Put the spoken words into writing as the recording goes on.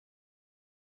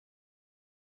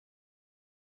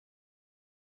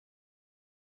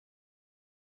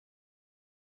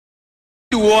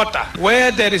Water.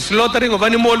 Where there is slaughtering of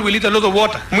animal, we need a lot of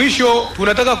water. Mwisho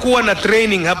tunataka kuwa na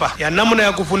training hapa ya namna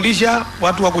ya kufundisha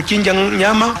watu wa kuchinja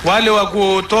nyama, wale wa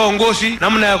kutoa ngozi,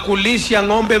 namna ya kulisha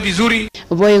ng'ombe vizuri.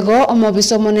 Boigo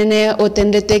omobiso monene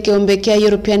otendete kiombe kia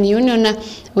European Union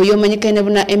uyo manyikane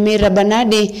buna Emira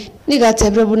Banadi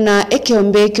nigatebre buna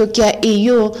ekiombe kyo kia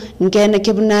EU ngene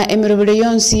kibuna emirobele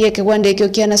yonsi ekewande kyo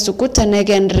kia na sukuta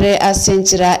negendre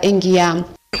asenchira engia.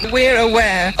 We're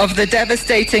aware of the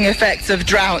devastating effects of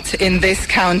drought in this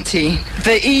county.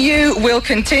 The EU will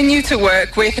continue to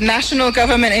work with national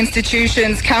government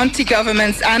institutions, county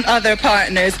governments and other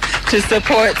partners to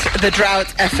support the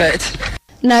drought effort.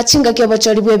 Na chinga kia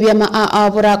bachori bwe byama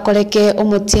aabura koleke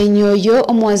omutenyo yo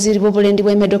omwaziri bobulendi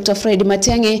bwe Dr. Fred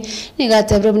Matiang'i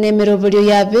nigatebre bune merobulyo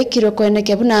yabe kiroko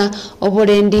eneke buna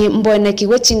obulendi mbone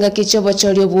kiwe chinga kicho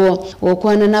bachori bwo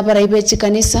okwana nabaraibe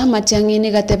chikanisa Matiang'i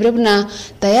nigatebre buna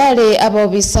tayari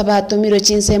abobisa batumiro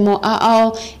chinsemo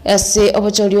aao ase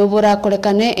obachori obura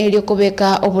kolekane elio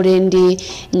kubeka obulendi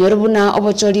nyorubuna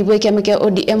obachori bwe kyameke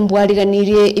ODM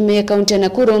bwaliganirie ime county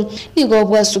Nakuru nigo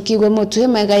bwasukiwe mutwe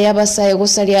mega yabasaye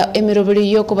salia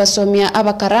emirobili yo kubasomya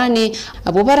abakarani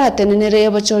abo baratenenere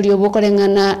abachori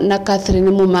obukolengana na Catherine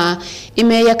Muma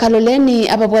ime ya Kaloleni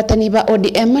ababwatani ba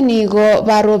ODM nigo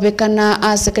barobekana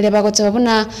asekele bagotse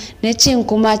buna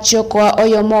nechinkuma chokwa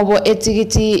oyo mobo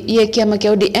etigiti yekiama ke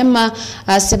ODM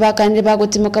asebakandi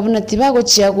bagotimuka buna tibago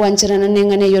chiagwanchirana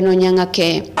nengane yono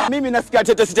nyangake. Mimi nasikia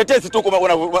tetesi tu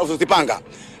unazipanga.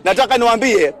 Nataka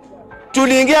niwaambie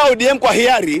tuliingia ODM kwa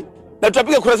hiari na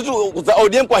tutapiga kura zetu za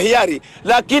ODM kwa hiari,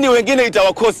 lakini wengine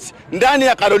itawakosti ndani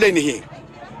ya Kaloleni hii.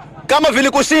 Kama vile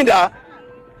kushinda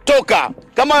toka,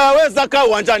 kama waweza kaa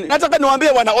uwanjani. Nataka niwaambie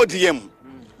wana ODM,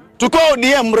 tuko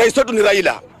ODM, rais wetu ni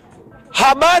Raila.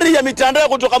 Habari ya mitandao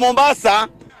kutoka Mombasa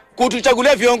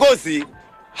kutuchagulia viongozi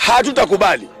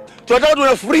hatutakubali. Tunataka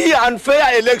tuna free and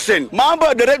fair election. Mambo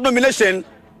ya direct nomination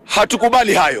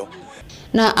hatukubali hayo.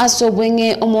 Na aso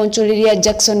bwenge omoncholiria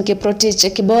Jackson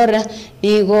Kiprotich Kibora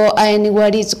nigo aeni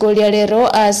wari skolia lero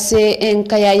ase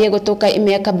enkaya yego toka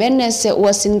imeka Benese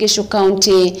Uasin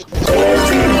County.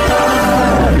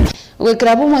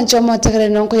 Wekrabu manchomo tagare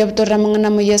nonko yabutora mangana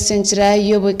moya senchira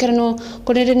yoboikerano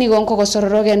konere nigo onko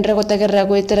gosororoge ndre gotagerra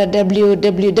goitera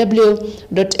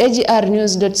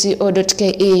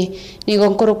www.agrnews.co.ke nigo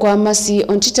nkoro kwa masi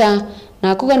onchita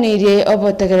na kuganirie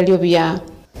obotagerra lyobia.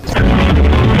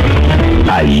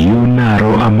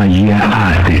 Ayunaro amaya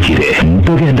atekire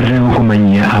ntogendere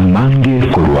okumanya amange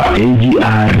kurwa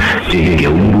AGR tegege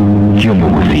umbu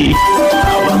kyomuguzi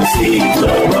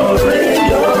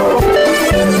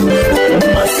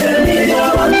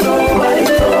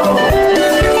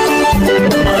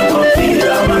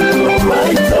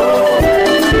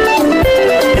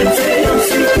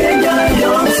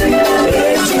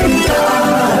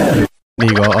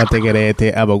Nigo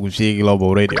otegerete abaguzi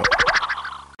Global Radio.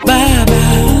 Baba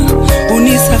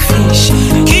unisafisha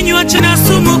kinywa chana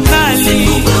sumu kali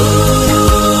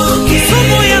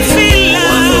sumu ya fila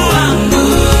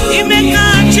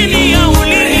imekaa chini ya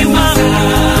ulimi wangu.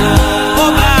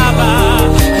 Oh Baba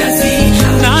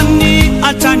nani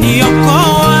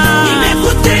ataniokoa?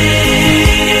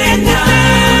 Nimekutenda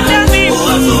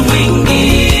uovu mwingi,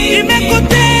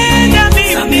 nimekutenda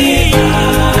mimi.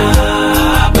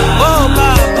 Oh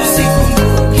Baba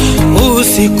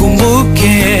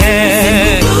usikumbuke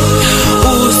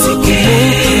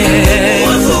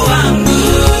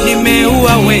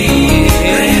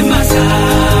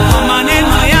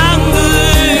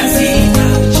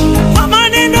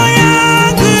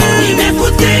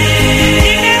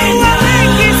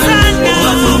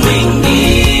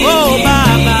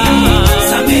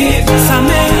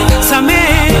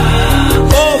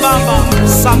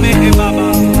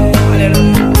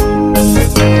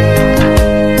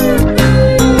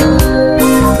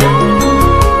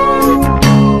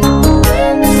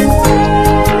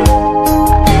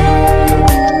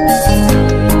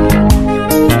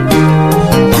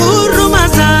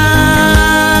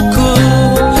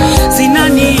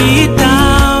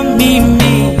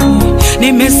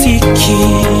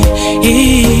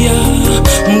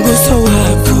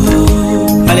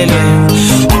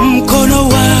mkono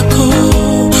wako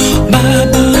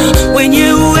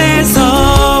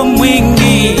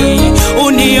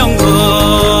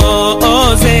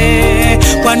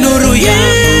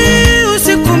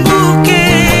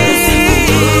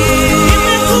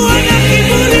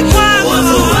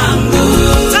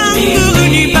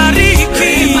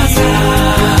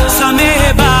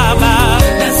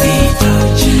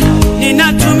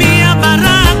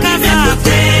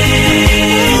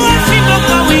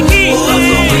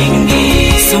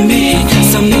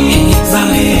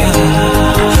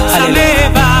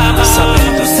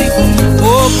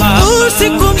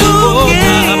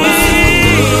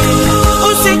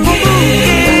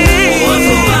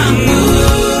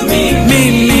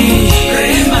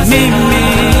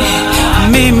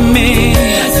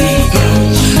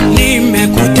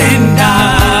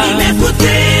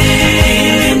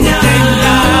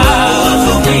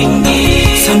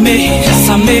samehe,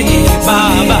 samehe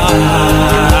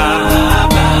Baba.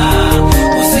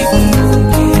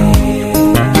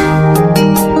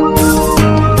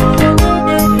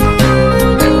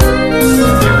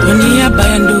 Kwa niaba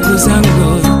ya ndugu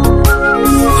zangu,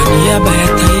 kwa niaba ya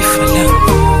taifa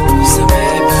langu,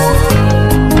 samehe Baba.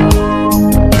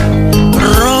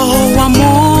 Roho wa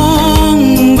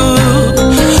Mungu,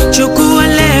 chukua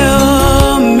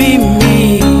leo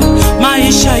mimi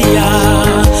maisha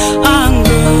yangu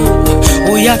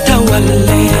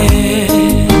uyatawale.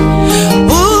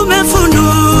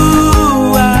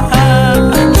 Umefunua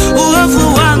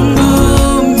uovu wangu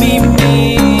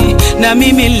mimi, na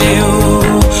mimi leo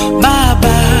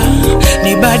Baba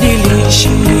nibadilishe.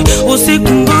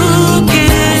 Usikumbuke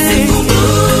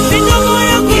midomo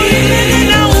yangu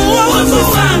imenena uovu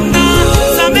wangu.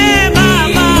 Samehe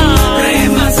Baba,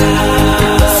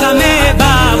 samehe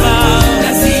Baba.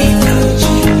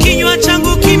 Kinywa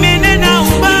changu kimenena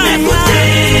ubaya. Oh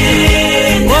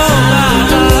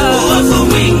Baba, uovu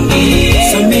mwingi.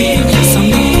 Samehe,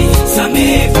 samehe,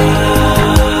 samehe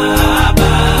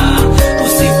Baba.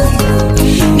 Usikumbuke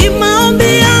ni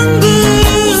maombi yangu,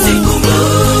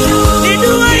 usikumbuke ni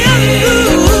dua yangu,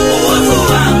 uovu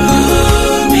wangu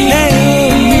mimi.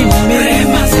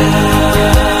 Rehema zako.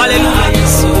 Haleluya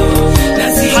Yesu,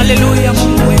 haleluya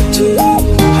Mungu wetu,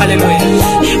 haleluya.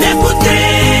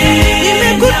 Nimekutenda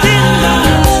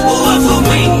uovu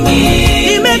mwingi,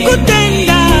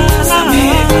 nimekutenda.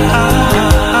 Samehe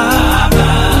Baba,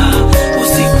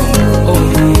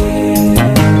 usikumbuke.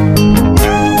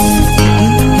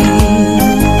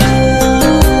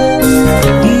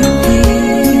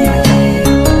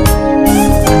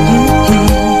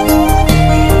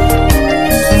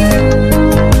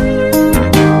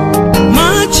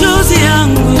 Machozi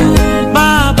yangu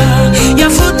Baba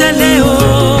yafute leo.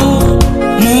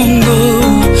 Mungu,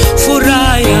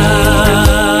 furaha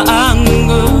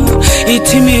yangu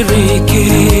itimirike.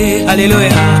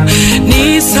 Haleluya.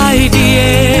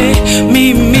 Nisaidie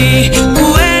mimi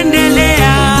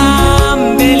kuendelea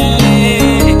mbele,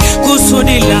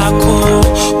 kusudi lako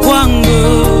kwangu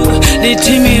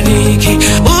litimirike.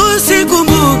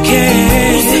 Usikumbuke,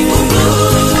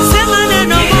 sema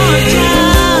neno moja,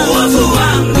 uovu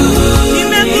wangu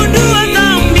nimegundua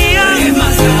dhambi yangu.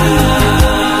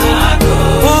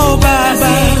 Oh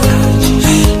Baba,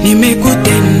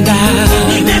 nimekutenda,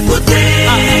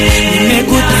 nimekutenda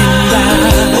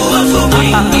uovu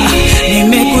mwingi,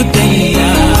 nimekutenda.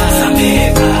 Samehe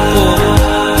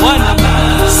Bwana,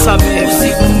 samehe.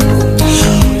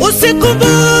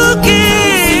 Usikumbuke,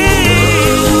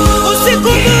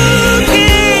 usikumbuke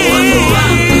uovu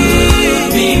wangu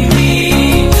mimi.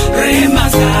 Rehema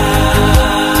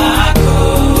zako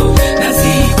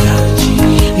nazihitaji.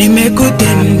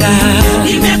 Nimekutenda,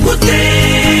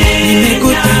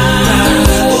 nimekutenda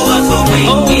uovu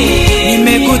mwingi,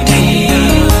 nimekutenda.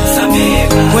 Samehe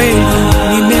kweli,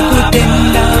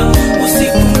 nimekutenda.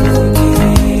 Usikumbuke,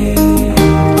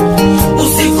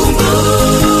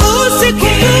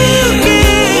 usikumbuke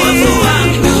uovu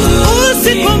wangu,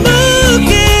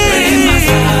 usikumbuke rehema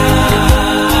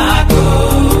zako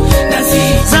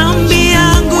nazihitaji. Dhambi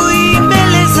yangu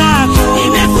mbele zako,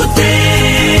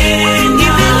 nimekutenda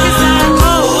mbele zako.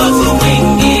 Uovu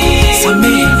mwingi,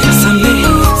 samehe, samehe,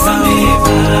 samehe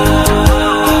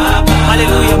Baba.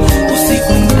 Haleluya.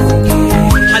 Usikumbuke,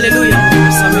 haleluya.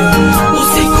 Samehe,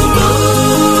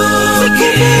 usikumbuke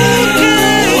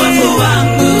uovu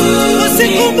wangu,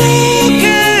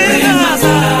 usikumbuke rehema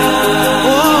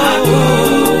zako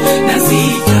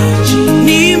nazihitaji.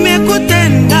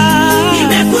 Nimekutenda,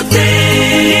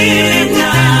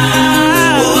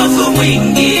 uovu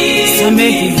mwingi.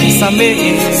 Samehe, samehe,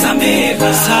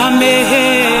 samehe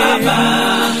Baba.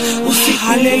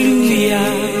 Haleluya.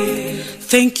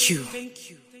 Thank you.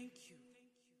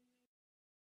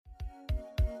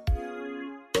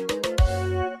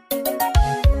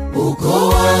 Uko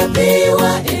wapi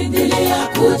waendelea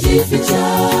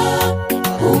kujificha?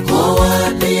 Uko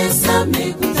wapi Yesu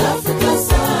kutafuta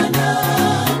sana?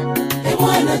 E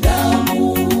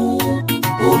mwanadamu,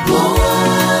 uko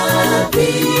wapi?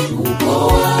 Uko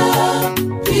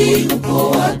wapi? Uko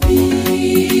wapi?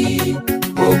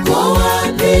 Uko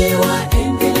wapi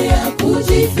waendelea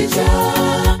kujificha?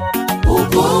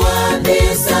 Uko wapi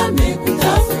Yesu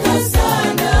kutafuta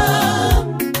sana?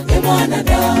 E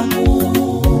mwanadamu,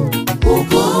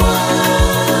 uko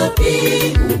wapi?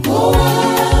 Uko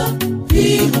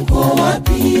wapi? Uko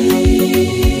wapi?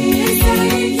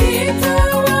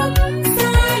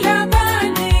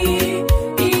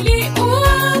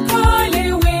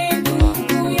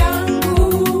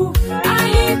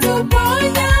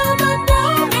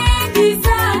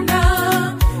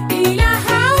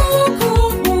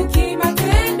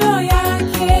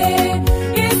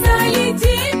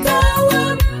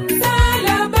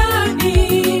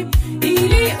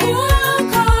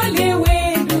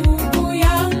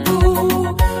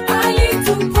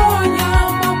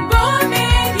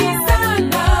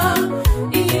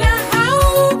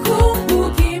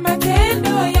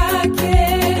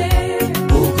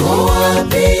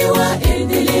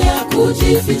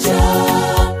 kujificha?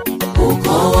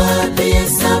 Uko wapi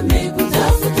Yesu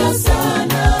amekutafuta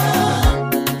sana?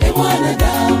 E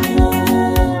mwanadamu,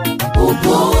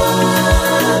 uko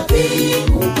wapi?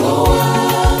 Uko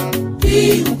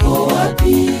wapi? Uko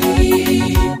wapi?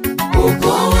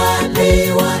 Uko wapi?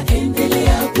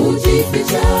 Waendelea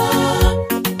kujificha?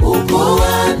 Uko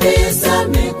wapi Yesu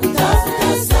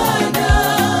amekutafuta sana?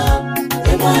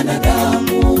 E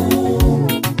mwanadamu,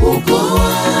 uko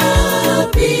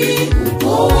wapi?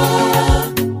 Uko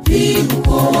wapi?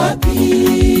 Uko wapi?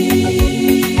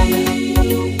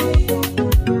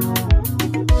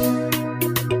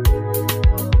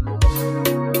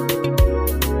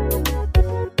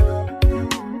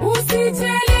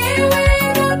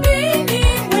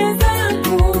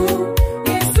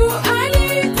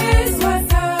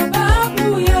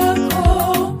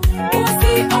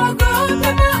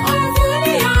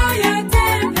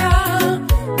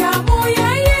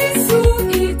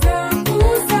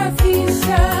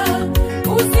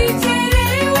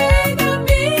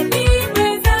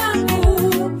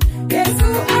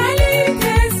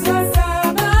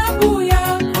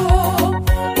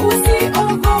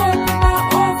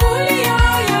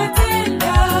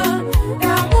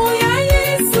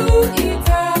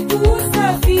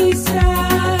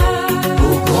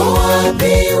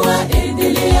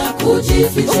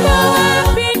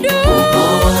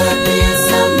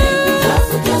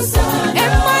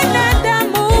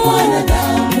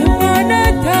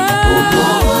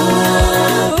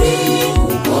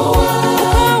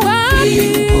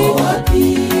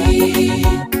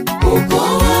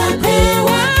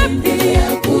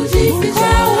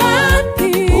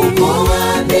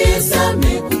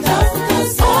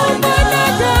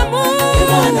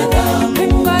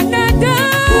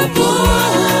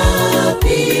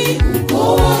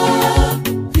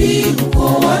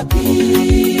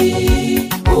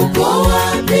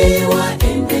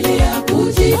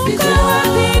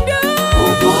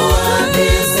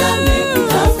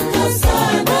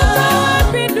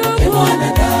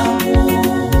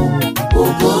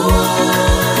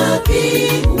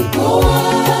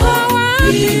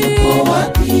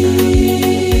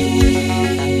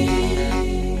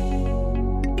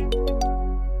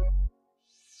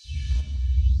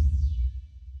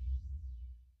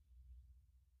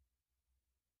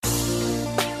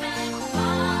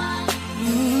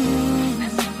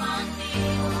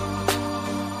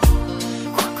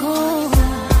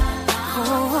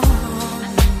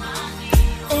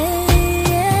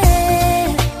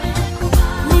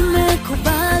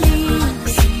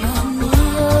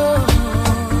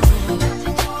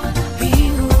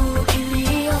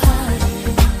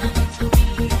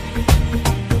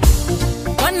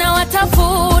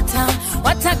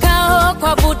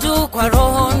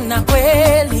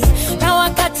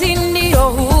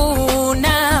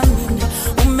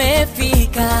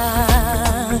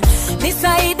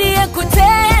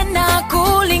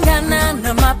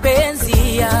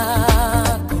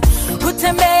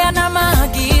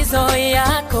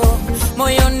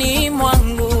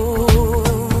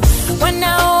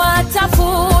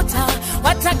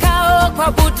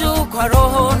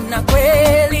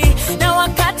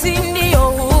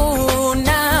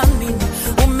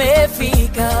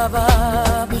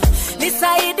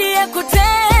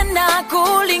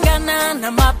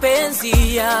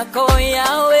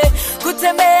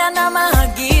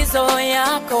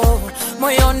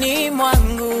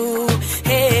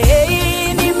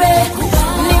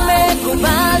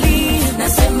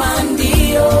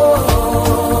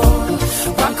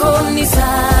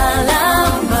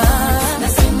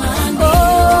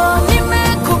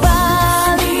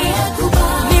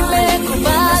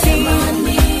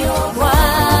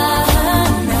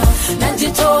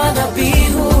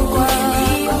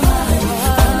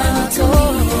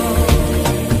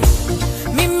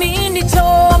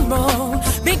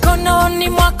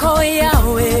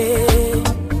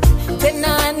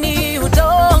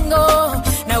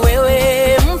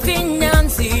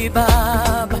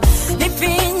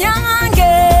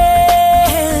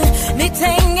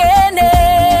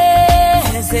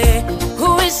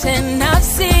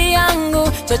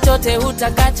 chochote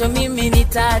utakacho mimi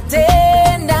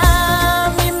nitatenda.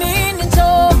 Mimi ni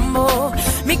chombo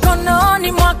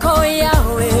mikononi mwako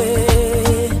Yawe,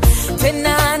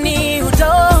 tena ni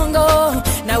udongo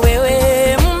na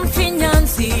wewe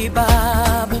mfinyanzi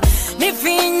Baba.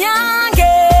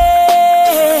 Nifinyange,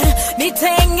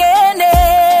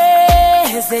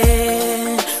 nitengeneze,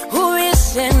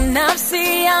 huishe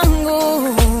nafsi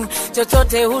yangu,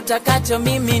 chochote utakacho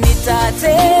mimi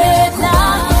nitatenda.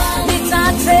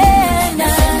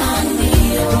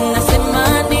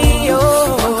 Nasema ndio,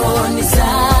 wako ni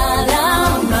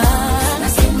salama.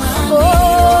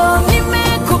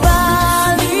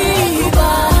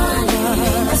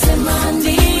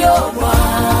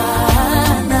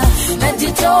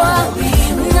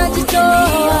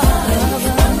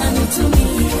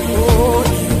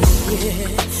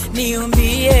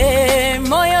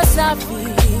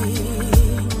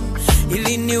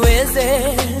 ili niweze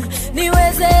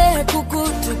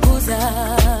kukutukuza.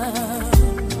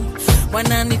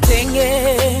 Bwana nitenge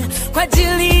kwa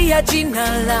ajili ya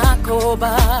jina lako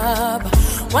Baba,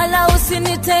 wala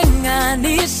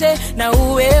usinitenganishe na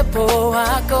uwepo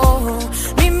wako.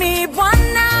 Mimi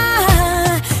Bwana,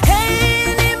 hey,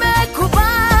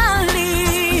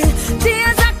 nimekubali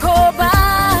njia zako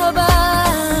Baba,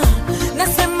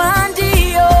 nasema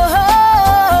ndio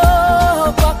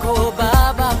kwako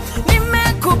Baba,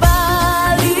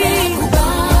 nimekubali,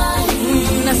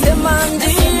 nasema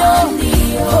ndio,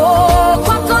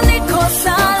 kwako niko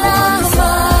salama,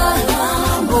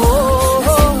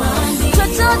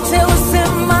 chochote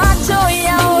usemacho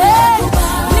yawe,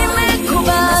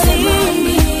 nimekubali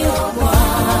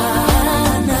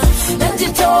Bwana,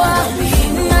 najitoa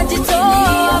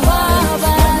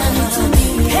Baba,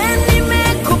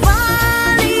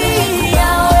 nimekubali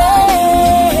yawe,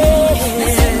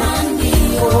 nasema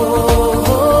ndio,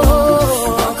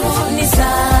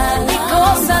 niko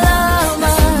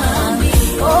salama,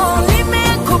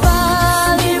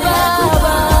 nimekubali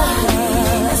Baba,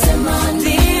 nasema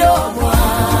ndio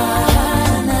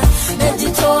Bwana,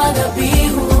 najitoa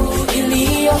dhabihu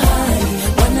iliyo hai,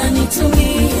 Bwana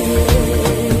nitumie.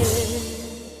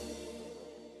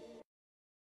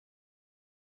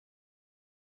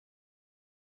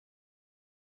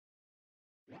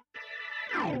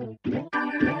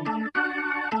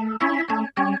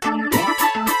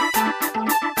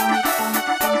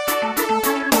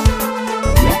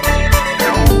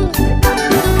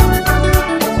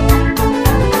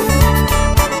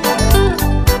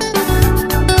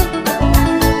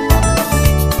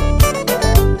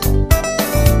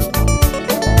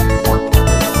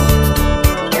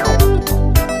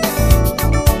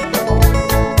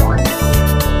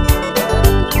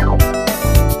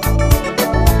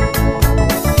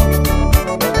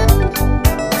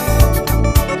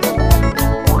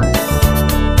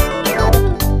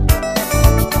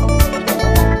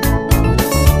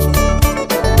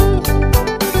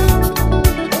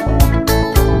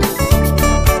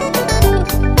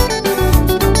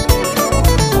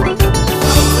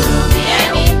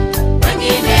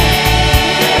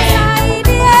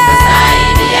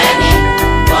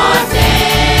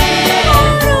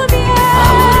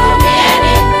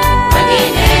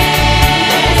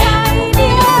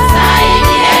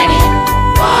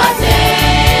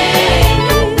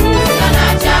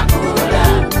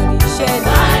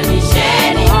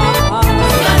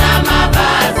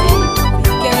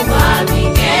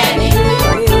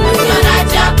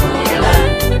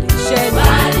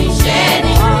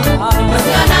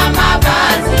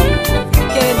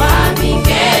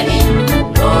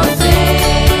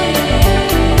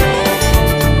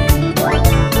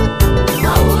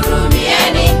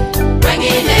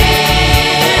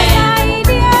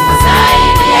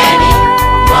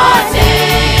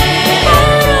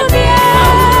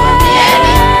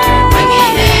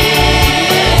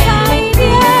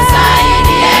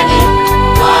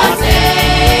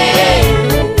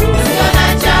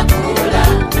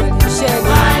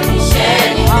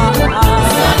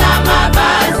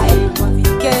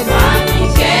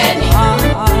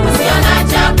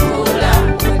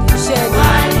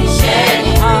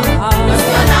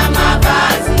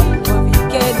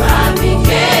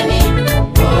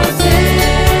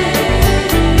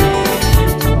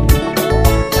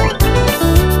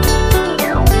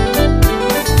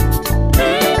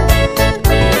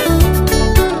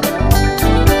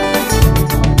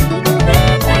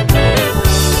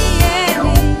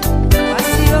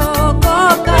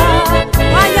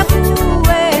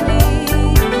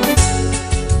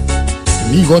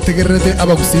 Gotegerete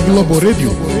abagusi Global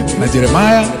Radio na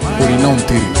Jeremiah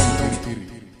Orinontiri.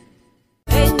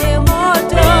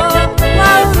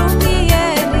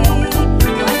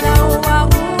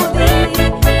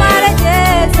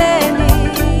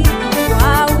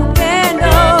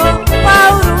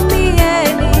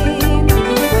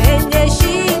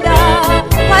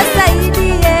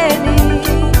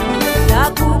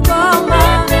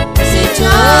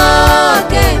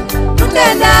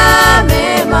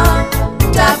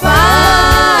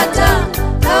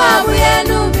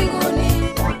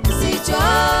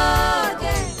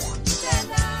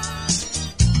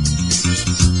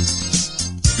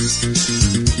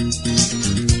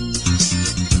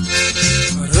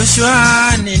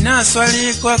 Rushwa, nina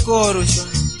swali kwako rushwa.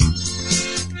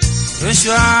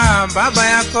 Rushwa, baba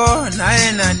yako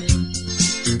naye nani?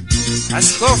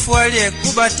 Askofu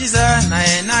aliyekubatiza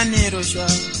naye nani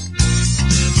rushwa?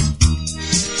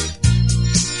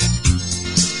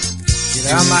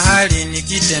 Kila mahali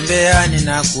nikitembea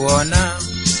ninakuona.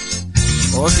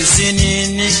 Ofisini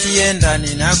nikienda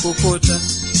ninakukuta,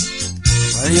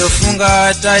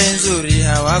 waliofunga tai nzuri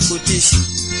hawakutishi,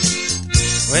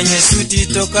 wenye suti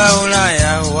toka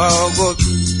Ulaya waogopi,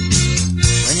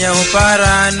 wenye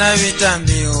upara na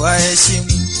vitambi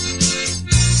waheshimu,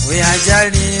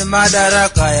 uyajali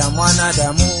madaraka ya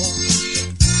mwanadamu,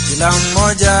 kila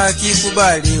mmoja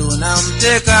kikubali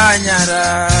unamteka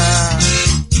nyara.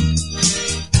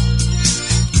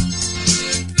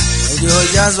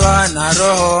 Waliojazwa na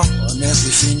roho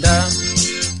wamekushinda,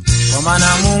 kwa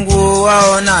maana Mungu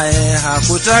wao naye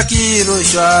hakutaki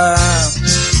rushwa.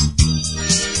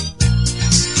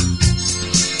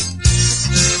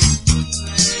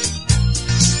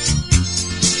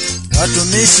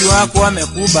 Watumishi wako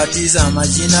wamekubatiza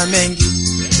majina mengi,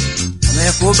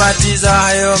 wamekubatiza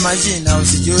hayo majina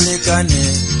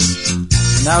usijulikane,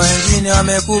 na wengine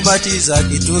wamekubatiza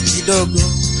kitu kidogo.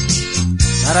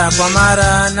 Mara kwa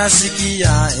mara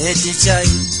nasikia eti chai,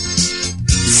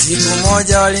 siku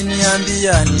moja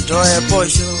waliniambia nitoe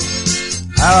posho,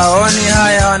 hawaoni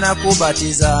haya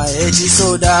wanakubatiza eti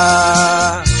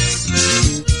soda.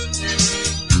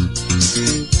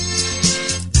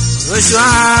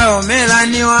 Rushwa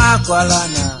umelaniwa kwa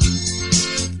lana,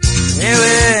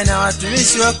 wewe na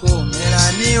watumishi wako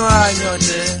umelaniwa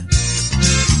nyote.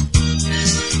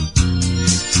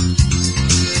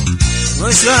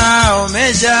 Rushwa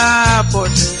umejaa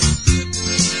pote,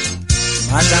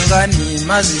 matangani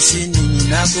mazishini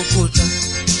ninakukuta,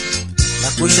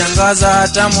 na kushangaza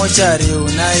hata mochari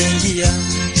unaingia.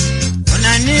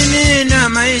 Una nini na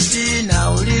maiti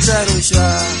nauliza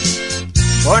rushwa,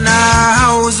 mbona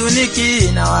hauzuniki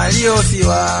na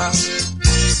waliofiwa?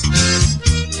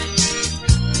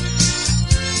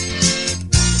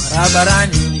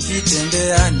 Barabarani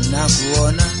nikitembea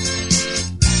ninakuona,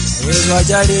 hizo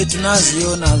ajali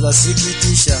tunaziona za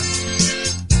sikitisha,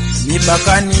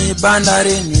 mipakani,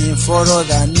 bandarini,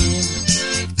 forodhani,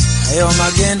 hayo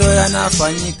magendo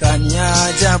yanafanyika ni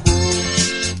ajabu.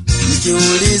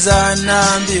 Nikiuliza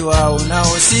naambiwa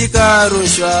unahusika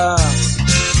rushwa.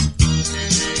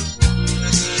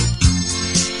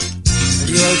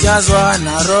 Waliojazwa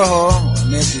na roho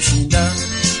wamekushinda,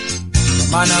 kwa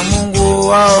maana Mungu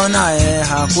wao naye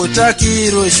hakutaki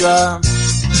rushwa.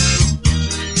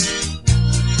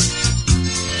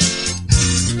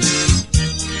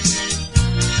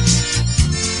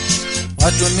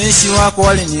 Watumishi wako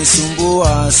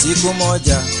walinisumbua siku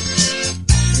moja,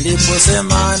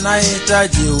 niliposema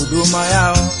nahitaji huduma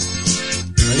yao.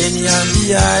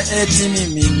 Waliniambia eti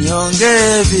mimi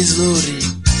niongee vizuri,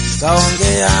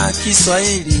 kaongea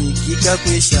Kiswahili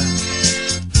kikakwisha,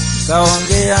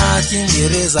 kaongea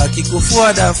Kiingereza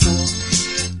kikufua dafu,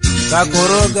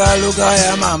 kakoroga lugha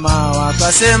ya mama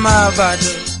wakasema bado.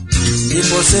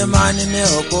 Niliposema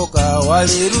nimeokoka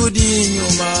walirudi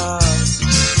nyuma.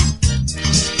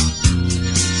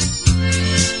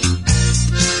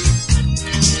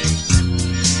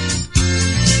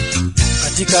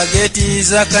 Katika geti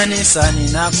za kanisa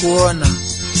ninakuona,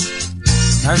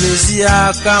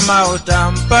 navizia kama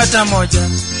utampata moja.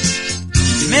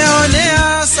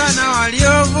 Nimeonea sana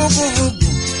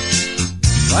waliovuguvugu,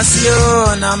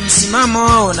 wasio na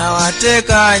msimamo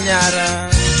unawateka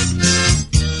nyara.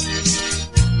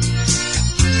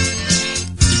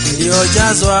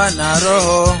 Waliojazwa na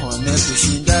roho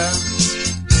wamekushinda,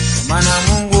 kwa maana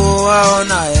Mungu wao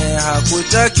naye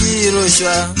hakutaki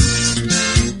rushwa.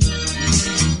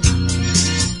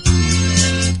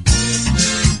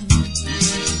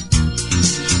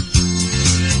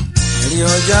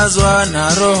 Waliojazwa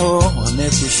na roho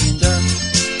wamekushinda,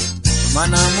 kwa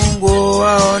maana Mungu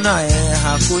wao naye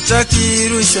hakutaki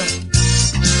rushwa.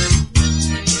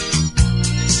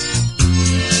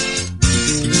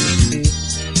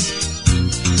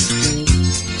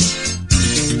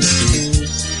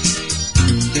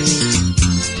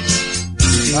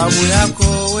 Sababu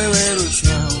yako wewe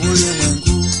rushwa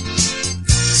ulimwengu,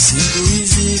 siku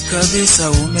hizi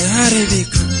kabisa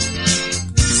umeharibika.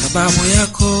 Sababu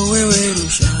yako wewe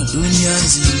rushwa dunia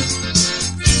nzima,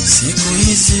 siku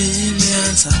hizi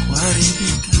imeanza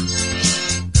kuharibika.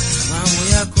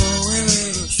 Sababu yako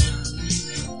wewe rushwa.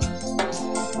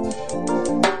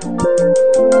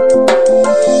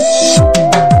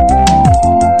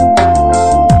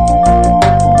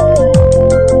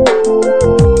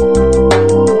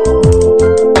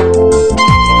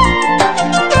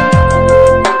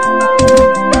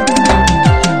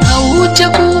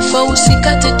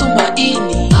 Usikate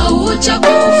tumaini,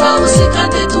 haujakufa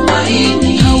usikate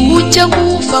tumaini,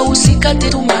 haujakufa usikate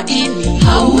tumaini,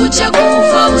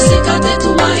 haujakufa usikate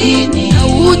tumaini,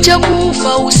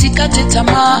 haujakufa usikate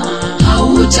tamaa,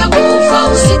 haujakufa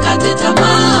usikate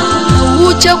tamaa,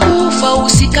 Haujakufa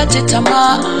usikate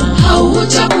tamaa,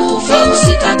 haujakufa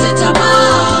usikate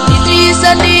tamaa.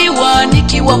 Nilizaliwa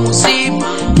nikiwa mzima,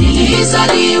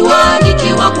 nilizaliwa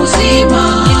nikiwa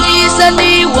mzima,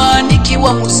 nilizaliwa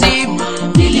nikiwa mzima,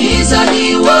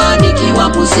 nilizaliwa nikiwa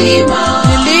mzima,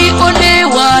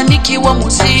 niliolewa nikiwa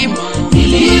mzima,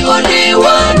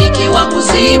 niliolewa nikiwa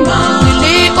mzima,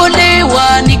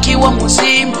 niliolewa nikiwa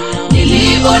mzima,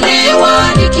 niliolewa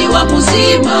nikiwa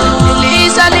mzima,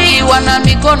 nilizaliwa na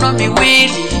mikono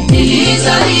miwili,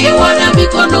 nilizaliwa na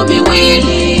mikono miwili,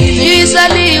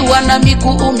 nilizaliwa na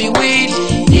miguu miwili,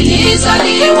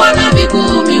 nilizaliwa na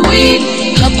miguu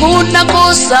miwili. Hakuna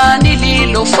kosa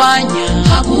nililofanya,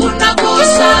 hakuna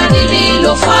kosa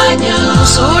nililofanya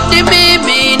kusudi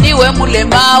mimi niwe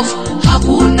mlemavu,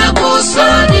 hakuna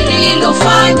kosa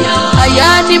nililofanya.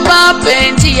 Haya ni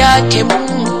mapenzi yake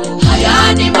Mungu,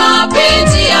 haya ni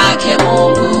mapenzi yake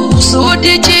Mungu,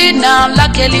 kusudi jina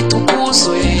lake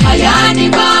litukuzwe. Haya ni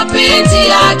mapenzi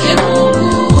yake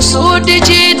Mungu, kusudi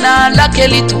jina lake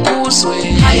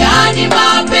litukuzwe. Haya ni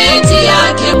mapenzi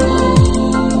yake Mungu.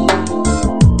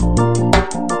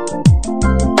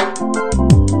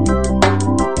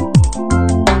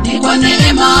 Ni kwa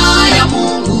neema ya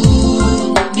Mungu,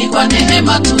 ni kwa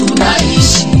neema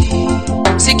tunaishi.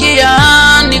 Sikia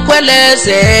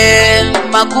nikueleze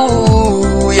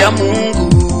makuu ya Mungu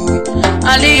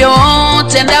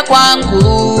aliyotenda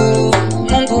kwangu,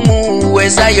 Mungu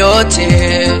muweza yote.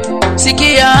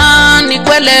 Sikia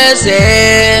nikueleze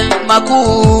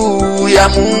makuu ya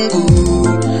Mungu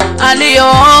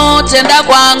aliyotenda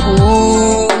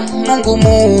kwangu, Mungu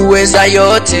muweza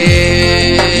yote.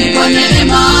 Ni kwa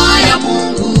neema ya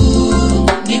Mungu,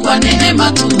 ni kwa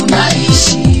neema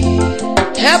tunaishi.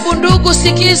 Hebu ndugu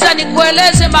sikiza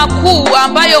nikueleze makuu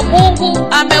ambayo Mungu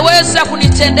ameweza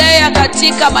kunitendea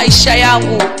katika maisha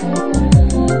yangu.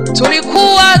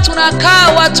 Tulikuwa tunakaa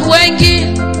watu wengi,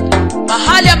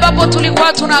 mahali ambapo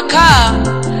tulikuwa tunakaa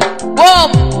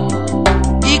bomu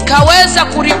ikaweza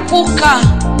kuripuka,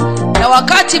 na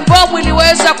wakati bomu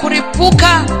iliweza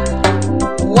kuripuka,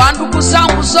 wandugu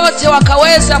zangu zote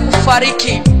wakaweza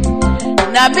kufariki,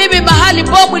 na mimi mahali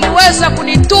bomu iliweza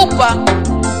kunitupa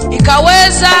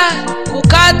ikaweza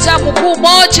kukata mguu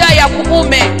moja ya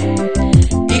kuume,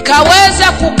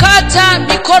 ikaweza kukata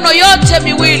mikono yote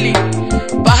miwili.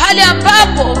 Bahali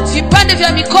ambapo vipande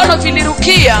vya mikono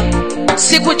vilirukia,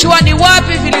 sikujua ni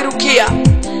wapi vilirukia,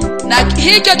 na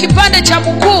hicho kipande cha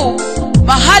mguu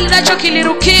mahali nacho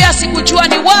kilirukia, sikujua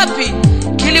ni wapi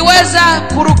kiliweza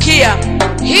kurukia.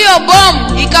 Hiyo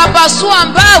bomu ikapasua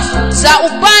mbavu za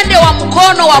upande wa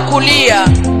mkono wa kulia,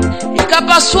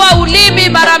 ikapasua ulimi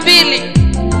mara mbili,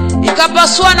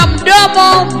 ikapasua na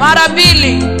mdomo mara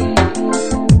mbili.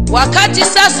 Wakati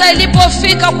sasa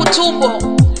ilipofika kutumbo,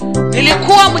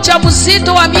 nilikuwa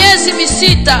mjamzito wa miezi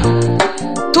 6.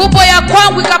 Tumbo ya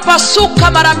kwangu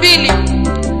ikapasuka mara mbili.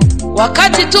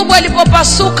 Wakati tumbo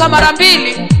ilipopasuka mara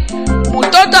mbili,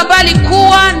 mtoto ambaye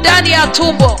alikuwa ndani ya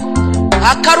tumbo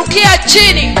akarukia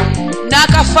chini na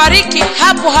akafariki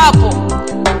hapo hapo.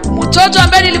 Mtoto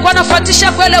ambaye nilikuwa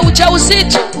nafuatisha kwa ile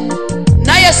ujauzito,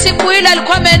 naye siku ile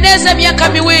alikuwa ameeneza miaka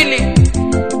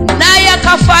 2, naye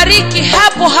akafariki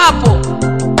hapo hapo.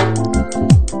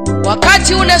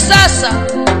 Wakati ule sasa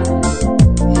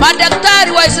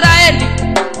madaktari wa Israeli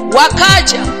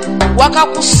wakaja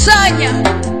wakakusanya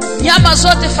nyama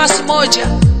zote fasi moja.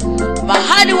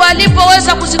 Mahali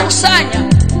walipoweza kuzikusanya,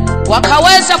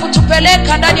 wakaweza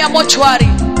kutupeleka ndani ya mochwari.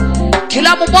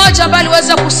 Kila mmoja ambaye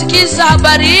aliweza kusikiza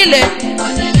habari ile,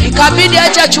 ikabidi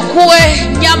aje achukue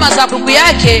nyama za ndugu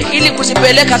yake ili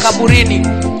kuzipeleka kaburini.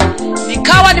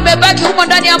 Nikawa nimebaki humo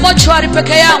ndani ya mochwari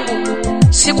peke yangu,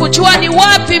 sikujua ni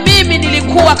wapi mimi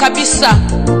nilikuwa kabisa.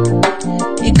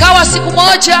 Ikawa siku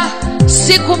moja,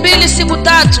 siku 2, siku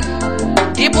 3,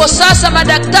 ndipo sasa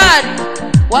madaktari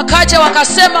wakaja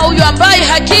wakasema, huyu ambaye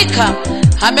hakika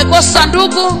amekosa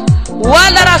ndugu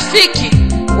wala rafiki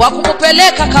wa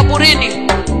kumupeleka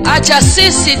kaburini, acha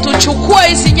sisi tuchukue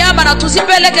hizi nyama na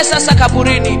tuzipeleke sasa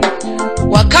kaburini.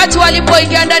 Wakati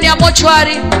walipoingia ndani ya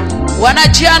mochwari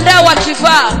wanajiandaa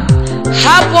wakivaa,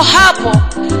 hapo hapo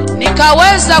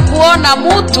nikaweza kuona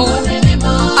mtu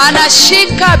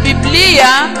anashika Biblia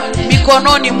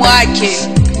mikononi mwake.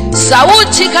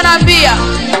 Sauti kanambia,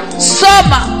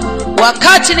 soma.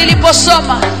 Wakati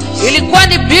niliposoma, ilikuwa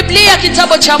ni Biblia,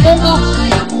 kitabu cha Mungu,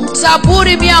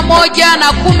 Zaburi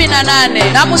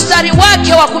 118 na mstari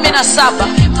wake wa 17.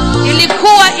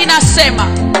 Ilikuwa inasema,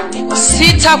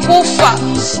 sitakufa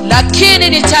lakini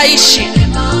nitaishi,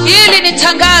 ili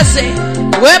nitangaze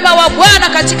wema wa Bwana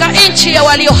katika nchi ya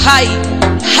walio hai.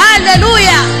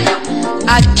 Haleluya!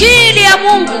 Akili ya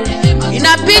Mungu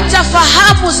inapita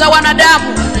fahamu za wanadamu.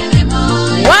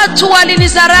 Watu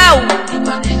walinidharau,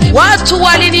 watu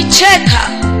walinicheka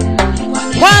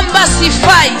kwamba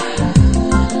sifai.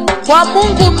 Kwa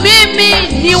Mungu mimi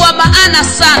ni wa maana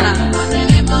sana.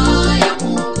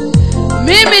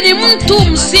 Mimi ni mtu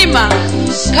mzima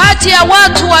kati ya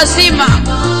watu wazima.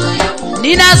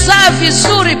 Ninazaa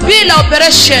vizuri bila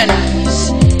operation.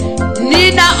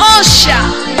 Ninaosha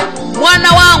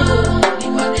mwana wangu,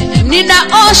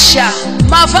 ninaosha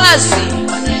mavazi,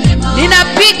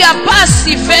 ninapiga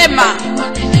pasi vema,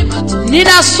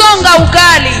 ninasonga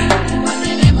ugali,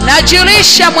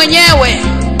 najilisha mwenyewe,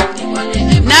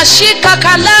 nashika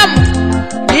kalamu,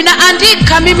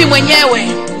 ninaandika mimi mwenyewe,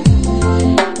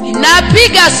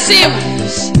 napiga simu,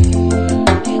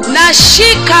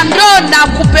 nashika ndoo na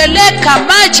kupeleka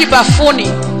maji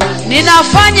bafuni,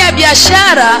 ninafanya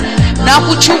biashara na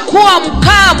kuchukua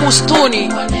mkaa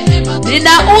msituni,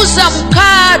 ninauza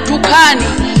mkaa dukani.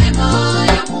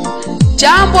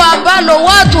 Jambo ambalo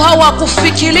watu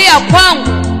hawakufikiria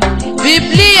kwangu.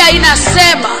 Biblia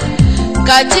inasema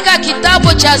katika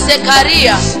kitabu cha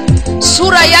Seria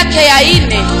sura yake ya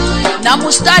 4 na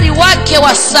mstari wake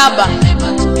wa 7,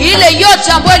 ile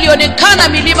yote ambayo ilionekana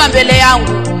milima mbele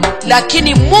yangu,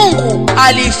 lakini Mungu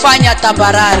aliifanya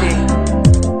tambarare.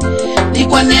 Ni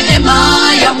kwa neema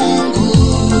ya Mungu,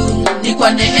 ni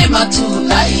kwa neema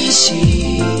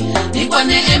tunaishi. Ni kwa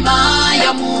neema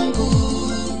ya Mungu,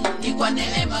 ni kwa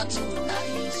neema tunaishi.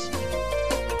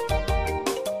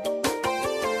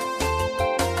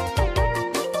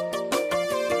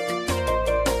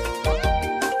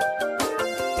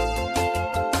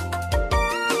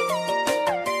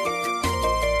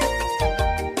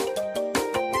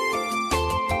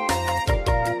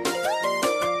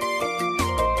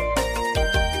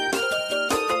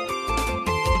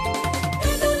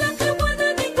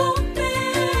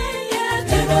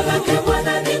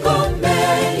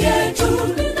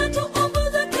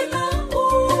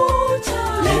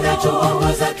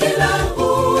 Tuongoza kila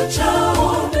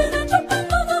uchao, linatupa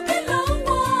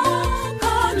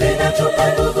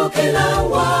nguvu kila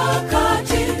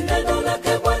wakati. Neno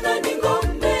lake Bwana ni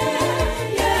ngome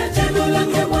yetu, neno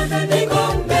lake Bwana ni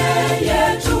ngome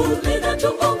yetu.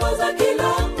 Linatuongoza kila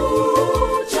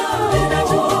uchao,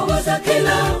 linatuongoza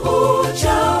kila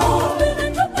uchao,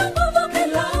 linatupa nguvu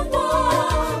kila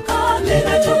wakati,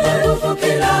 linatupa nguvu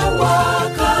kila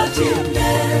wakati.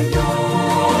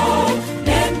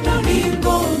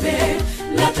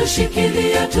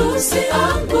 Tushikilia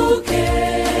tusianguke,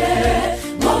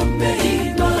 ngome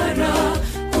imara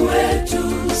kwetu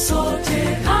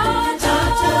sote. Hata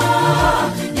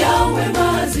yawe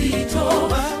mazito,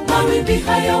 mawimbi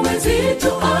hayawezi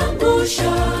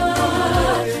tuangusha,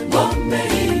 ngome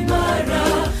imara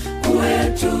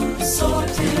kwetu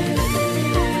sote.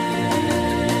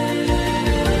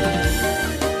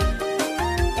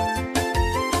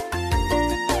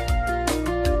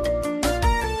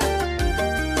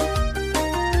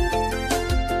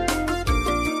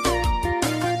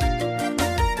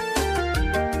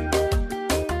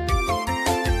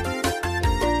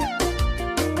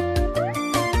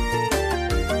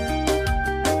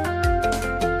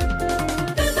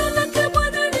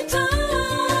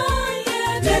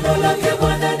 Neno lake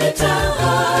Bwana ni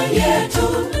taa yetu,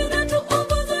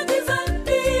 linatuongoza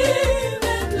gizani,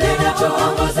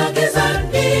 linatuongoza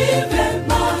gizani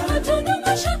vema. Hatuna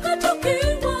mashaka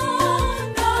tukiwa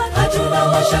nalo, hatuna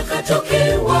mashaka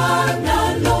tukiwa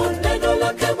nalo. Neno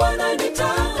lake Bwana ni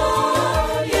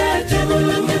taa yetu, neno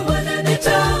lake Bwana ni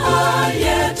taa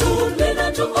yetu,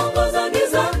 linatuongoza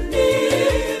gizani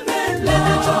vema,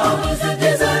 linatuongoza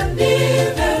gizani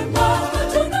vema.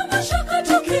 Hatuna mashaka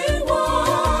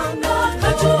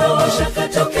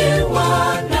tukiwa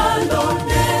nalo.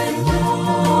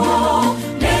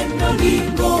 Neno ni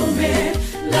ngome,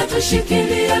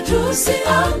 latushikilia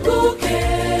tusianguke,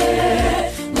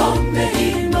 ngome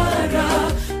imara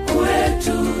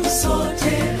kwetu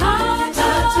sote.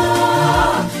 Hata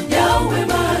yawe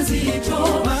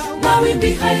mazito,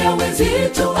 mawimbi hayawezi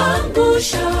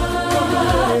tuangusha,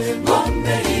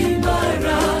 ngome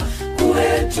imara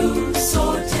kwetu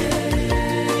sote.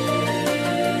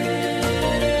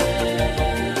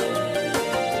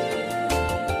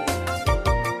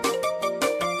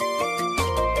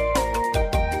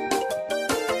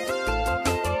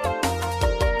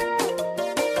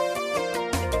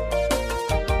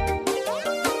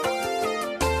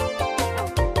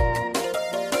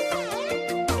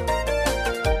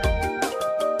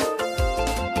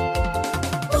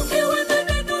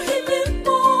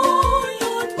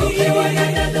 Ukiwa na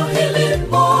neno hili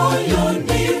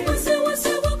moyoni, wasiwasi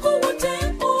wako wote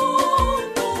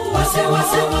ondoa,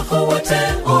 wasiwasi wako wote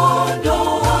ondoa.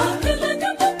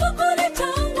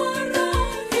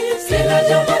 kila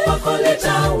jambo kwako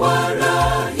litawa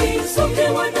rahisi.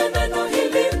 Ukiwa na neno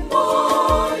hili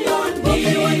moyoni,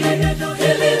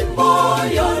 hili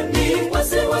moyoni,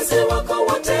 wasiwasi wako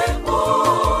wote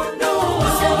ondoa,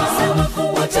 wasiwasi wako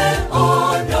wote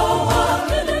ondoa.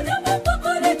 Kila jambo kwako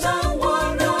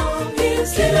litawa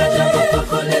rahisi, kila jambo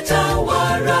kwako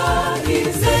litawa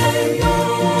rahisi.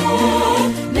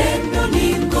 Neno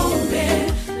ni ngome,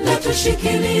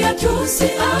 latushikilia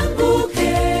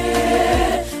tusianguke.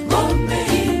 Ngome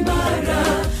imara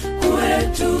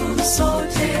kwetu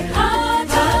sote,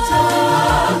 hata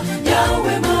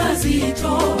yawe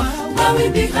mazito,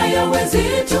 mawimbi hayawezi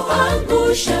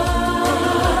tuangusha.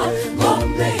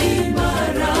 Ngome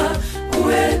imara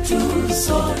kwetu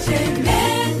sote.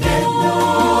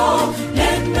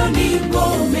 Neno ni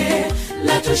ngome,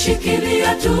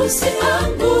 latushikilia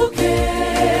tusianguke.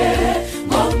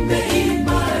 Ngome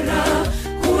imara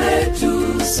kwetu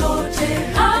sote,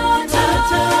 hata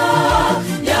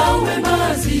yawe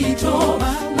mazito,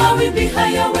 mawimbi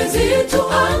hayawezi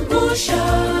tuangusha.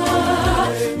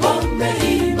 Ngome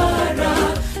imara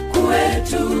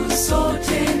kwetu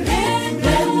sote.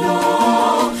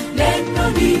 Neno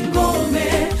ni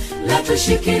ngome,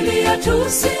 latushikilia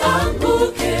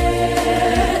tusianguke.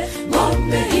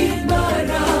 Ngome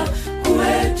imara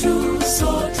kwetu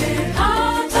sote,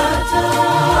 hata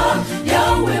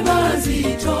yawe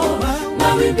mazito,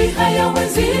 mawimbi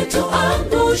hayawezi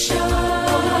tuangusha.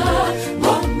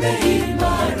 Ngome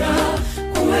imara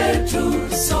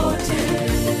kwetu sote.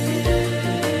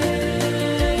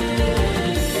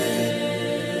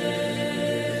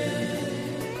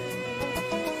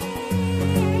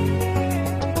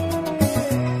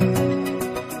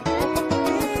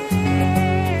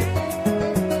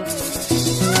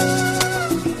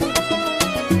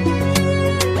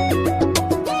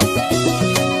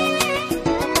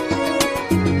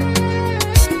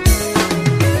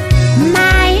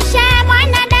 Maisha ya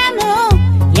mwanadamu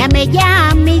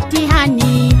yamejaa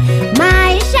mitihani.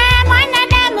 Maisha ya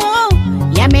mwanadamu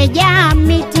yamejaa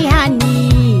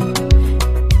mitihani.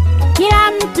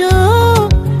 Kila mtu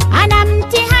ana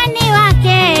mtihani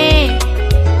wake.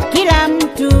 Kila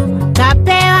mtu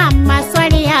kapewa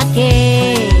maswali yake.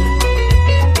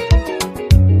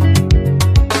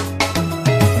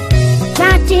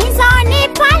 Tatizo ni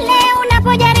pale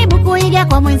unapojaribu kuiga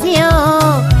kwa mwenzio.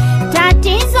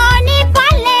 Tatizo ni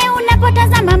pale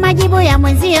unapotazama majibu ya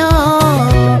mwenzio.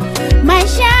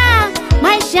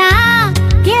 Maisha,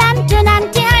 kila mtu na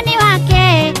mtihani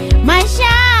wake.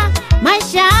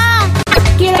 Maisha,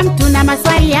 kila mtu na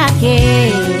maswali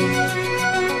yake.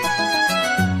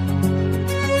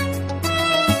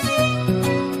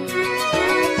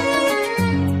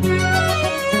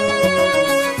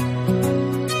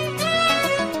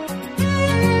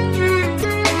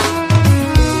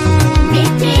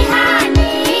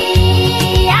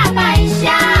 Mitihani ya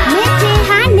maisha,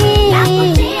 mitihani ya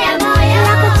kutia moyo,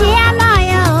 ya kutia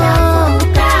moyo.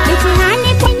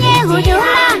 Mitihani kwenye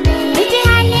huduma,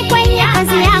 mitihani kwenye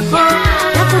kazi yako,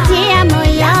 ya kutia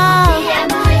moyo,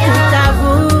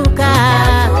 utavuka.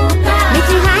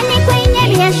 Mitihani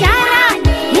kwenye biashara,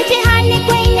 mitihani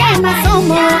kwenye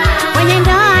masomo, kwenye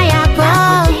ndoa yako,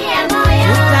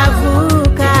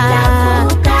 utavuka.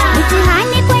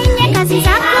 Mitihani kwenye kazi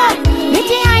zako,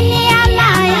 mitihani ya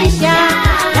maisha,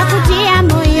 ya kutia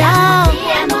moyo,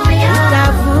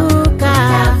 utavuka.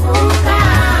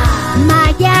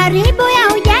 Majaribu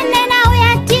ya ujane na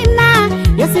uyatima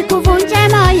yasikuvunje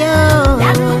moyo,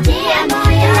 ya kutia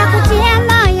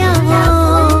moyo.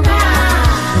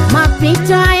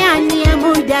 Mapito haya ni ya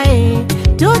muda,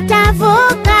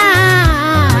 tutavuka.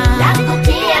 Ya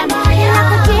kutia moyo.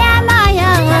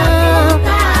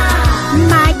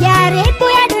 Majaribu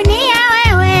ya dunia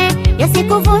wewe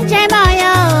yasikuvunje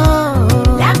moyo,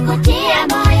 ya kutia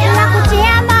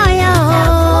moyo.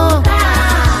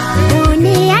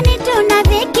 Duniani tuna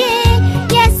dhiki,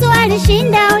 Yesu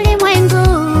alishinda ulimwengu.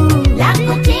 Ya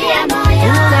kutia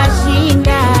moyo,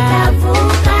 utashinda.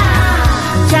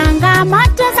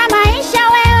 Changamoto za maisha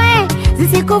wewe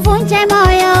zisikuvunje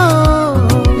moyo,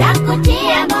 ya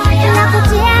kutia moyo.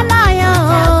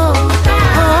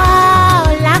 Oh,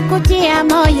 la kutia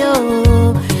moyo,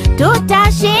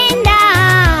 tutashinda.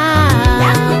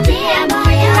 La kutia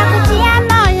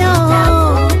moyo,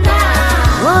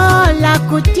 oh, la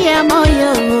kutia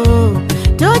moyo,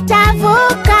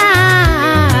 tutavuka.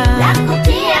 La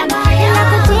kutia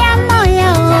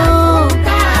moyo,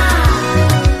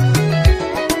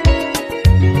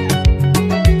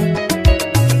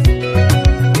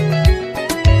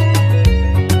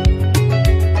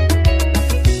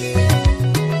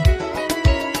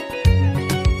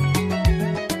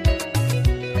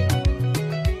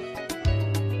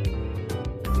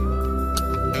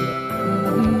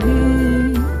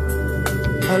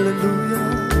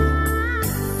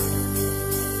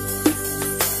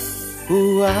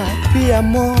 najua pia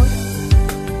moyo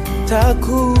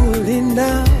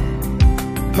takulinda,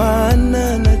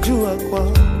 maana najua kwa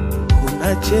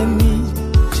kuna chemi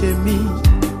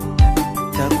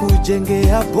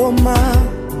takujengea boma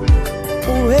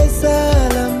uwe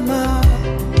salama,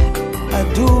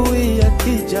 adui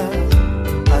akija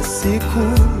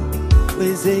asikuweze.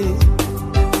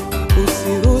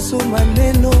 Usiruhusu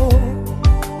maneno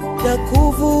ya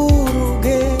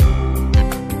kuvuruge,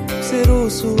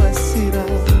 usiruhusu hasira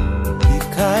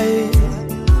ikae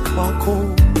kwako.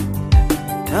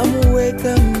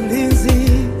 Namuweka mlinzi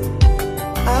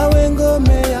awe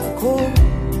ngome yako,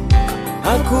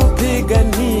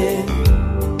 akupiganie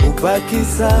ubaki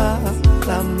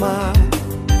salama.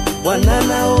 Bwana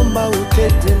naomba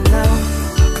utete na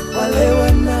wale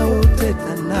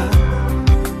wanaoteta na,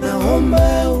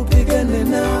 naomba upigane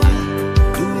na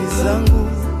adui zangu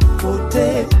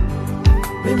wote.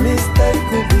 Mimi sitaki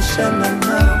kubishana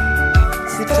nao,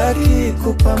 sitaki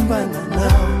kupambana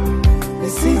nao,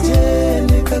 nisije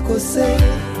nikakosea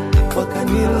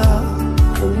wakanila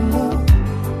umu.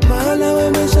 Maana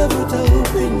wameshavuta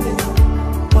upinde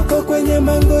wako kwenye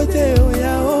mangojeo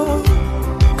yao,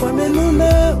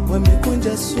 wamenuna,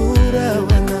 wamekunja sura,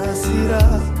 wana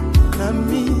hasira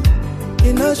nami.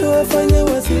 Kinachowafanya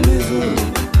wasilizuri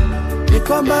ni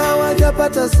kwamba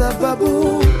hawajapata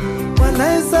sababu,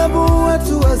 wanahesabu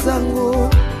watu wazangu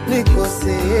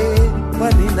nikosee,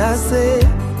 waninase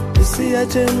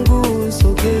usiache mguu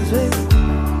sogezwe,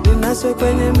 ninaswe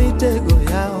kwenye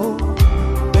mitego yao.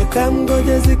 Weka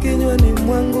mgojezi kinywani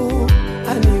mwangu,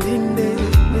 anilinde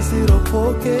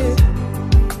nisiropoke.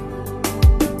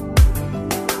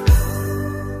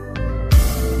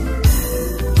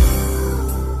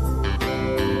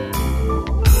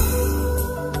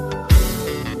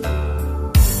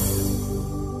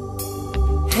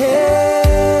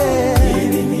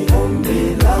 Hili ni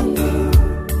ombi langu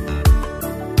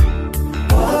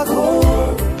wako,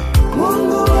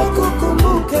 Mungu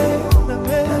akukumbuke na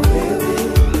wewe,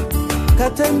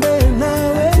 katembe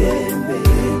nawe,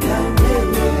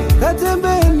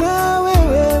 katembe nawe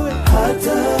wewe,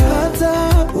 hata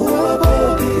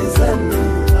uwabogizani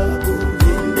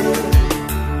akulinde.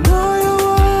 Moyo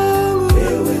wangu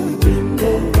wewe ni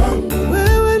wimbo wangu,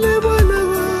 wewe ni Bwana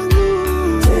wangu,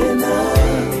 tena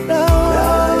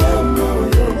dawa ya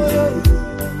moyo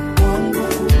wangu.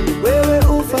 Wewe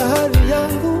ufahari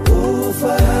yangu,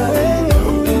 wewe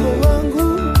wimbo wangu,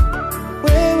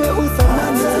 wewe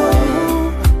uthamani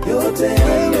wangu, yote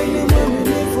wewe ni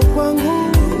mwaminifu kwangu.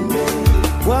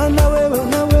 Bwana wewe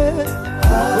unawe,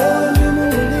 wewe ni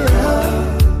Mungu,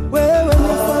 wewe ni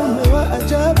mfalme wa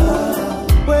ajabu,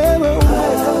 wewe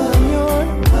umeweka nyoyo.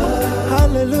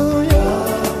 Hallelujah.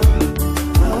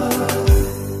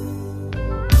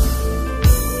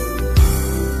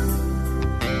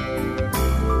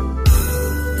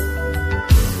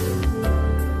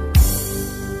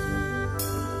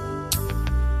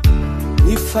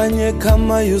 Nifanye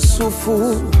kama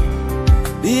Yusufu,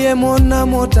 ndiye mwana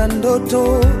mota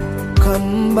ndoto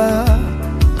kambariki.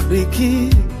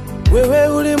 Wewe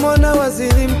ulimwona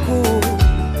waziri mkuu,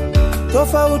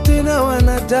 tofauti na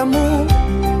wanadamu,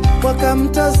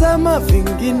 wakamtazama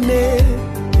vingine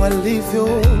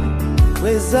walivyoweza.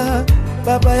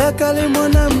 Baba yake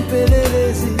alimwona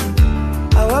mpelelezi,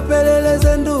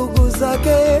 awapeleleze ndugu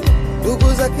zake.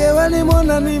 Ndugu zake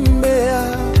walimwona ni mbea,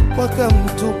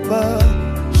 wakamtupa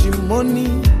shimoni.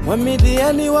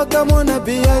 Wamidiani wakamwona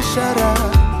biashara,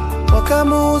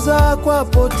 wakamuuza kwa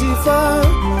Potifa.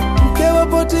 Mke wa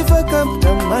Potifa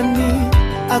kamtamani,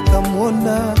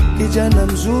 akamwona kijana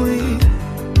mzuri.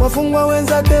 Wafungwa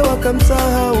wenzake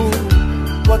wakamsahau,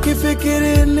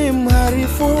 wakifikiri ni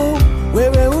mharifu.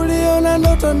 Wewe uliona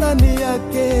ndoto ndani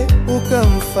yake,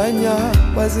 ukamfanya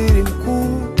waziri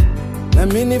mkuu.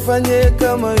 Nami nifanye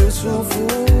kama Yusufu.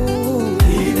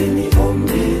 Hili ni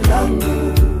ombi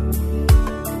langu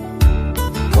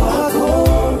kwako,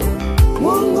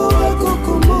 Mungu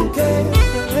akukumbuke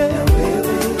na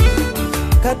wewe,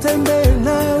 katembe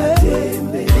nawe,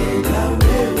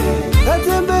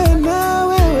 katembe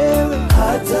nawe wewe,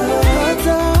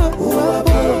 hata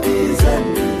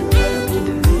uwapogizani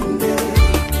akulinde.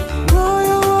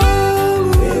 Moyo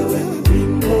wangu wewe ni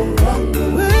wimbo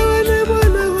wangu, wewe ni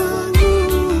Bwana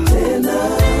wangu, tena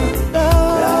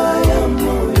dawa ya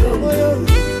moyo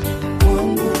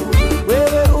wangu.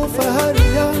 Wewe ufahari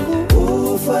yangu,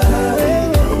 ufahari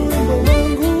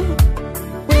wangu,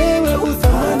 wewe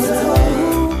uthamani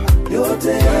wangu,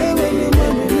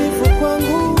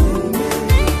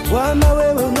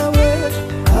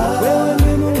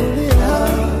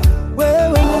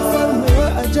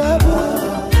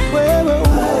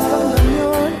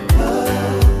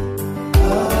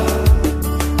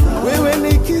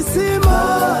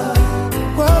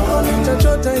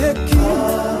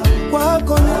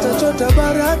 nitachota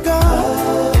baraka,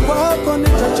 kwako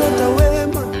nitachota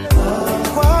wema,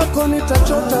 kwako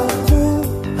nitachota ukuu,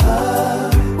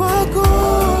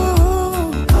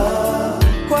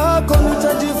 kwako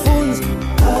nitajifunza,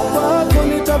 kwako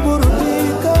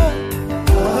nitaburudika.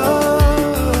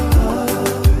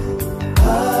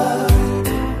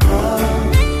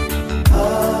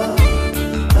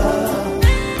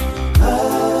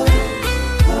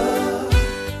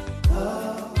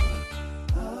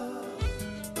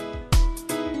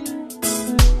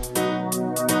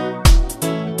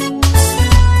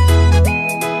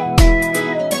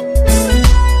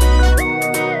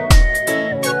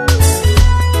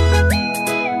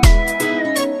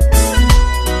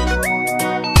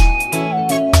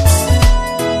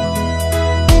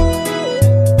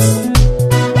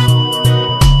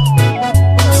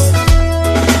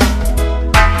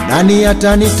 Nani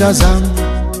atanitazama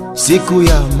siku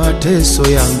ya mateso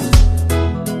yangu?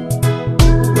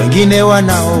 Wengine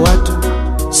wanao watu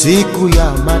siku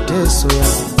ya mateso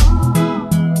yangu.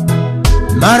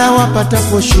 Mara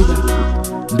wapatapo shida,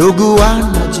 ndugu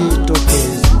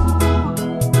wanajitokeza,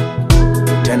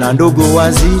 tena ndugu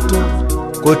wazito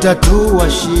kutatua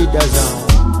shida zao.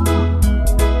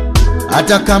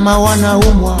 Hata kama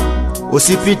wanaumwa,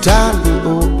 hospitali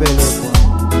upelekwa,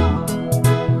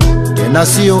 tena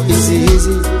sio hizi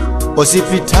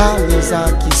hospitali za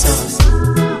kisasa.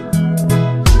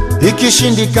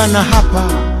 Ikishindikana hapa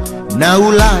na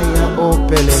Ulaya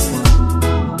upelekwa,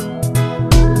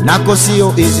 nako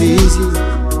sio hizi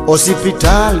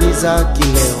hospitali za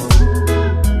kileo.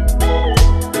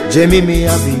 Je, mimi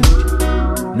abidi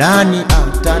nani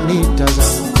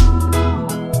atanitazama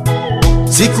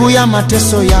siku ya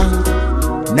mateso yangu?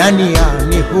 Nani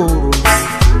anihuru?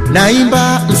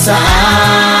 Naimba msaada,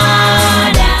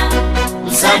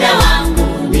 msaada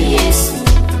wangu ni Yesu.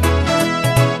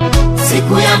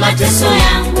 Siku ya mateso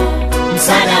yangu,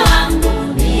 msaada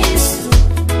wangu ni Yesu.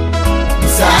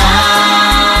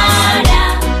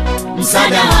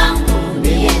 Msaada wangu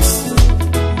ni Yesu.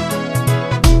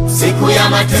 Siku ya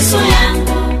mateso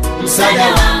yangu, msaada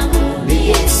wangu ni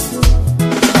Yesu.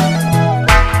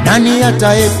 Nani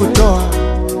atakayekutoa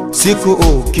siku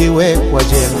ukiwekwa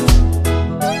jela?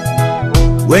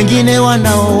 Wengine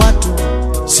wanao watu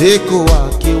siku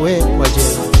wakiwekwa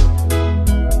jela,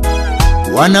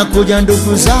 wanakuja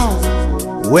ndugu zao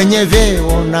wenye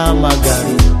vyeo na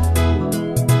magari.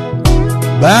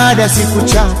 Baada siku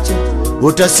chache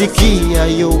utasikia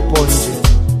yupo nje.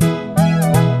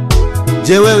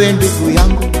 Je, wewe ndugu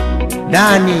yangu,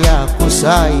 nani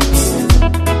yakusaidia?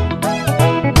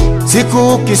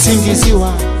 Siku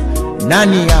ukisingiziwa,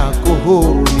 nani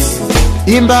yakuhurumia?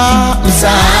 Imba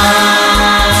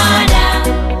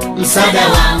msaada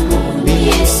wangu ni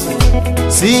Yesu.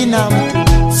 Sina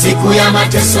mtu siku ya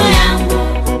mateso yangu,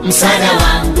 msaada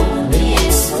wangu ni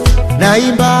Yesu.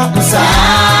 Naimba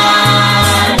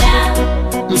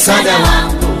msaada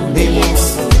wangu ni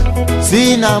Yesu.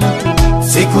 Sina mtu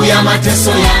siku ya mateso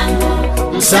yangu,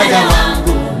 msaada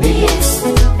wangu ni Yesu.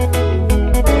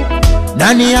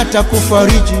 Nani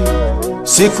atakufariji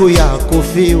siku ya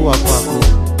kufiwa kwako?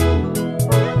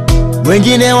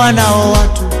 Wengine wanao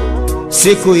watu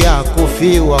siku ya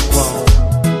kufiwa kwao,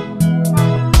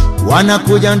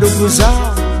 wanakuja ndugu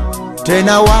zao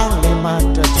tena wale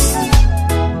matajiri,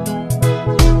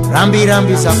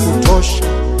 rambi za kutosha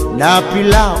na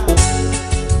pilau.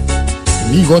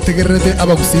 Nigo tegerete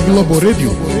abagusivi Global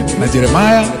Radio na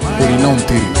Jeremiah Orina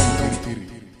Ontiri.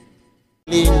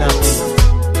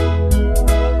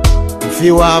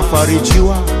 Mfiwa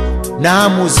afarijiwa na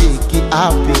muziki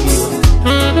apigiwa.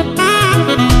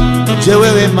 Je,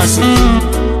 wewe masikini,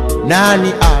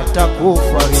 nani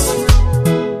atakufariji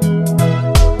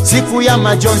siku ya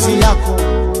majonzi yako?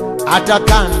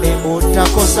 Atakande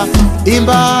utakosa.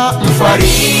 Imba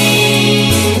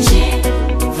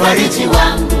fariji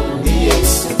wangu ni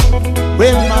Yesu.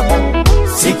 We mama,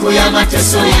 siku ya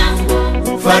mateso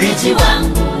yangu, fariji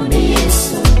wangu ni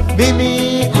Yesu.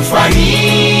 Mimi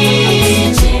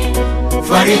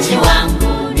fariji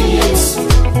wangu ni Yesu.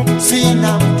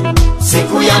 Sina mtu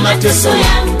siku ya mateso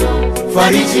yangu,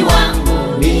 fariji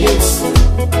wangu ni Yesu.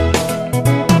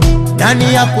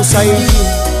 Nani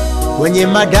yakusaidia kwenye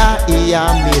madai ya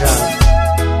miradi,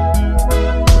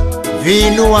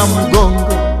 vinua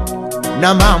mgongo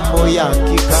na mambo ya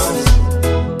kikazi?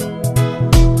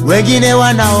 Wengine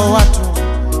wanao watu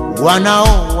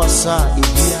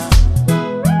wanaowasaidia,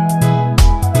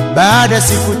 baada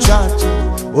siku chache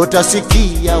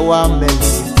utasikia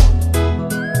wamelia.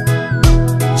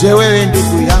 Je, wewe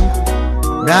ndugu yangu,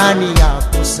 nani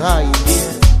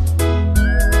yakusaidia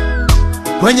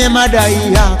kwenye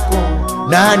madai yako?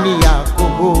 Nani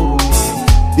yakuhurumia?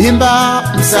 Imba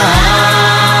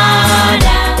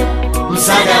msaada,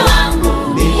 msaada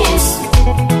wangu ni Yesu.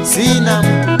 Sina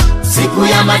siku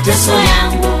ya mateso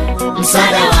yangu,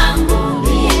 msaada wangu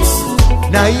ni Yesu.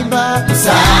 Naimba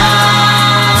msaada,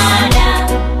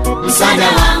 msaada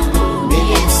wangu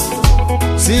ni Yesu.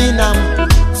 Sina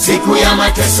siku ya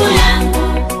mateso yangu,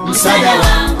 msaada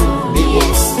wangu ni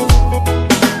Yesu.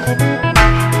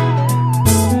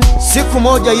 Siku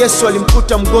moja Yesu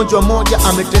alimkuta mgonjwa mmoja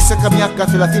ameteseka miaka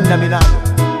 38.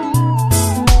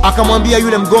 Akamwambia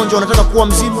yule mgonjwa, unataka kuwa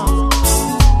mzima?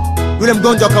 Yule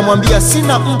mgonjwa akamwambia,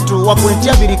 sina mtu wa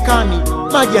kunitia birikani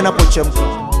maji yanapochemka.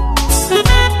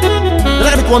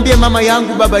 Nataka nikuambie mama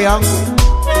yangu, baba yangu,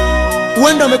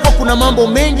 huenda umekuwa kuna mambo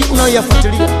mengi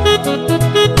unayoyafuatilia,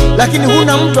 lakini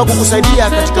huna mtu wa kukusaidia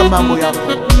katika mambo yako.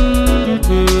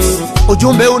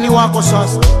 Ujumbe huu ni wako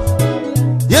sasa.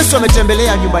 Yesu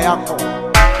ametembelea nyumba yako,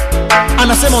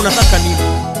 anasema unataka nini?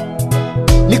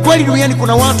 Ni kweli duniani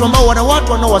kuna watu ambao wana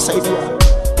watu wanaowasaidia.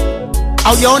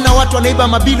 Haujaona watu wanaiba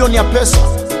mabilioni ya pesa,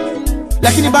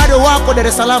 lakini bado wako Dar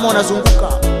es Salaam wanazunguka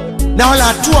na wala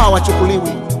hatua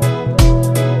hawachukuliwi.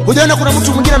 Hujaona kuna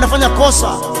mtu mwingine anafanya kosa,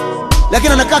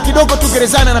 lakini anakaa kidogo tu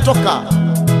gerezani anatoka,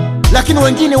 lakini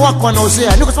wengine wako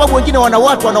wanaozea. Ni kwa sababu wengine wana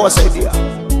watu wanaowasaidia.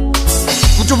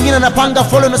 Mtu mwingine anapanga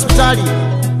foleni hospitali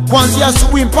kuanzia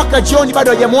asubuhi mpaka jioni,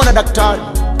 bado hajamuona daktari,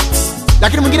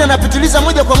 lakini mwingine anapitiliza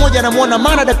moja kwa moja anamuona,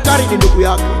 maana daktari ni ndugu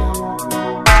yake.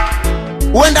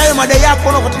 Huenda hayo madai yako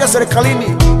unafuatilia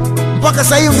serikalini mpaka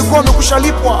sasa hivi ulikuwa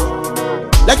umekushalipwa,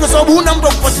 lakini kwa sababu huna mtu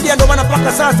wa kufuatilia ndio maana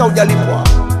mpaka sasa hujalipwa.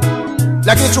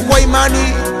 Lakini chukua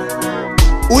imani,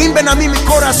 uimbe na mimi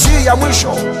chorus hii ya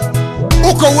mwisho.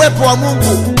 Uko uwepo wa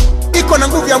Mungu, iko na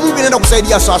nguvu ya Mungu inaenda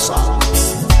kusaidia sasa.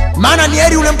 Maana ni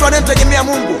heri ule mtu anayemtegemea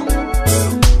Mungu,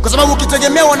 kwa sababu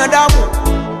ukitegemea wanadamu,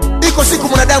 iko siku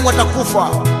mwanadamu atakufa,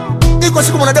 iko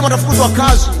siku mwanadamu atafukuzwa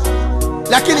kazi.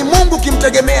 Lakini Mungu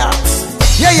kimtegemea,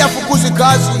 yeye hafukuzi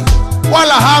kazi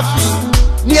wala hafi.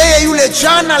 Ni yeye yule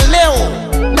jana, leo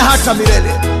na hata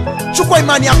milele. Chukua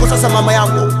imani yako sasa mama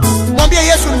yangu, mwambie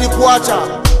Yesu, nilikuacha,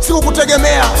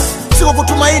 sikukutegemea,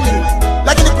 sikukutumaini,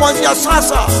 lakini kuanzia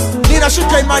sasa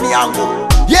ninashika imani yangu.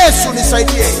 Yesu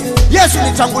nisaidie, Yesu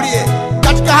nitangulie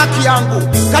katika haki yangu,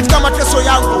 katika mateso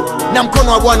yangu, na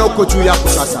mkono wa Bwana uko juu yako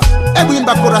sasa. Hebu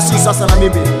imba korasi sasa na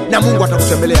mimi, na Mungu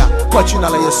atakutembelea kwa jina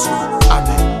la Yesu.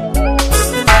 Amen.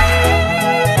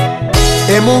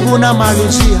 Mungu na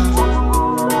malizia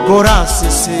korasi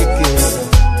sikiliza,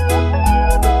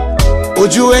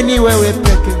 ujue ni wewe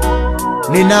peke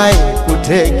ninaye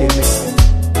kutegemea.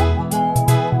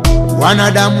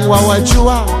 Wanadamu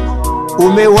wawajua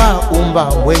umewaumba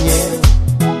mwenyewe,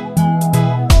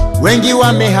 wengi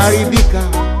wameharibika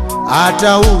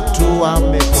hata utu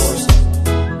wamekosa.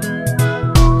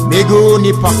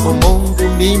 Miguuni pako Mungu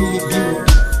mimi biu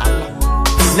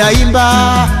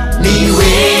naimba niwe.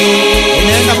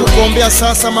 Ninaenda kukuombea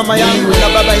sasa mama yangu na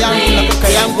baba yangu na kaka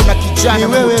yangu na kijana na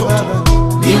mtoto.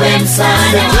 Niwe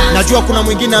msaada. Najua kuna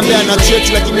mwingine ambaye ana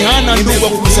cheti lakini hana ndugu wa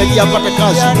kumsaidia apate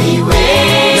kazi.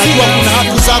 Najua kuna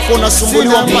haki zako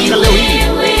unasumbuliwa mpaka leo hii.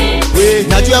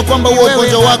 Najua kwamba huo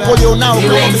ugonjwa wako ulionao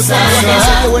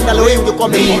uenda leo hii ungekuwa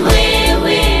umepona.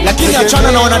 Lakini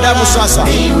achana na wanadamu sasa.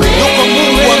 Yuko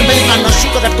Mungu ambaye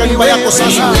anashuka katika nyumba yako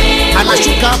sasa.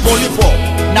 Anashuka hapo ulipo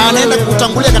na anaenda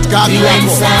kukutangulia katika haki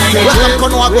yako. Weka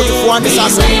mkono wako kifuani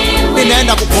sasa.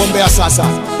 Ninaenda kukuombea sasa.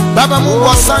 Baba Mungu,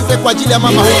 asante kwa ajili ya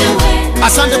mama huyu.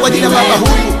 Asante kwa ajili ya baba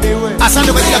huyu.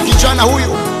 Asante kwa ajili ya kijana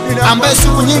huyu ambaye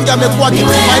siku nyingi amekuwa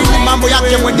akitumaini mambo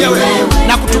yake mwenyewe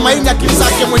na kutumaini akili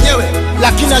zake mwenyewe,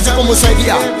 lakini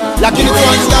hazikumsaidia. Lakini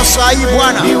kuanzia saa hii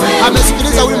Bwana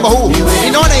amesikiliza wimbo huu,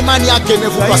 inaona imani yake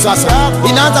imevuka sasa,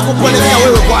 inaanza kukuelekea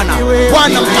wewe Bwana.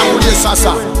 Bwana mtangulie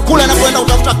sasa, kule anapoenda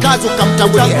kutafuta kazi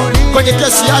ukamtangulie, kwenye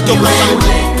kesi yake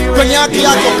ukamtangulie, kwenye haki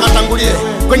yake ukamtangulie,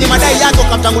 kwenye madai yake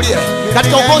ukamtangulie,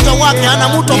 katika ugonjwa wake hana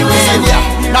mtu kumsaidia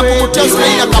na kumtia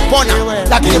Israeli akapona.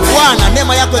 Lakini Bwana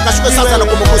neema yako ikashuke sasa na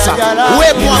kumgusa.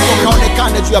 Uwepo wako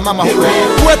kaonekane juu ya mama huyu,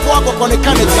 uwepo wako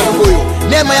kaonekane juu ya ndugu huyu,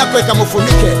 neema yako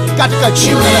ikamfunike katika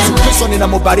jina la Yesu Kristo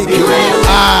ninamubariki.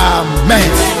 Amen.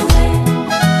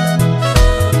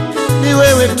 Ni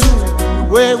wewe tu,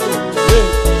 wewe.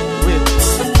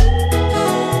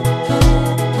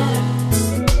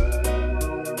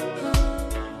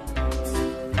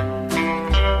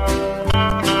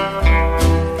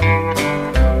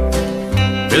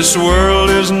 This world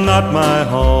is not my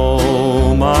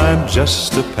home, I'm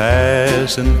just a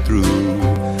passing through.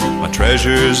 My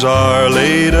treasures are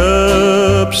laid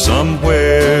up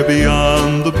somewhere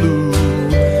beyond the blue.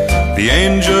 The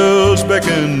angels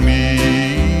beckon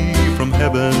me from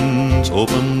heaven's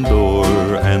open door,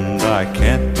 and I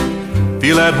can't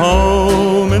feel at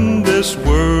home in this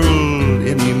world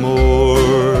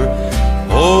anymore.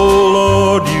 Oh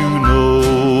Lord, you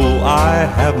know I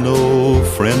have no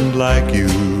friend like you.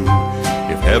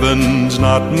 If heaven's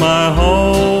not my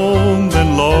home,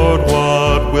 then Lord,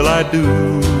 what will I do?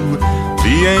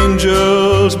 The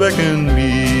angels beckon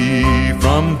me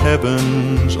from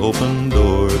heaven's open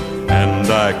door, and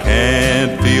I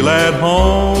can't feel at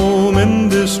home in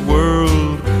this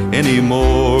world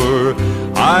anymore.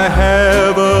 I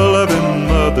have a loving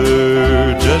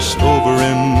mother just over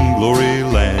in glory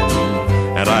land,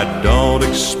 and I don't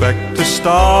expect to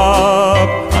stop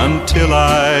until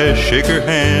I shake her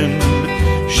hand.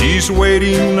 She's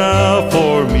waiting now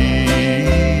for me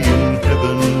in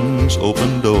heaven's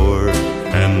open door,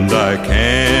 and I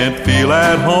can't feel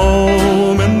at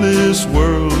home in this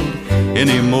world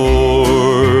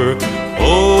anymore.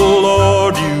 Oh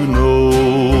Lord, you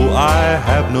know I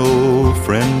have no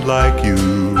friend like you.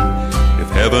 If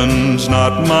heaven's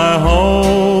not my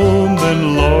home,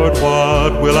 then Lord,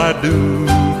 what will I do?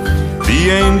 The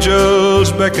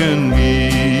angels beckon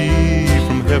me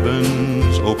from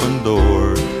heaven's open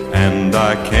door, and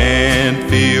I can't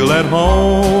feel at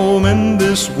home in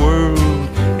this world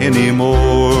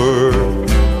anymore.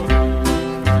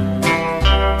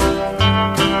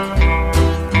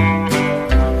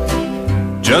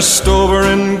 Just over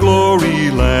in glory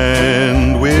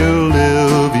land we'll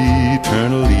live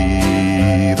eternally.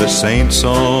 The saints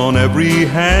on every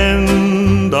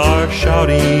hand are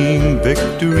shouting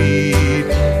victory.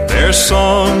 Their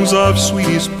songs of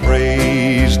sweetest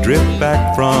praise drift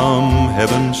back from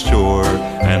heaven's shore,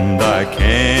 and I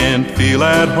can't feel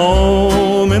at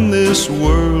home in this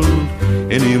world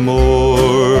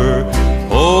anymore.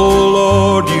 Oh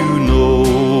Lord, you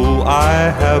know I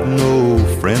have no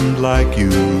friend like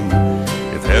you.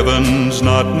 If heaven's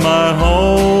not my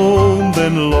home,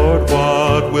 then Lord,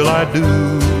 what will I do?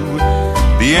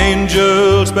 The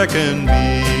angels beckon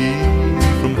me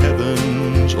from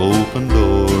heaven's open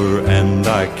door, and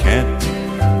I can't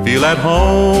feel at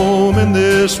home in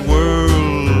this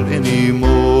world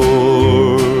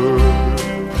anymore.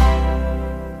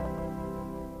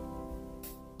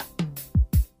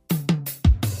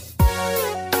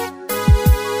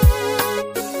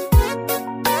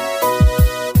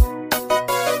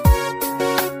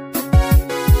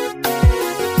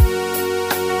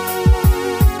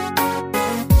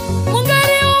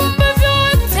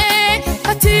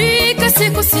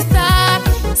 Siku sita,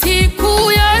 siku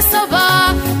ya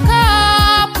saba,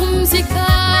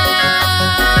 kapumzika.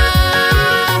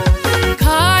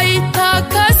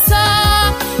 Kaitakasa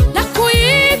na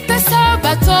kuita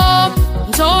Sabato,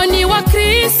 njoni wa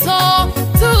Kristo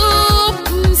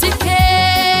tupumzike.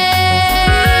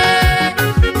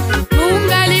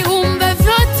 Ungaliumba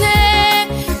vyote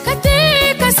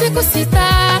katika siku sita,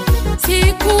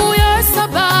 siku ya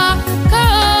saba,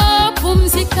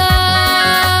 kapumzika.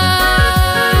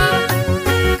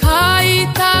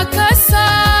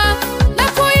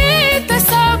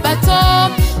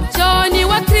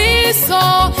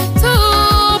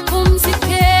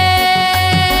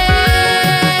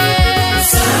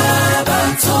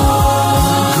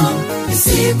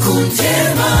 Siku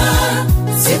njema,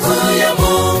 siku ya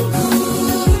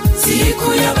Mungu,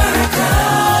 siku ya baraka.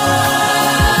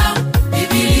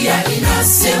 Biblia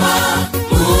inasema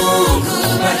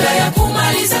Mungu baada ya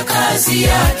kumaliza kazi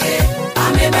yake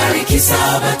amebariki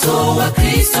Sabato wa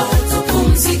Kristo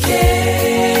tupumzike.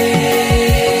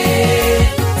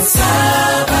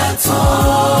 Sabato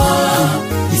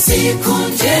ni siku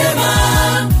njema,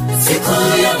 siku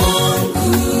ya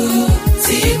Mungu,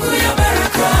 siku ya baraka.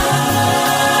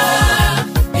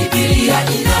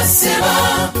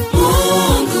 Inasema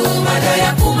Mungu baada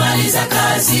ya kumaliza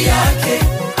kazi yake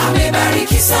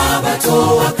amebariki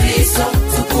Sabato wa Kristo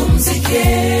tupumzike.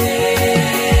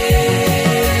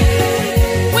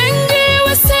 Wengi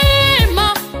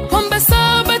wasema kwamba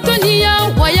Sabato ni ya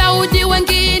Wayahudi,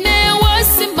 wengine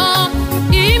wasema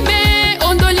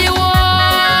imeondolewa.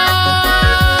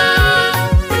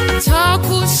 Cha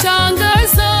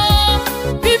kushangaza,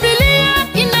 Biblia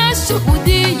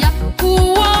inashuhudia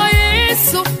kuwa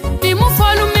Yesu ni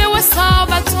mfalme wa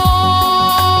Sabato.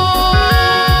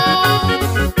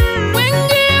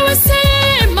 Wengi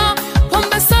wasema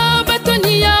kwamba Sabato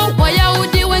ni ya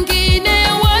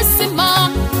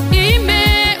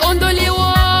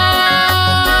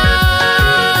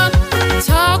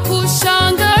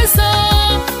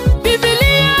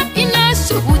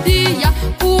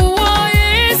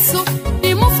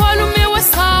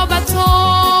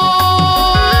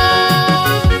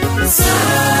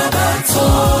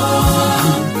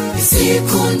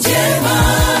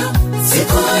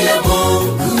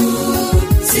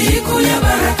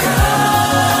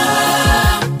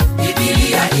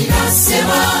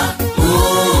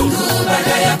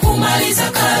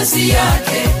kazi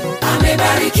yake,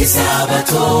 amebariki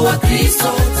Sabato wa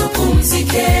Kristo,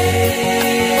 tupumzike.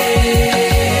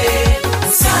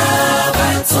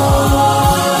 Sabato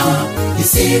ni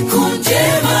siku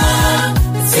njema,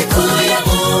 siku ya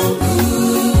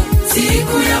Mungu,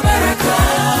 siku ya baraka.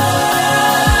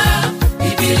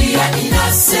 Biblia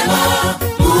inasema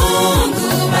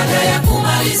Mungu baada ya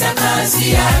kumaliza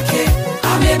kazi yake,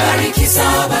 amebariki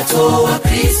Sabato wa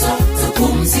Kristo,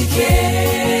 tupumzike.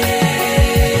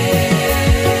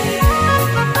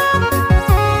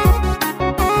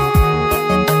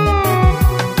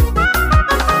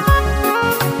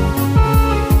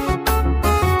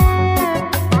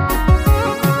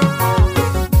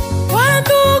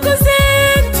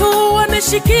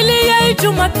 Shikilia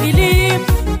Jumapili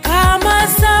kama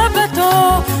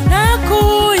Sabato na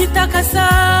kuitakasa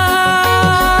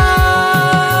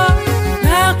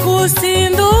na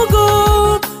kusindugu,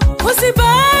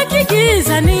 usibaki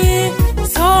gizani,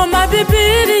 soma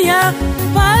Biblia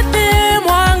upate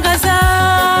mwangaza.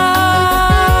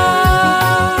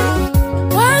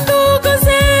 Wandugu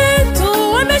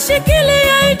zetu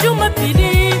wameshikilia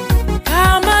Jumapili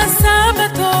kama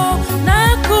Sabato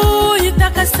na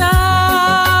kuitakasa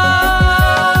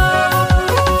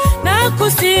na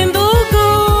kusindugu,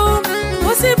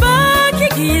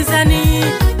 usibaki gizani,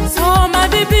 soma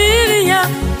Biblia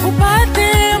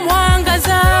upate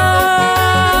mwangaza.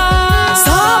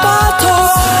 Sabato,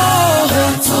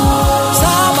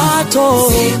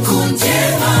 Sabato, siku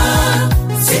njema,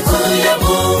 siku ya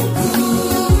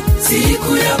Mungu,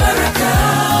 siku ya baraka.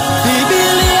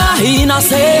 Biblia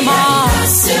inasema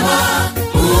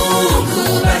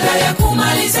Mungu baada ya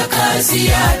kumaliza kazi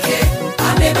yake,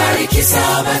 amebariki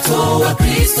Sabato wa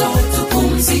Kristo,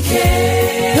 tupumzike.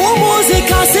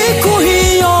 Pumzika siku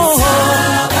hiyo,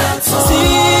 Sabato,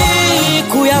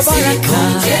 siku ya baraka,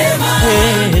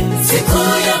 siku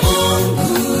ya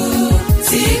Mungu,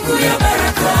 siku ya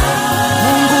baraka.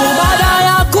 Mungu baada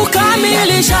ya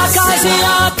kukamilisha kazi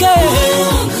yake,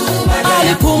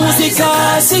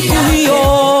 alipumzika siku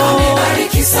hiyo,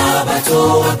 amebariki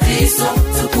Sabato wa Kristo,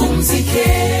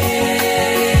 tupumzike.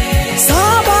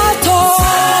 Sabato,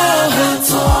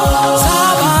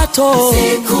 Sabato,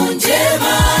 siku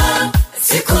njema,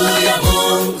 siku ya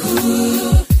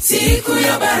Mungu, siku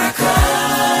ya baraka.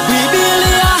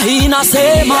 Biblia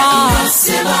inasema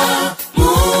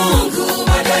Mungu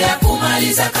baada ya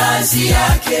kumaliza kazi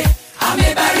yake,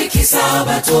 amebariki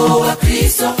Sabato wa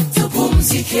Kristo,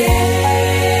 tupumzike.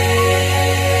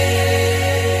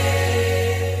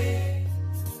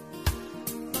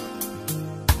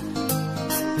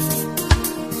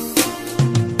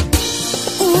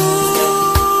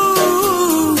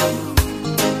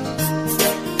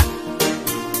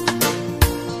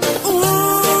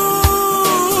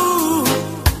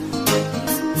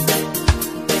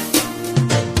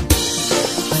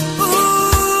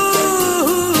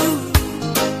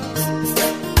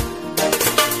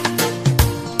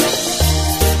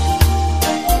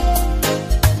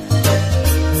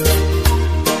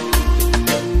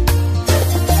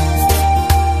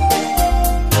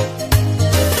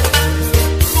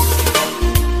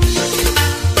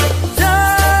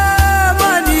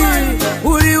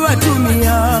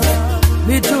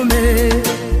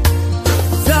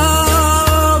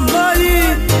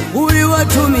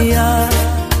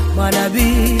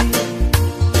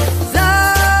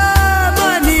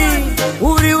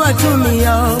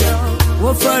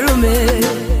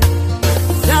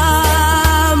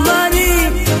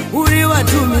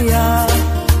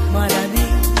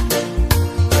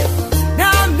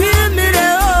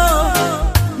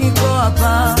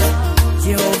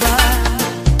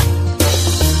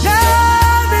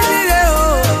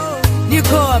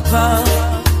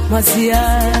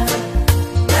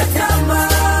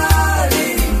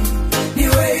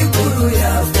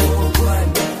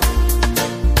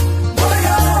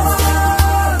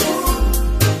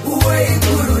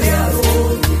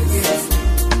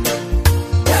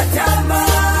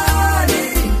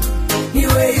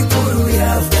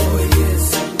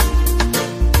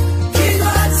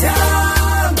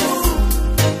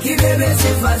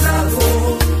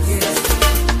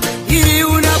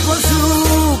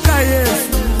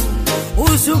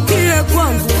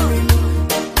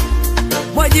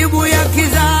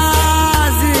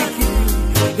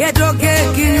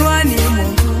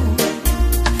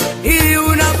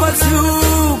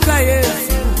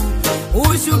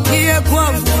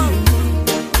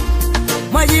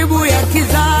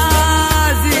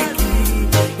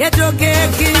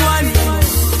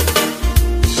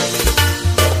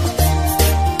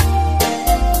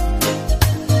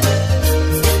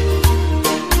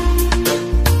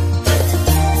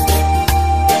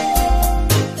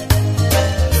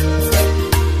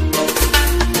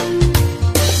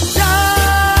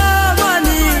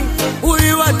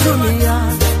 uliwatumia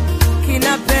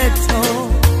kina Petro,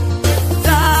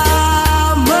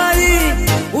 zamani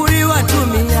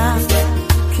uliwatumia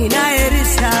kina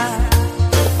Elisha,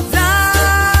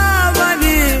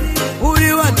 zamani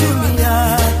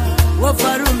uliwatumia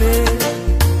wafarume,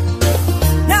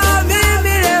 na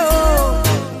mimi leo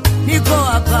niko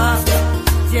hapa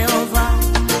Jehova.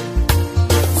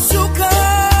 Shuka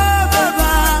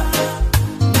Baba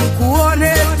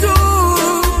nikuone tu,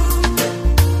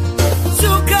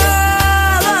 shuka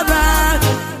Baba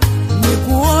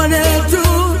nikuone tu,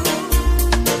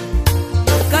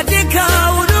 katika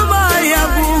huduma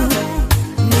yangu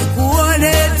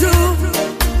nikuone tu,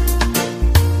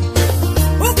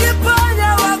 ukiponya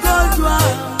wagonjwa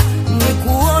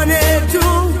nikuone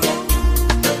tu,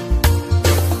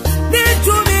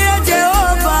 nitumie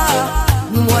Jehova,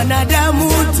 ni mwanadamu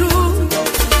tu.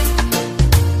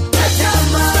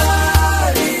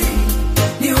 Natamani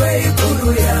niwe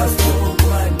ikulu yako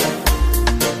Bwana,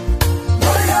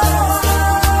 moyo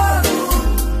wangu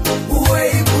uwe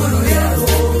ikulu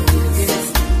yako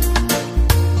Yesu.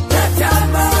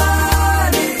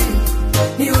 Natamani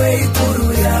niwe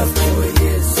ikulu yako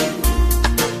Yesu,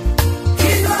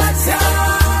 kinywa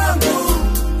changu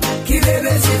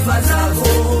kibebe sifa zako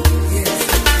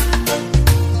Yesu.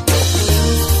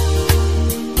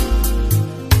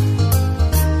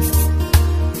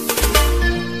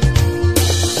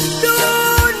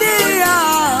 Dunia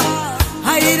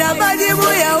haina majibu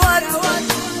ya watu,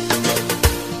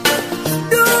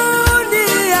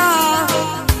 dunia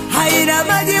haina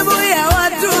majibu ya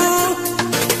watu.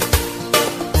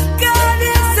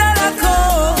 Kanisa lako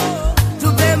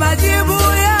tupe majibu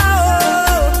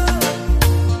yao,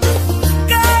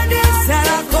 kanisa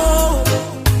lako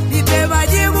lipe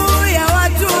majibu ya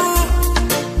watu.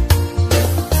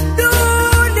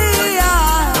 Dunia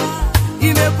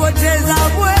imepoteza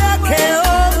mwelekeo,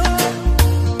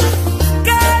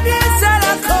 kanisa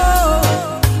lako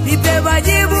lipe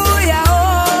majibu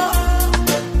yao.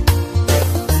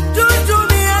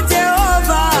 Tutumie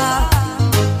Jehova,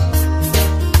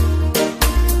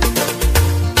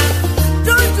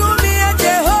 tutumie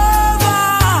Jehova.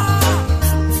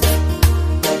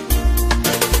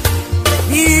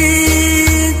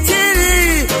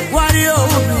 Injili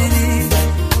waliohubiri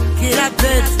kina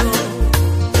Petro,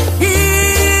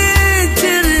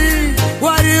 Injili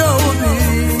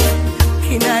waliohubiri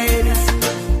kina Elisha,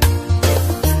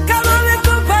 kama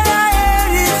mikupa ya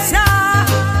Elisha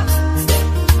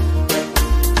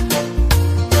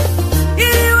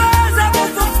iliweza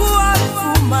kufufua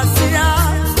mfumasia,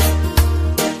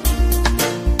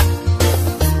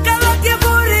 kama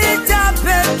kiburi cha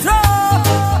Petro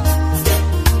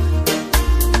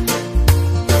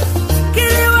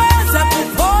kiliweza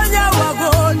kuponya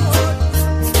wagonjwa,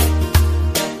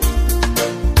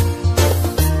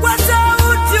 kwa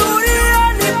sauti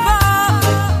uliyonipa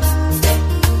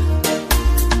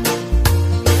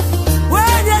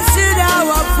wenye shida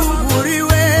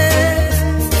wafunguliwe,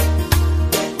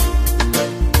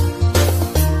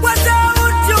 kwa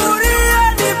sauti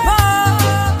uliyonipa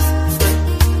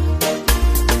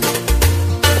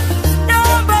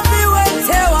naomba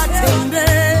viwete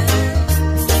watembee,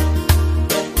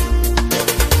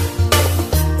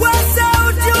 kwa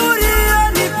sauti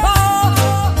uliyonipa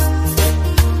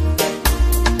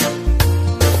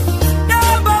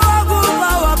naomba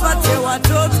wagumba wapate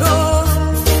watoto.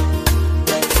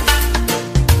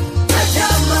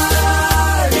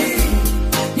 Natamani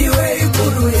niwe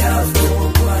ikulu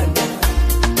yako Bwana,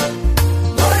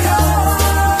 moyo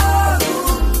wangu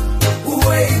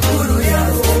uwe ikulu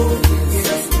yako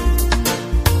Yesu.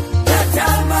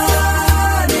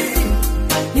 Natamani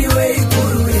niwe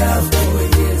ikulu yako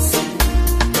Yesu,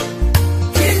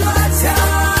 kinywa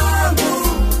changu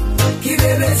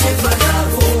kibebe sifa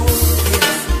zako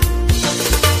Yesu.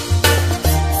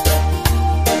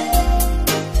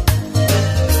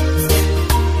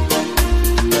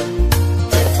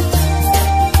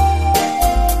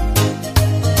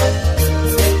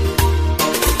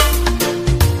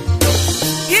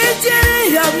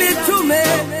 Injili ya mitume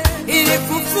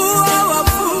ilifufua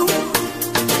wafu,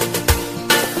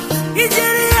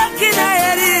 injili ya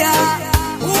kina Elia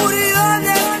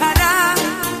ulionekana,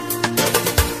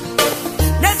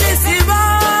 na sisi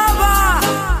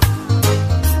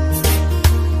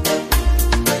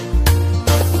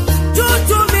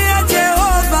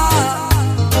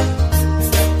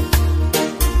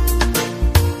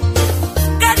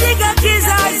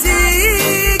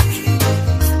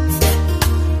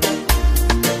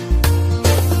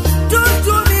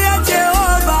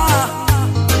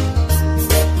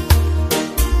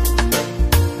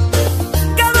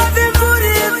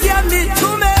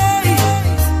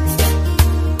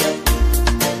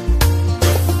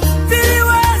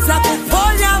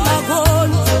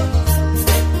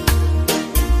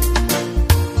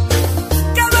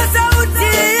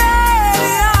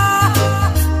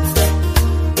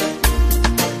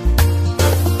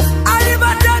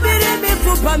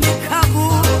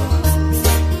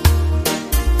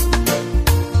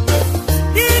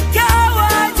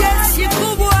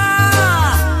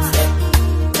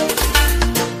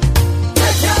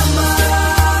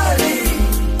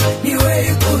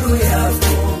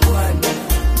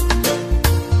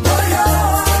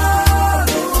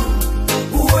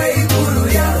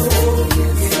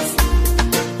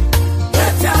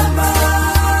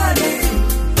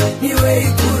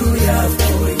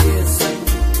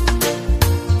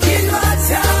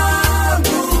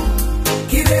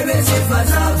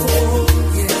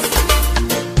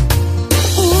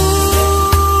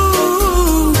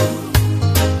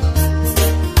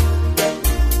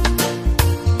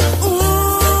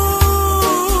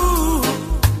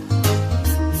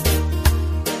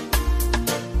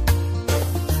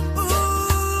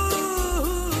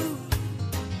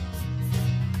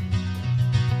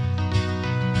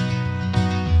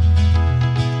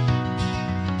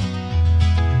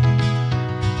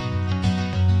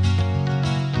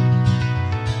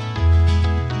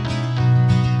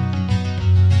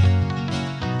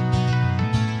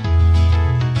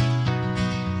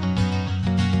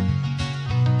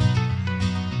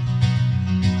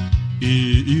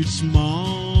It's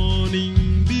morning,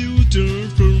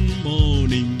 beautiful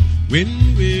morning,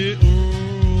 when we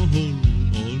all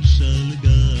shall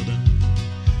gather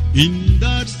in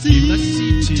that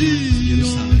city,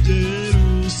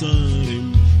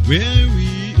 Jerusalem, where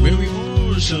we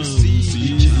all shall see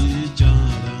each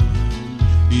other.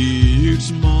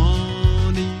 It's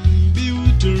morning,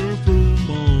 beautiful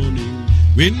morning,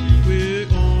 when we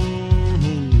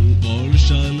all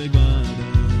shall gather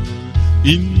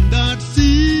in that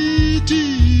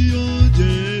city of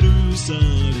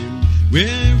Jerusalem,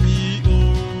 where we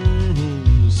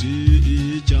all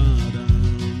see each other,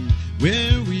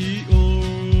 where we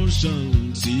all shall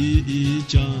see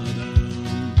each other.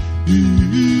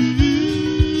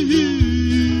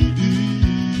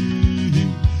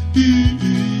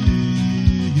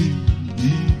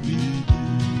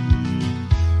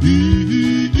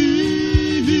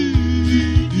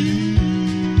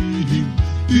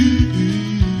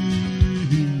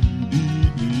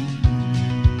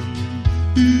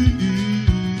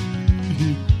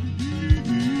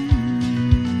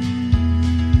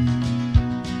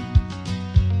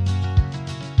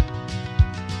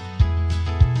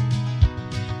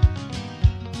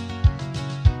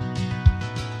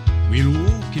 We'll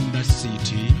walk in that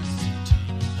city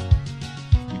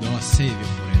with our Savior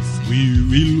forever. We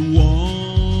will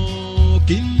walk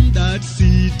in that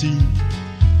city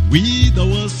with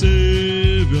our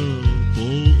Savior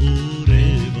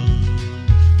forever.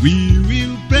 We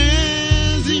will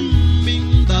praise Him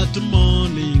in that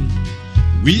morning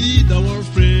with our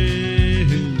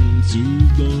friends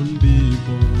who've gone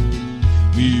before.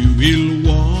 We will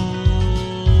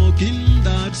walk in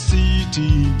that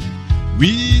city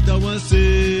with our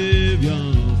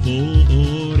Savior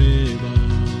forever.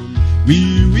 We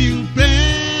will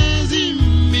praise Him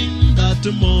in that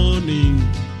morning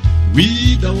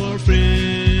with our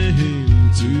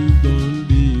friends who've gone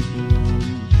before.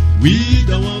 With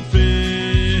our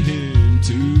friends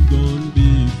who've gone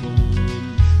before.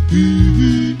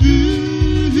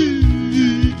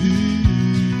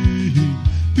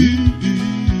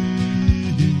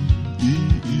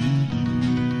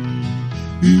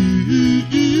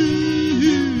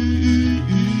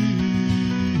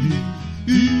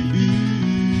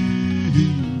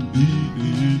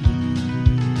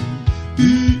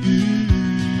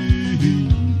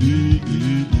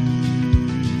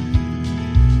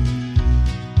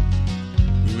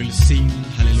 We will sing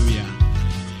hallelujah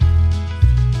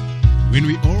when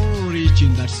we all reach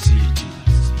in that city.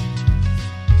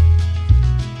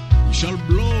 We shall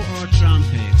blow our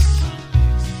trumpets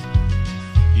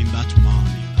in that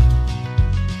morning.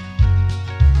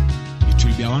 It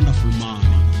will be a wonderful morning.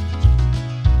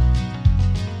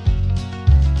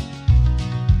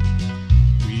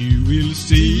 We will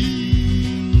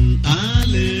sing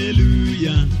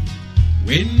hallelujah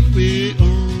when we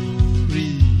all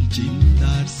reach in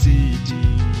that city.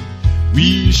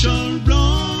 We shall blow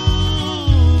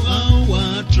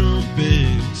our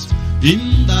trumpets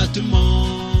in that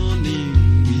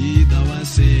morning with our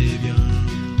Savior.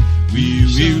 We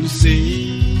will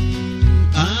sing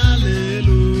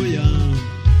hallelujah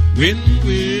when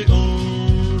we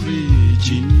all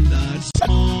reach in that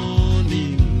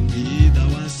morning with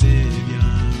our Savior.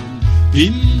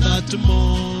 In that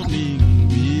morning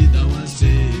with our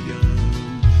Savior.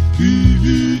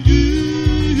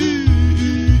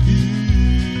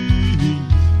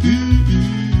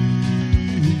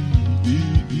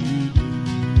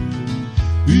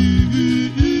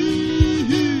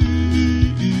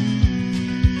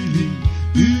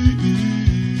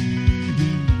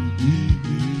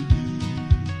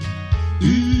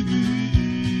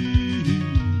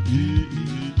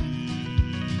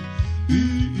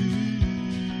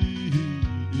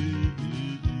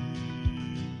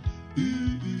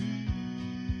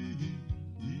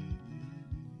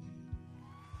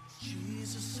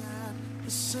 Jesus at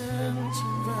the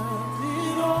center of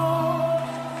it all.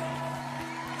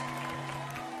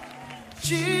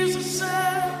 Jesus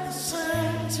at the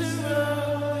center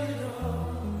of it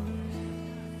all.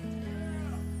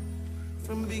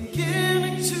 From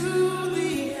beginning to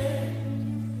the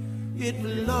end, it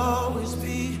will always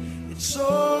be, it's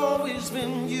always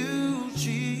been you,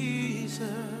 Jesus.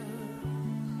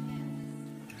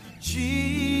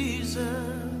 Jesus.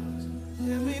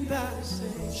 Everybody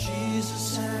say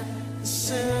Jesus at the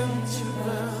center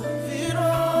of it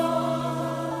all.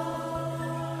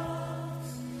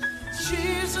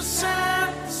 Jesus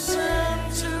at the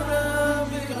center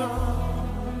of it all.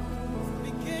 From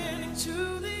beginning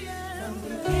to the end.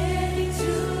 From beginning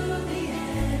to the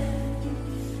end.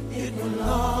 It will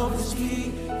always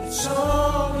be, it's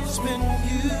always been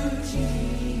you,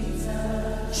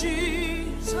 Jesus. Jesus.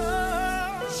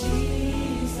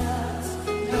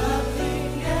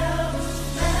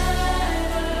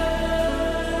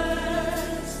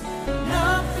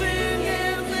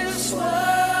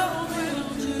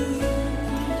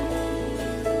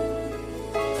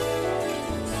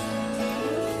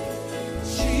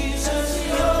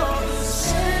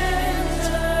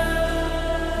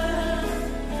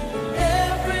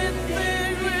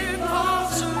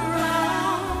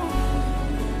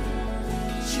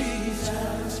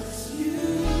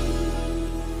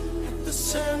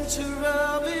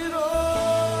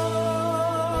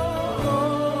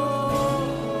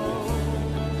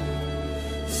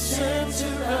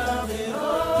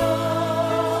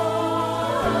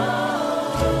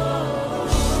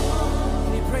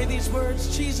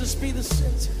 words, Jesus be the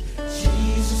center.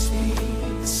 Jesus be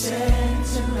the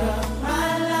center of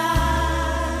my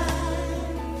life.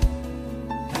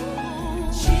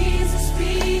 Jesus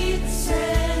be the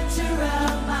center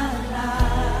of my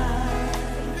life.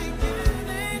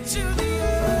 Beginning to the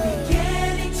end.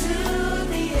 Beginning to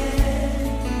the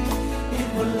end. It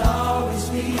will always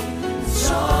be. It's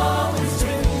always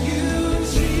been you,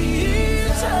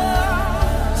 Jesus.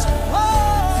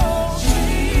 Oh,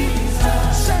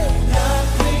 Jesus. Say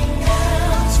nothing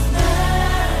else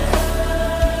matters.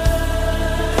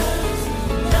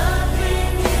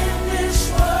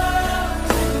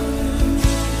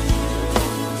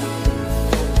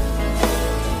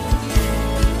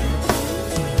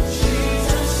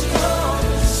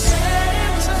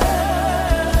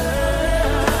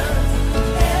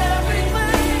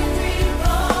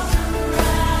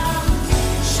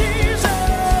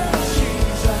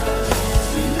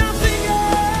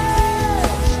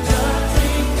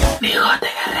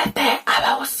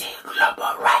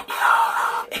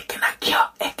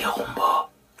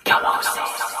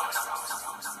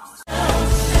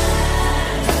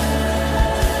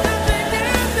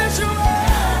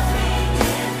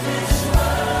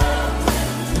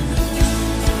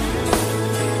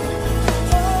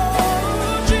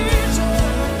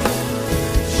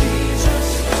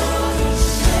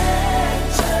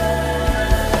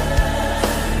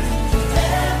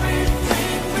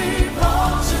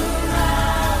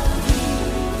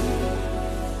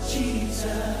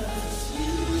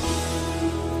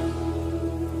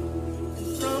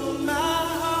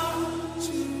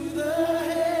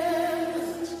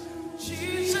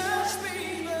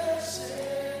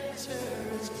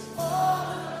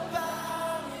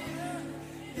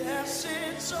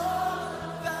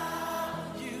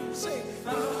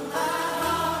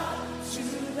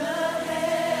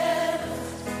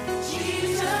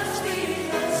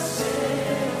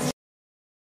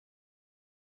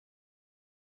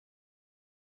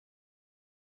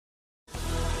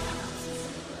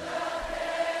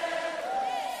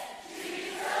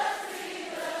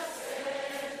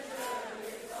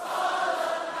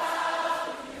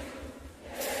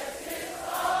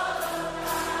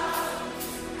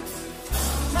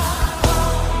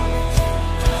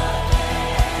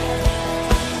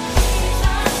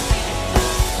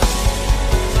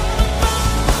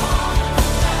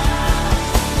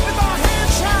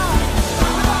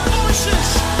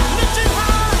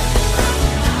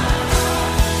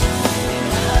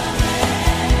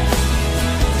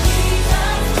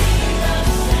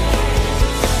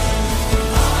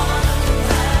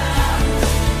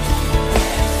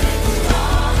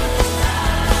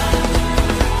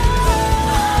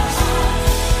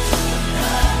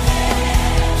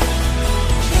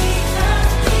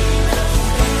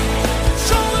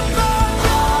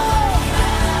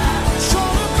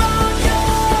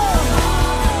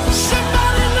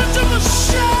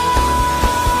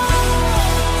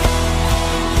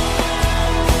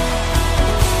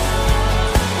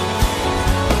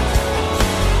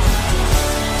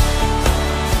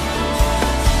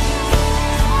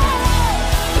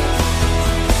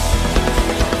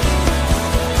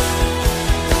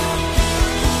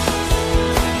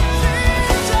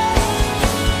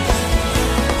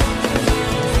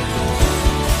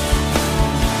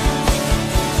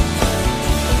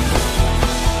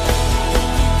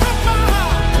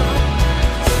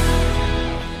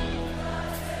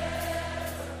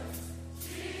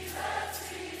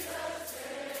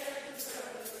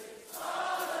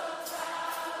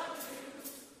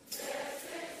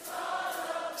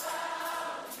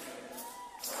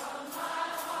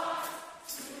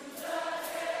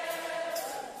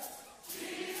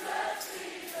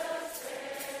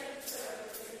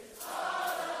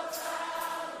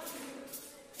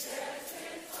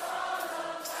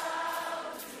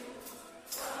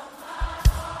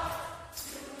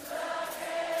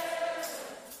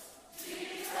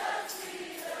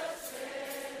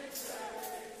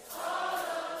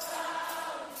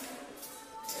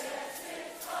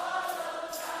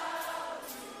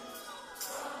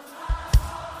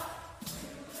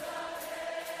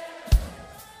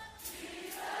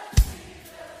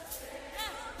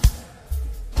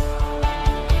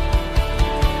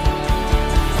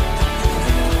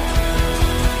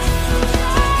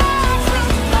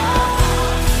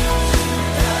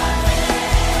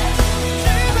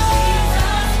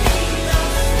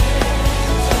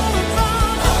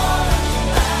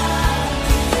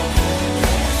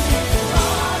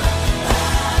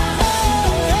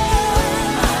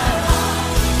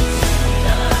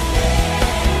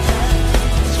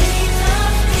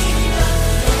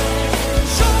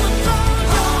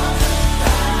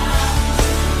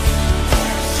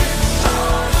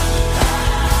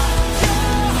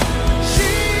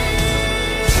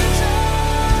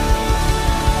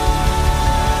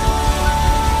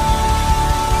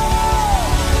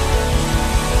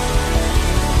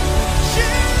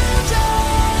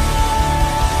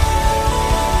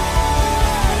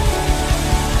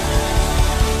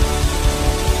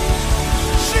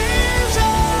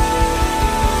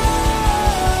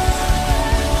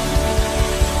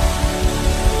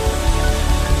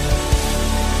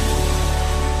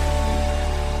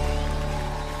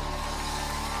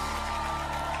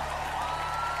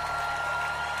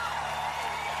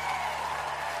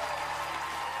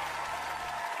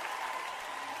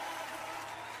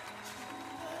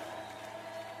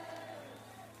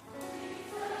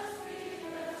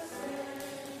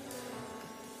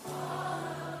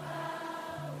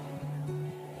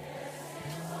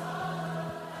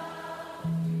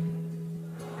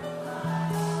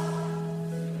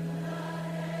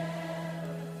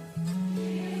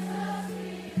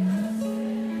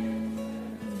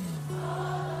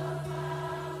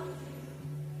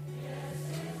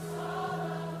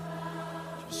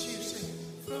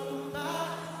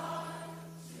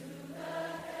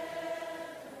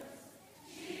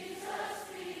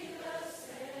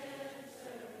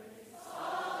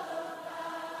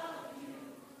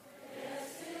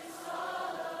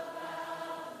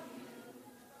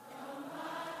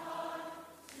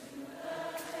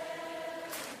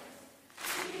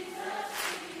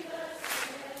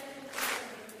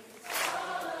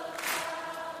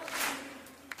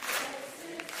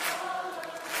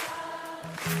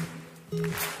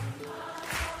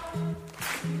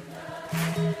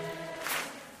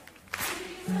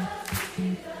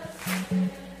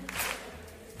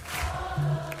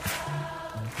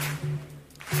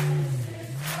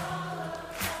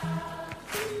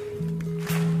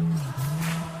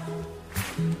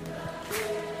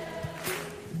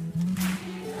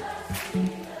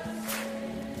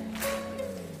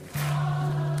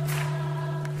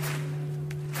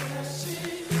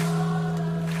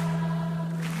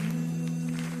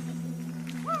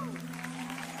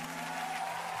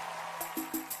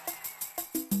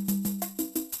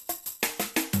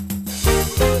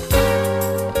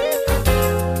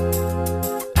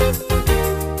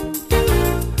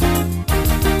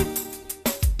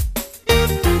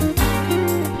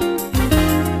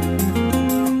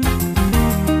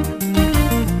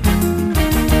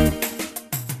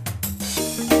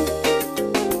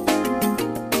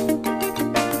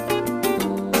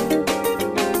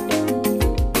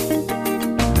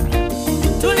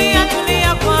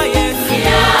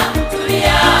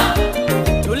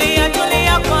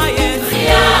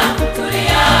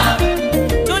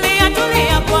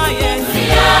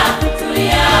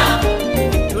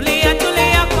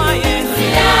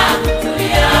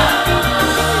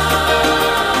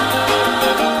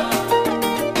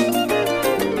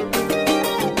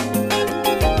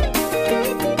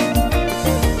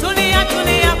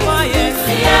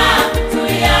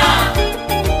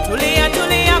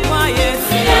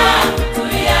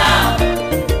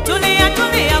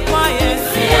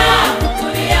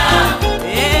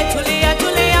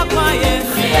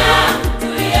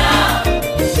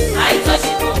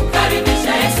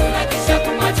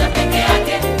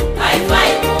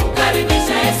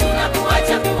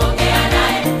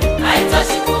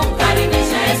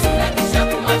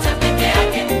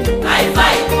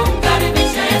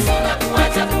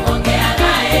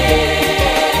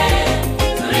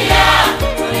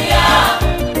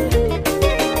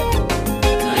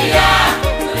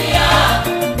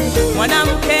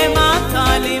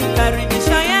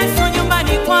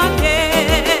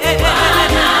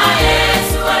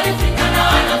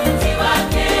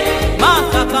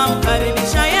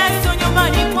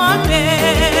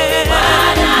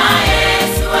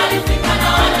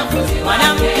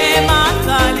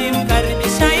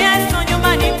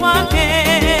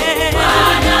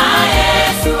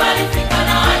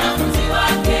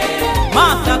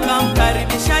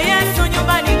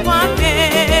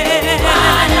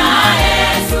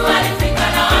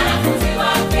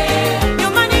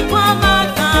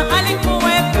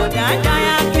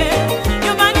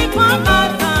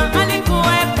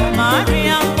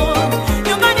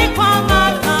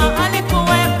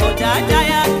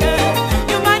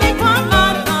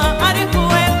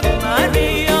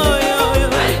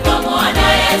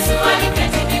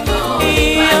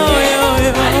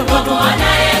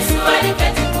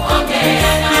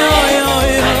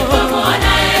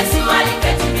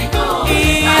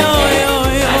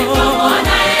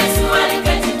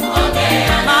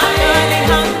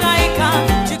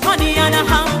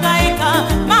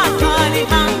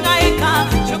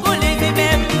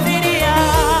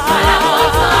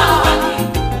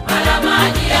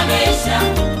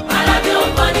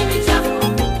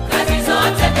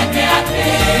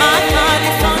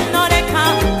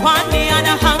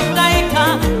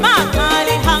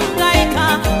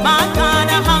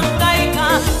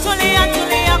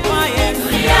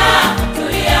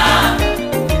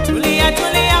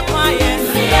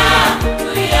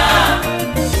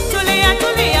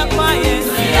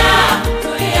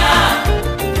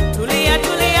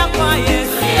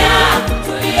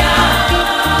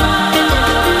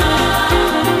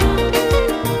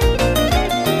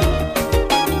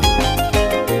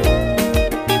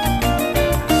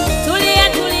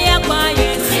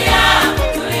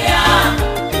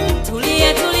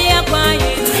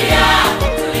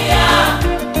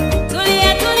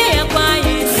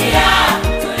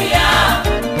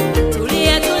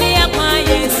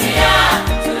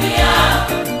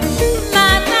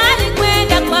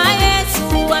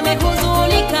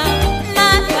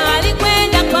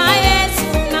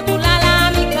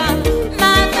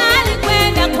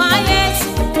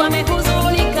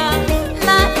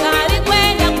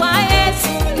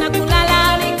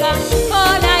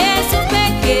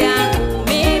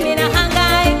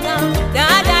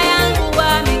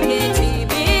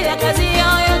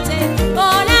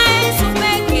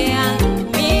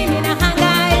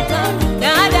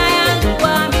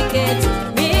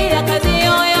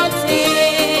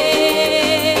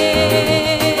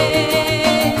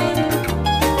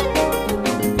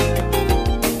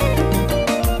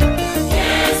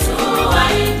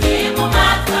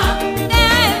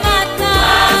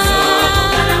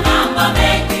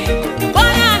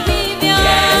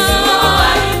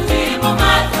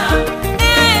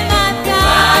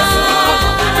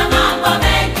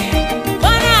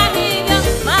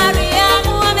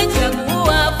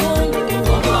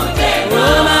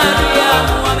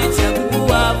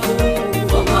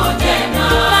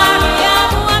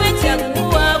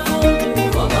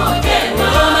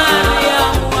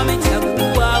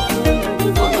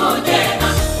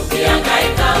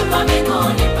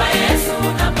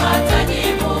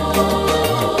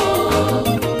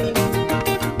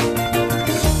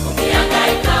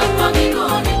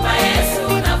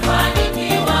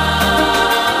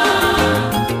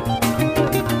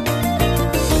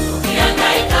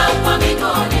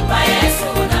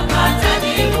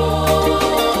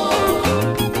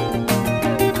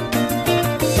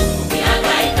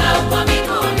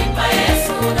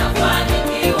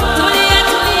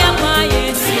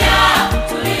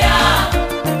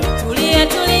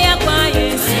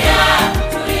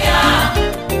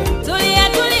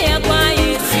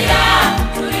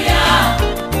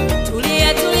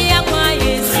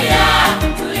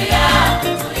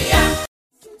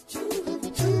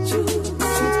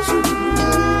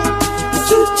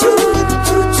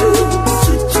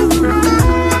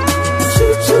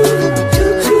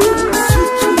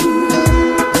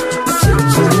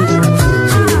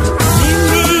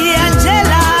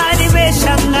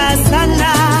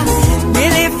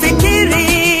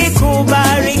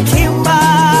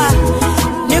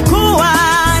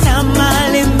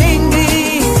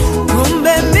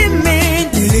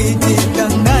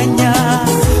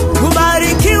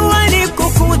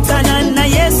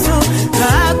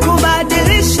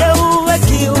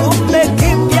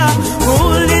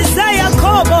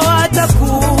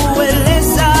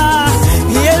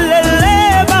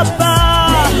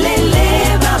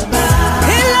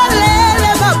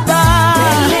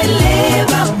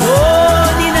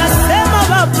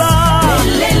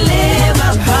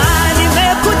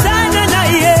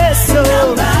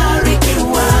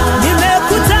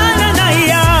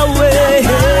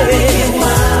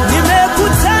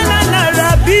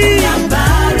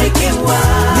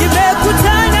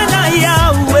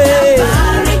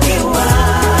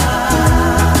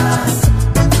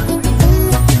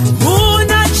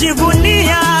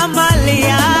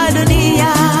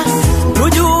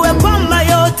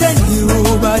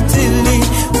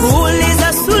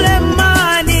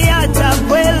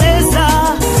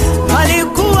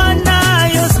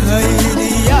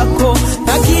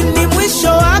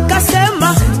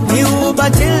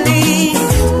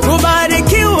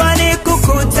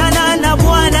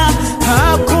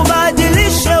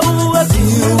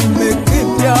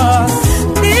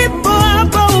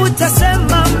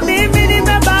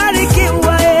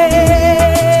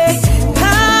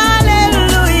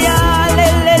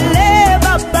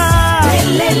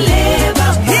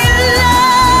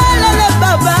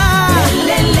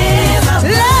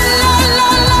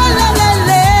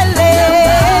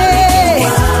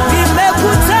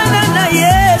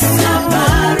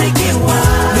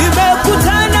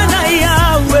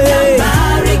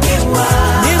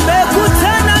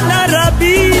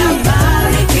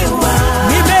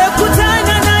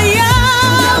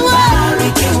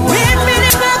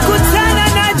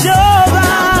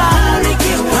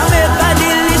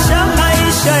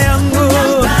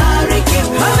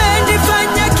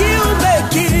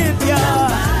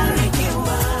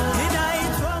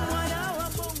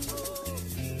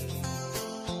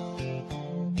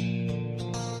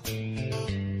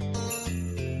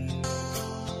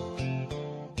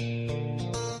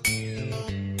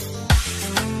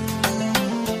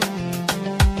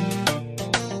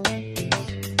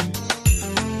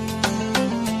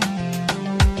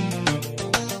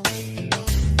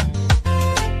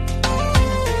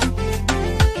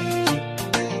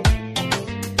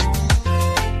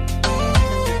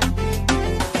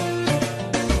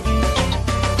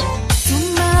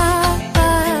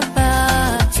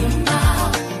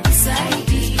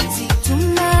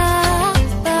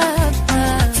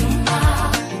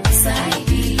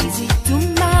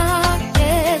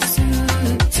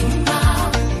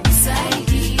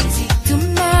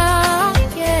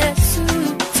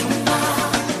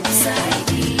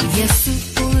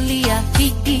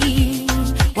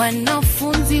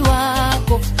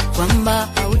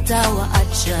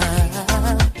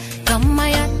 kama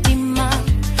yatima,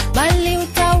 bali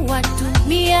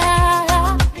utawatumia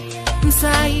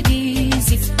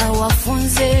msaidizi,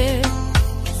 awafunze,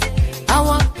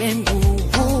 awape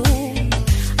nguvu,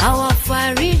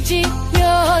 awafariji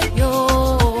yoyo.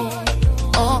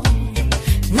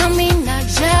 Nami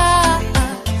najaa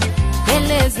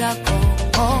mbele zako,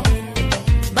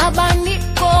 Baba,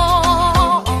 niko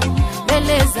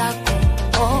mbele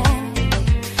zako,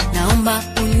 naomba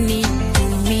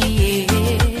unitumie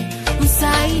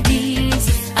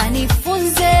msaidizi,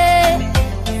 anifunze,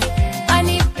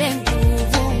 anipe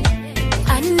nguvu,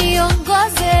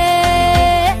 aniongoze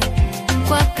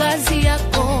kwa kazi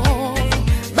yako.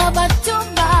 Baba,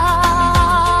 tuma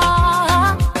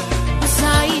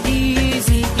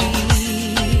msaidizi,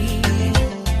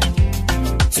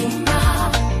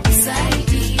 tuma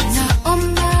msaidizi,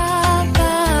 naomba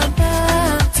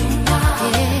Baba, tuma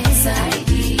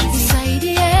msaidizi,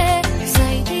 nisaidie,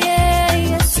 nisaidie,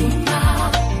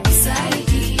 tuma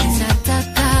msaidizi,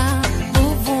 nataka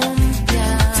nguvu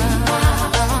mpya, tuma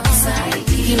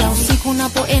msaidizi. Kila usiku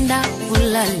napoenda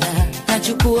kulala,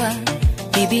 nachukua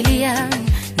Biblia,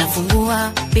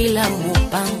 nafungua bila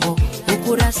mpango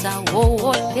ukurasa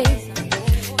wowote,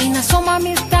 inasoma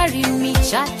mistari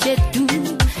michache tu,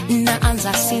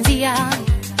 naanza sinzia,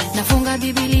 nafunga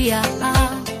Biblia,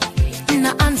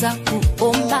 naanza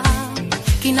kuomba,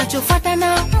 kinachofuata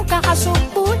naamka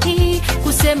asubuhi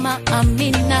kusema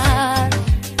amina.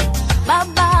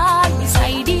 Baba,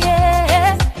 nisaidie,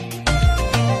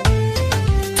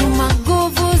 tuma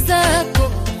nguvu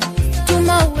zako,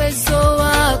 tuma uwezo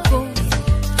wako,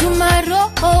 tuma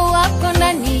roho wako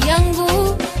ndani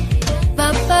yangu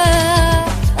Baba.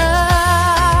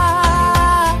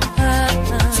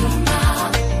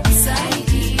 Tuma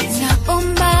msaidizi,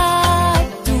 naomba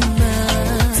tuma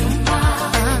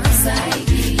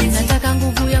msaidizi, nataka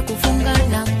nguvu ya kufunga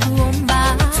na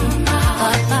kuomba, tuma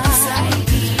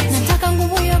msaidizi, nataka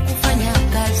nguvu ya kufanya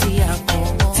kazi yako,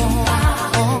 tuma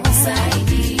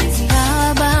msaidizi.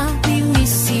 Baba, mimi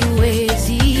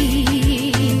siwezi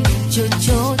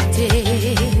chochote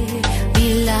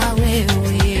bila wewe,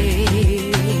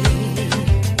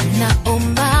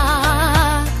 naomba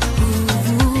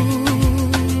nguvu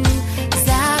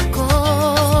zako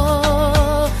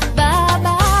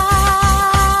Baba.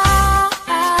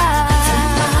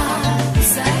 Tuma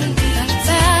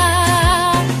msaidizi,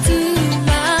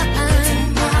 tuma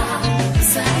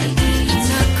msaidizi,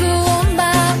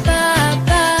 nakuomba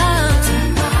Baba,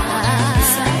 tuma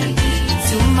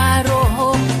msaidizi, tuma roho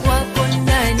wako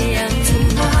ndani yangu,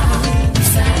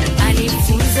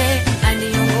 anifunze,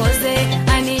 aniongoze,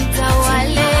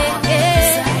 anitawale,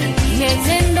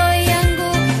 mienendo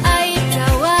yangu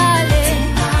aitawale,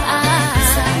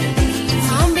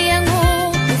 maombi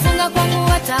yangu, kufunga kwangu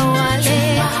watawale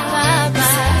Baba.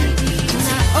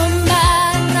 Naomba,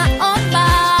 naomba,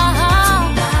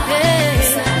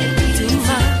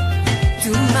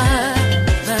 tuma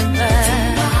Baba,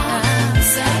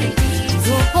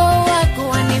 roho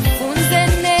wako anifunze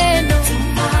neno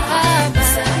Baba,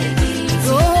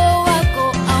 roho wako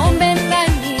aombe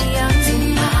ndani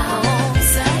yangu,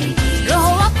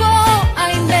 roho wako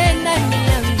aimbe ndani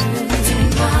yangu,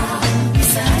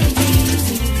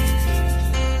 msaidizi.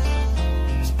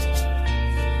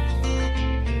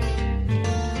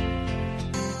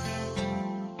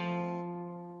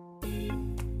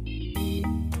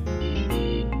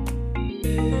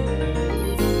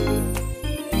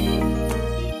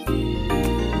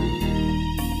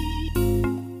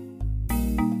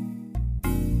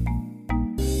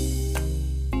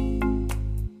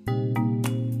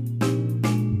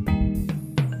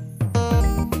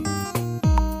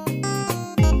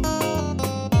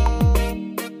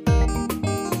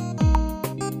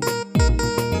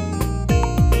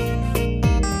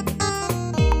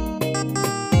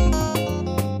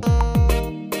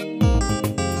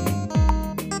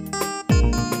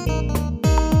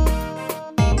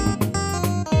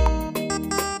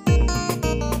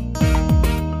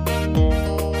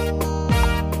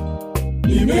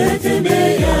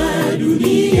 Nimetembea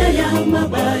dunia ya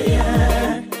mabaya,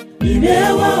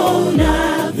 nimewaona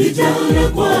vijana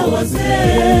kwa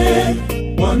wazee,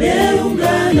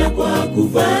 wameungana kwa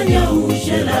kufanya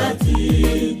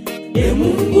usherati. E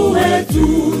Mungu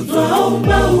wetu,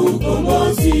 twaomba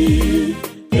ukombozi.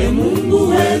 E Mungu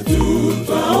wetu,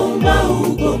 twaomba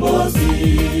ukombozi.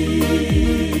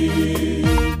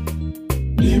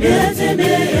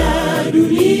 Nimetembea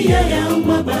dunia ya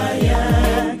mabaya,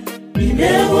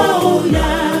 nimewaona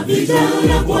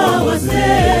vijana kwa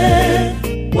wazee,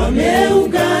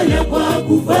 wameungana kwa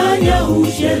kufanya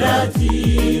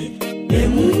usherati.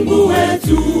 Mungu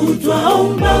wetu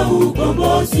twaomba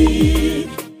ukombozi,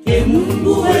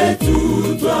 Mungu wetu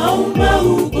twaomba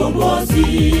ukombozi.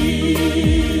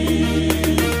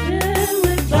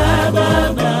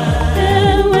 Baba,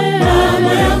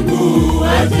 mama yangu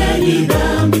acheni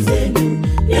dhambi zenu,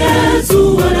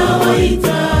 Yesu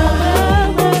anawaita.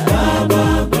 Baba,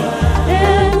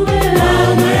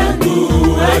 mama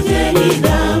yangu acheni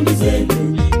dhambi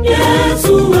zenu,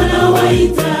 Yesu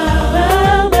anawaita.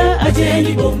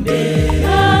 Acheni bombe,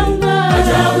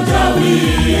 acha uchawi,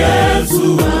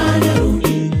 Yesu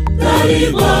anarudi,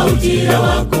 karibu ujira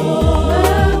wako.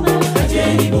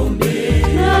 Acheni bombe,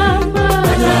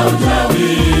 acha uchawi,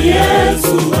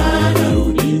 Yesu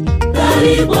anarudi,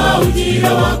 karibu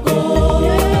ujira wako.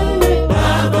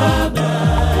 Baba,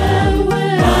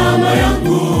 mama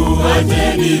yangu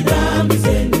acheni dhambi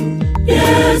zenu,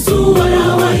 Yesu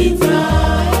anawaita.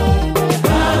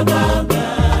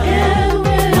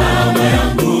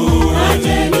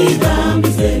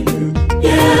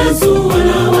 Yesu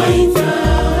anawaita.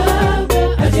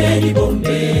 Acheni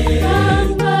bombe,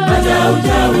 acha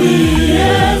uchawi,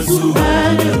 Yesu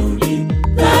anarudi,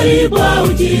 karibu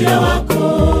ujira wako.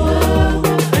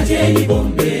 Acheni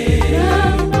bombe,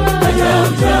 acha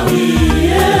uchawi,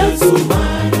 Yesu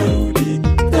anarudi,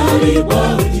 karibu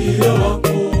ujira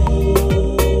wako.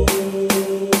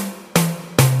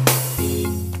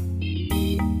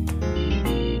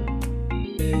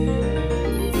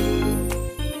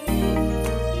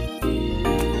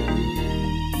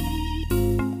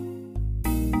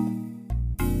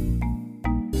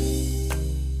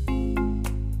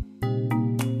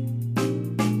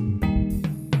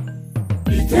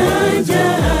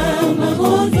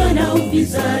 Magonjwa na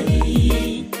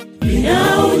ufisadi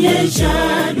vinaonyesha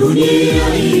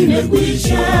dunia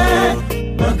imekwisha.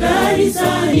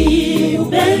 Makanisani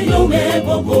upendo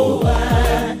umepopoa,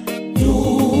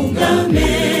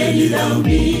 tungameni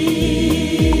dhambi,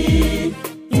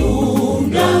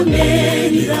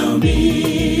 tungameni dhambi.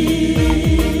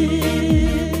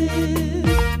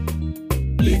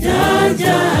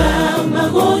 Itaja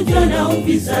magonjwa na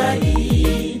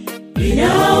ufisadi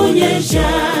vinaonyesha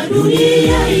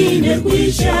dunia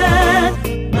imekwisha.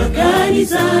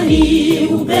 Makanisani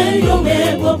upendo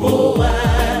umepopoa,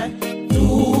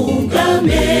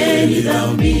 tungameni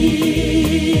dhambi,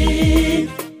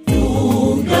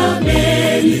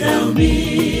 tungameni dhambi.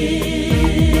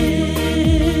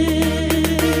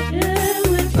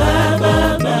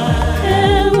 Baba,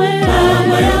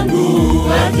 mama yangu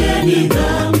acheni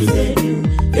dhambi zenu,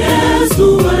 Yesu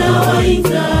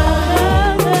anawaita.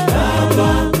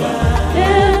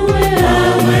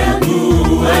 Mama yangu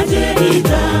acheni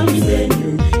dhambi zenu,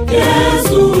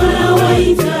 Yesu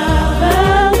anawaita.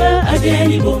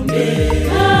 Acheni bombe,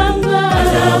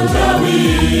 acha uchawi,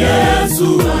 Yesu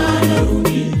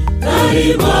anarudi,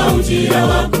 karibu ujira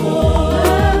wako.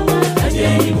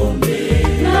 Acheni bombe,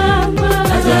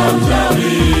 acha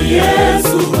uchawi,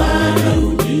 Yesu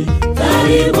anarudi,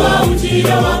 karibu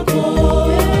ujira wako.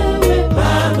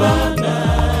 Baba,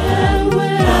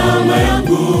 mama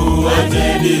yangu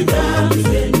acheni dhambi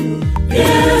zenu,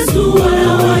 Yesu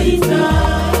anawaita.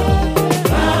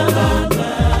 Baba,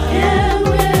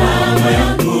 mama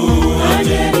yangu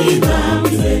acheni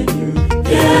dhambi zenu,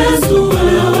 Yesu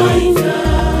anawaita.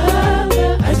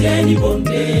 Acheni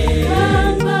bombe,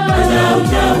 acha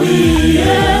uchawi,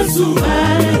 Yesu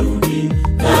anarudi,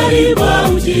 karibu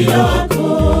ujira wako.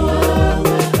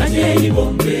 Acheni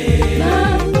bombe,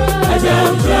 acha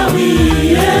uchawi,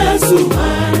 Yesu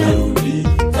anarudi,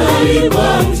 karibu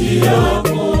ujira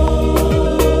wako.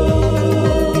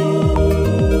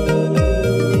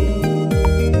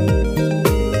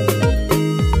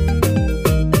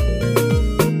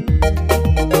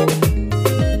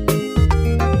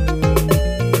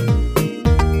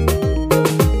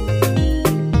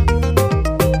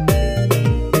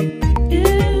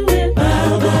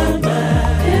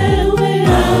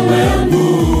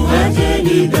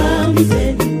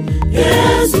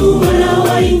 Yesu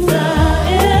anawaita.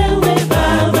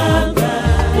 Baba,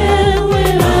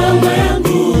 mama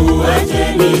yangu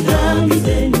acheni dhambi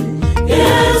zenu,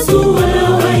 Yesu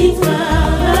anawaita.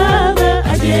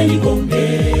 Acheni bombe,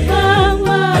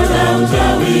 acha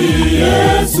uchawi,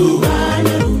 Yesu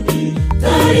anarudi,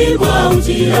 karibu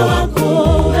ujira wako.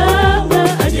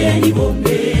 Acheni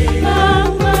bombe,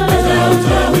 acha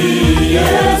uchawi,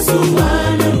 Yesu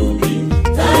anarudi,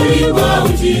 karibu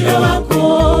ujira wako.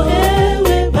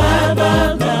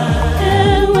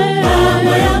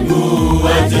 Mama yangu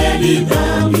acheni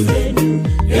dhambi zenu,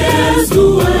 Yesu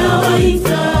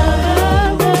anawaita.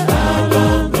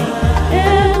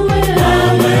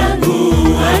 Mama yangu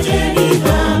acheni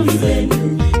dhambi zenu,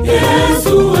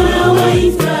 Yesu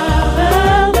anawaita.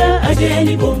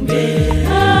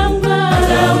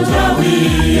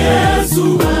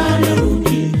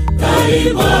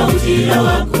 karibu ujira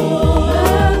wako,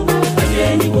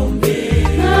 acheni bombe,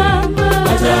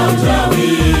 acha uchawi,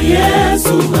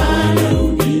 Yesu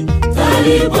anarudi,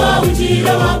 karibu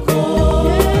ujira wako.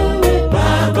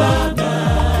 Baba,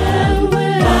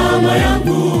 mama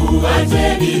yangu,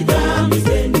 acheni dhambi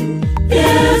zenu,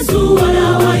 Yesu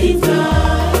anawaita.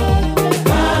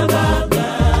 Baba,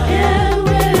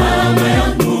 mama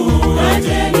yangu,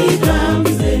 acheni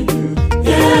dhambi zenu,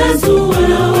 Yesu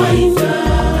anawaita.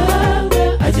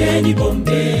 Acheni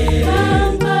bombe,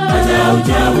 acha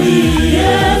uchawi,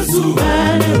 Yesu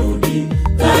anarudi,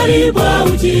 karibu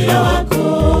ujira wako.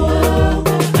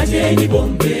 Acheni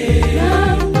bombe,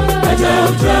 acha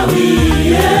uchawi,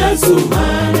 Yesu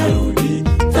anarudi,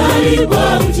 karibu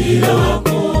ujira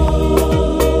wako.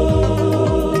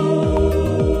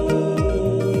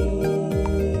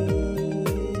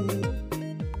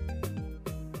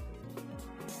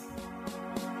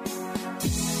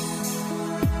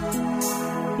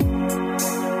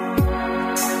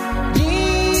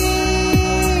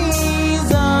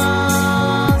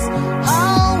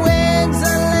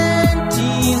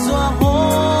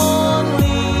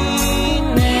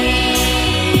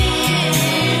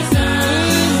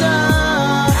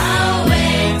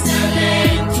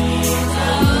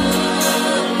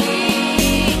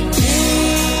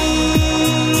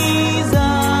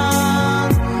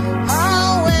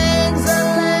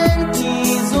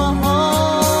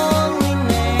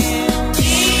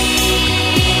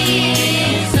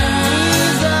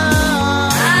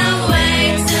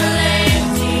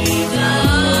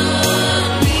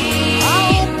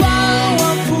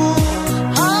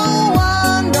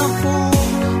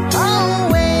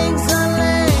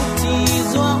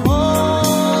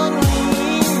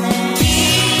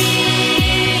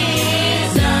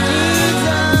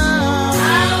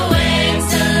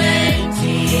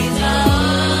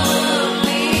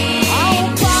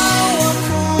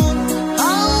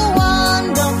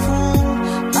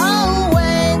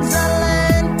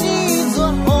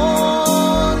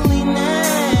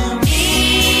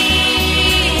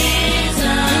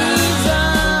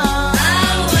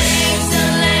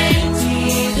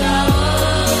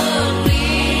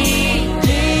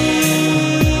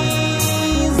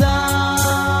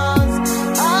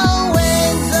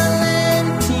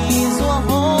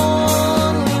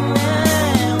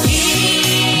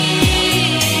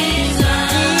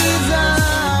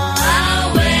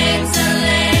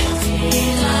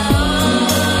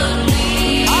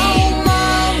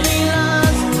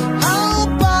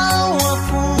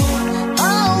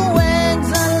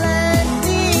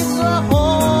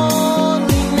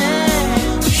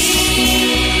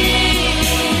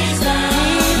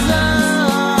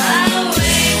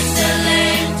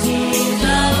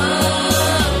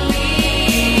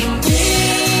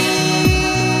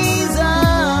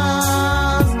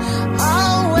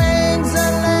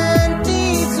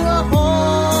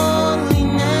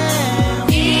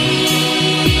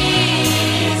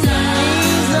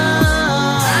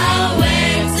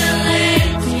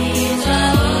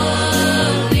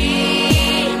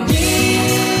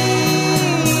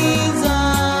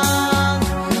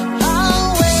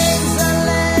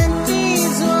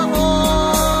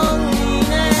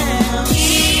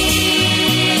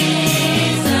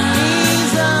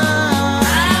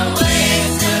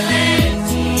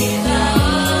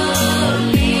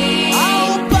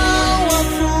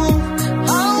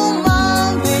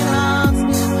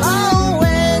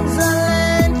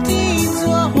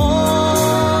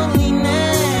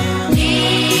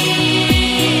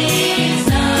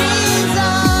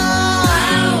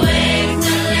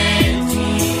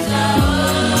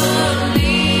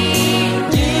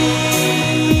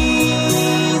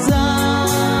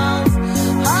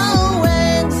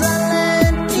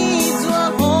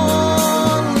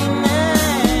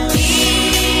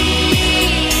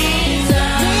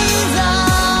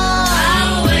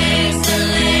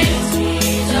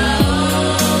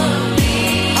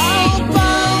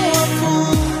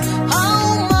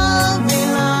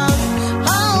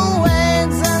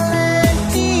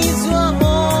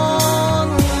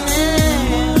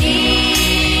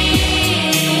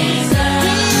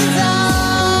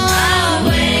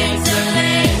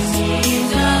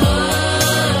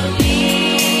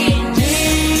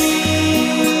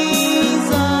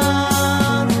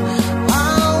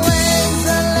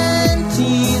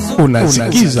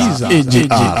 Unasikiza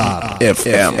AGR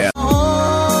FM.